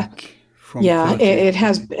it's it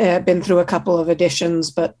has been through a couple of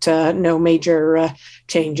editions, but no major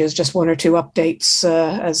changes, just one or two updates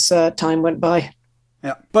as time went by.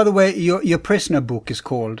 Yeah. By the way, your Prisoner book is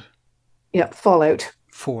called? Yeah, Fallout.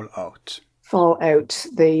 Fallout.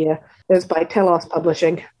 It's by Telos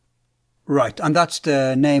Publishing. Right, and that's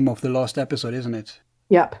the name of the last episode, isn't it?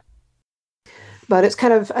 Yep. But it's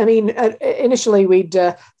kind of, initially we'd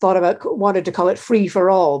wanted to call it Free for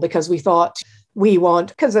All, because we thought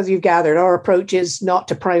because as you've gathered, our approach is not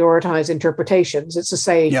to prioritize interpretations. It's to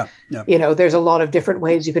say, there's a lot of different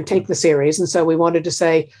ways you can take the series. And so we wanted to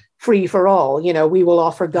say free for all. We will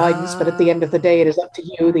offer guidance, but at the end of the day, it is up to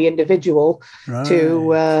you, the individual,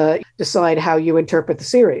 to decide how you interpret the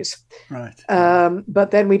series. Right.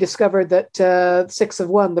 But then we discovered that 6 of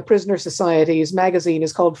 1, the Prisoner Society's magazine,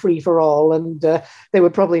 is called Free for All, and they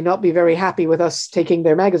would probably not be very happy with us taking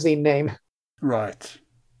their magazine name. Right.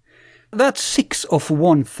 That 6 of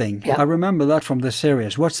 1 thing, I remember that from the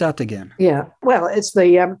series. What's that again? Yeah, well, it's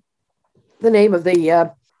the name of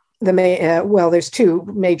there's 2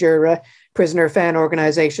 major prisoner fan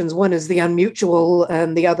organizations. One is the Unmutual,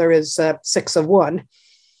 and the other is 6 of 1.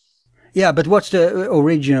 Yeah, but what's the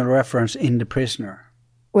original reference in The Prisoner?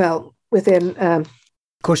 Well, within...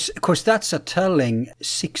 Because that's a telling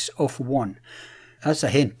 6 of 1. That's a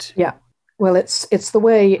hint. Yeah, well, it's the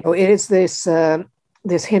way... it is this...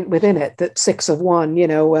 this hint within it that 6 of 1,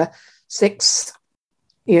 6,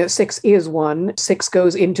 6 is 1, 6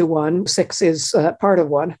 goes into 1, 6 is part of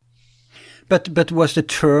 1. But was the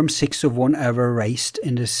term 6 of 1 ever raised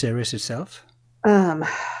in the series itself?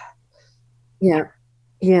 Yeah.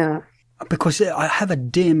 Because I have a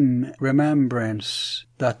dim remembrance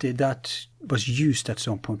that that was used at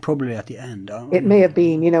some point, probably at the end. It may have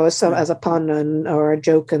been, as a pun or a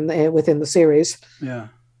joke within the series. Yeah.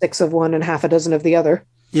 6 of one and half a dozen of the other.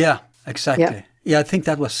 Yeah, exactly. Yeah, I think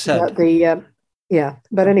that was said.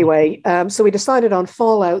 But anyway, so we decided on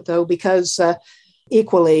Fallout, though, because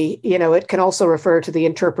equally, it can also refer to the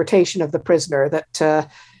interpretation of the prisoner that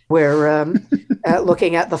we're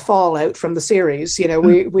looking at the fallout from the series.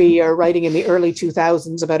 We are writing in the early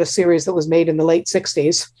 2000s about a series that was made in the late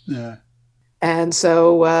 60s. Yeah. And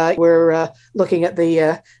so we're looking at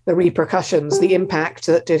the repercussions, the impact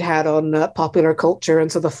that it had on popular culture,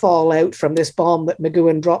 and so the fallout from this bomb that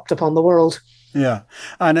McGoohan dropped upon the world. Yeah,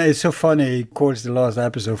 and it's so funny, of course, the last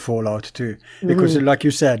episode, Fallout too, because like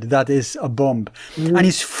you said, that is a bomb, and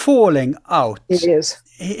he's falling out. It is.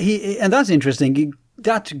 He and that's interesting.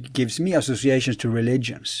 That gives me associations to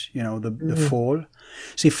religions, the fall.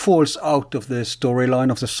 So he falls out of the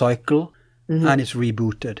storyline of the cycle, and it's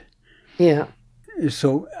rebooted. Yeah.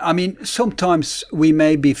 So, I mean, sometimes we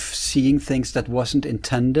may be seeing things that wasn't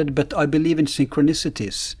intended, but I believe in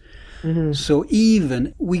synchronicities. So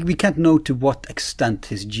even, we can't know to what extent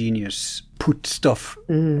his genius put stuff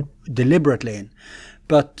deliberately in.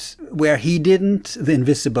 But where he didn't, the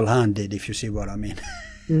invisible hand did, if you see what I mean.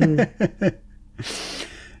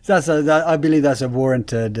 I believe that's a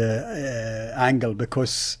warranted angle,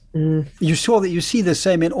 because you see the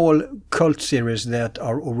same in all cult series that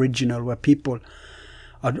are original, where people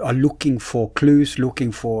are looking for clues,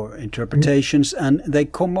 looking for interpretations, and they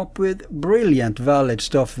come up with brilliant, valid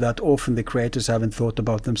stuff that often the creators haven't thought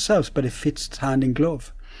about themselves, but it fits hand in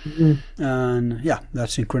glove. And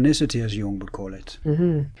that's synchronicity, as Jung would call it.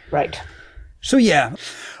 Right. So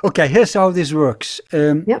okay, here's how this works.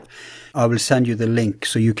 I will send you the link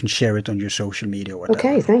so you can share it on your social media or whatever.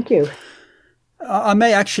 Okay, thank you. I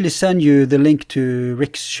may actually send you the link to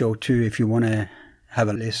Rick's show too, if you want to have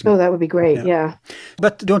a listen. Oh, that would be great, yeah.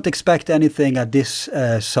 But don't expect anything at this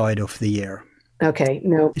side of the year. Okay,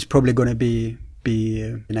 no. It's probably going to be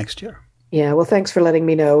next year. Yeah, well, thanks for letting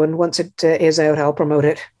me know. And once it is out, I'll promote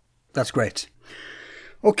it. That's great.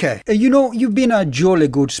 Okay. You've been a jolly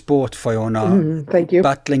good sport, Fiona. Thank you.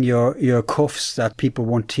 Battling your coughs that people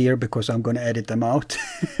won't hear because I'm going to edit them out.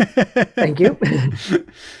 Thank you.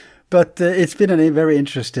 But it's been a very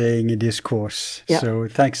interesting discourse. Yeah. So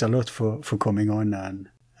thanks a lot for coming on and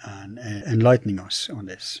enlightening us on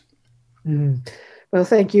this. Well,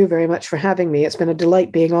 thank you very much for having me. It's been a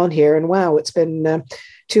delight being on here. And wow, it's been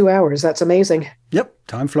 2 hours. That's amazing. Yep.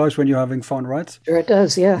 Time flies when you're having fun, right? Sure it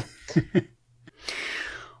does, yeah.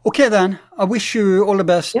 Okay, then. I wish you all the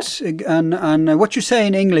best. Yep. And what you say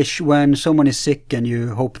in English when someone is sick and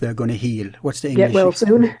you hope they're going to heal? What's the English? Get well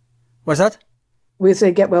soon. What's that? We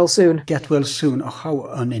say get well soon. Get well soon. Oh, how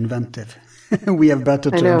uninventive. We have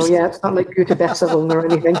better terms. I know, yeah. It's not like Gute Besserung or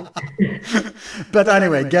anything. But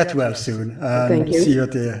anyway, get well soon. Thank you. See you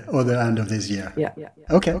at the other end of this year. Yeah.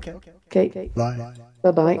 Okay. Bye.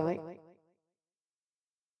 Bye-bye.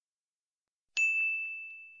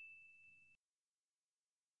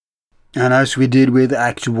 And as we did with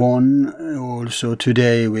Act 1, also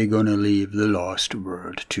today we're going to leave the last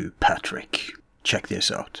word to Patrick. Check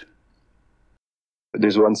this out.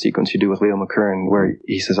 There's one sequence you do with Leo McKern where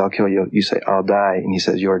he says, "I'll kill you." You say, "I'll die." And he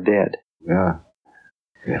says, "You're dead." Yeah.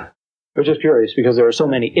 I was just curious because there are so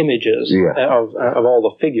many images of all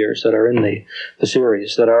the figures that are in the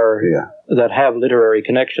series that have literary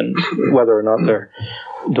connections, whether or not they're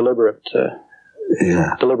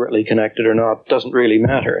deliberately connected or not doesn't really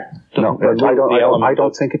matter. I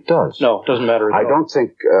don't think it does. No, it doesn't matter at all. I don't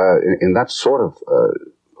think in that sort of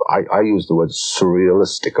I use the word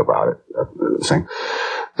surrealistic about it, saying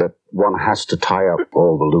that one has to tie up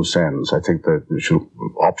all the loose ends. I think that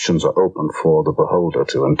options are open for the beholder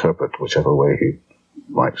to interpret whichever way he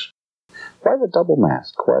likes. Why the double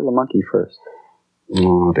mask? Why the monkey first?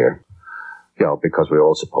 Oh, dear. Yeah, because we're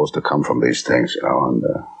all supposed to come from these things, and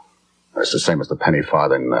it's the same as the penny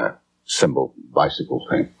farthing symbol bicycle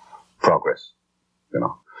thing. Progress,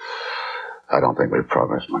 I don't think we've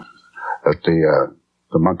progressed much. But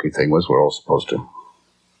the monkey thing was we're all supposed to,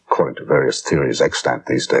 according to various theories extant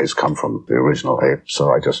these days, come from the original ape.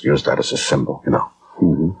 So I just used that as a symbol, the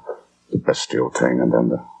bestial thing, and then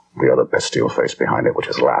the other bestial face behind it, which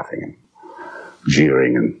is laughing and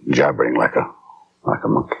jeering and jabbering like a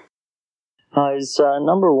monkey. Is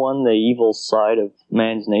number one the evil side of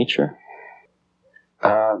man's nature?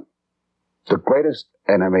 The greatest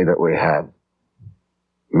enemy that we have,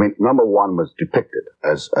 number one was depicted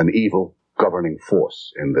as an evil governing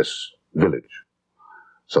force in this village.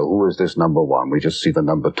 So who is this number one? We just see the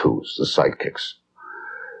number twos, the sidekicks.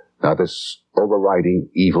 Now, this overriding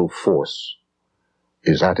evil force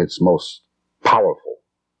is at its most powerful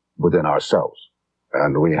within ourselves,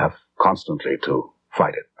 and we have constantly to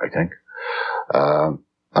fight it, I think.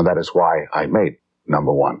 And that is why I made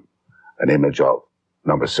number 1 an image of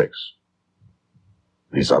number 6,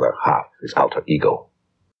 his other half, his alter ego.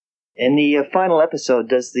 In the final episode,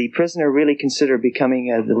 does the prisoner really consider becoming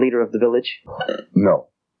the leader of the village? No,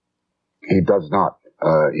 he does not.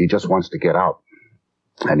 He just wants to get out.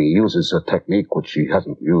 And he uses a technique which he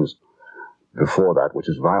hasn't used before that, which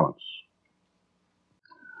is violence.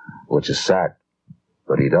 Which is sad,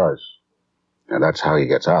 but he does. And that's how he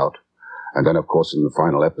gets out. And then, of course, in the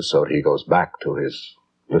final episode, he goes back to his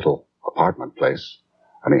little apartment place,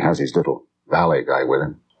 and he has his little valet guy with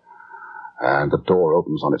him. And the door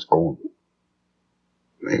opens on its own.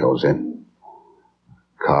 And he goes in.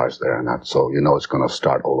 Cars there and that. So you know it's going to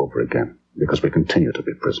start all over again, because we continue to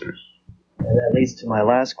be prisoners. And that leads to my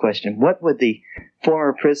last question. What would the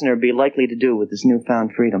former prisoner be likely to do with his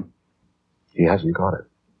newfound freedom? He hasn't got it.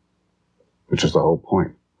 Which is the whole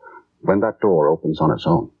point. When that door opens on its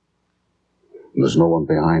own, and there's no one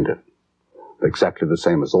behind it, exactly the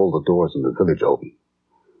same as all the doors in the village open,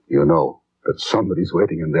 you know that somebody's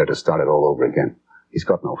waiting in there to start it all over again. He's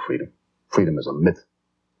got no freedom. Freedom is a myth.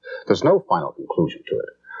 There's no final conclusion to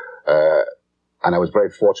it. And I was very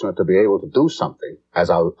fortunate to be able to do something as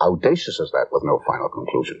audacious as that with no final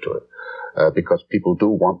conclusion to it. Because people do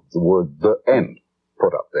want the word "the end"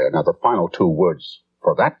 put up there. Now, the final 2 words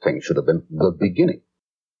for that thing should have been "the beginning."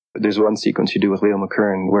 There's one sequence you do with Leo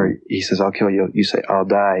McKern where he says, "I'll kill you." You say, "I'll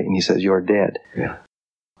die." And he says, "You're dead." Yeah.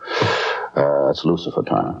 That's Lucifer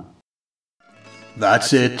time.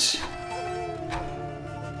 That's it.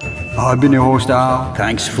 I've been your host, Al.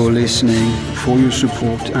 Thanks for listening, for your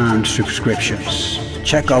support and subscriptions.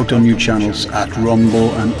 Check out our new channels at Rumble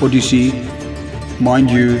and Odyssey. Mind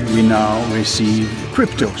you, we now receive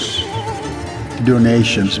cryptos.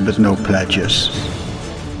 Donations, but no pledges.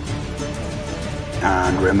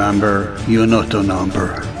 And remember, you're not a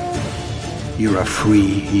number. You're a free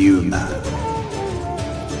human.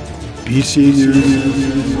 Peace in you.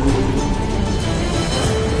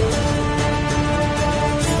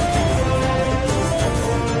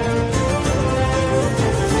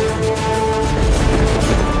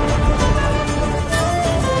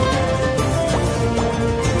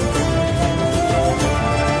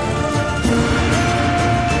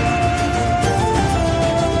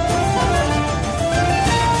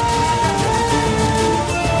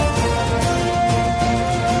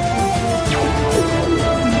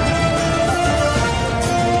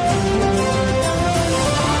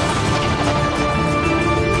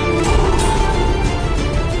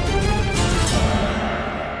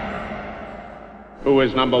 Who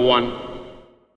is number 1?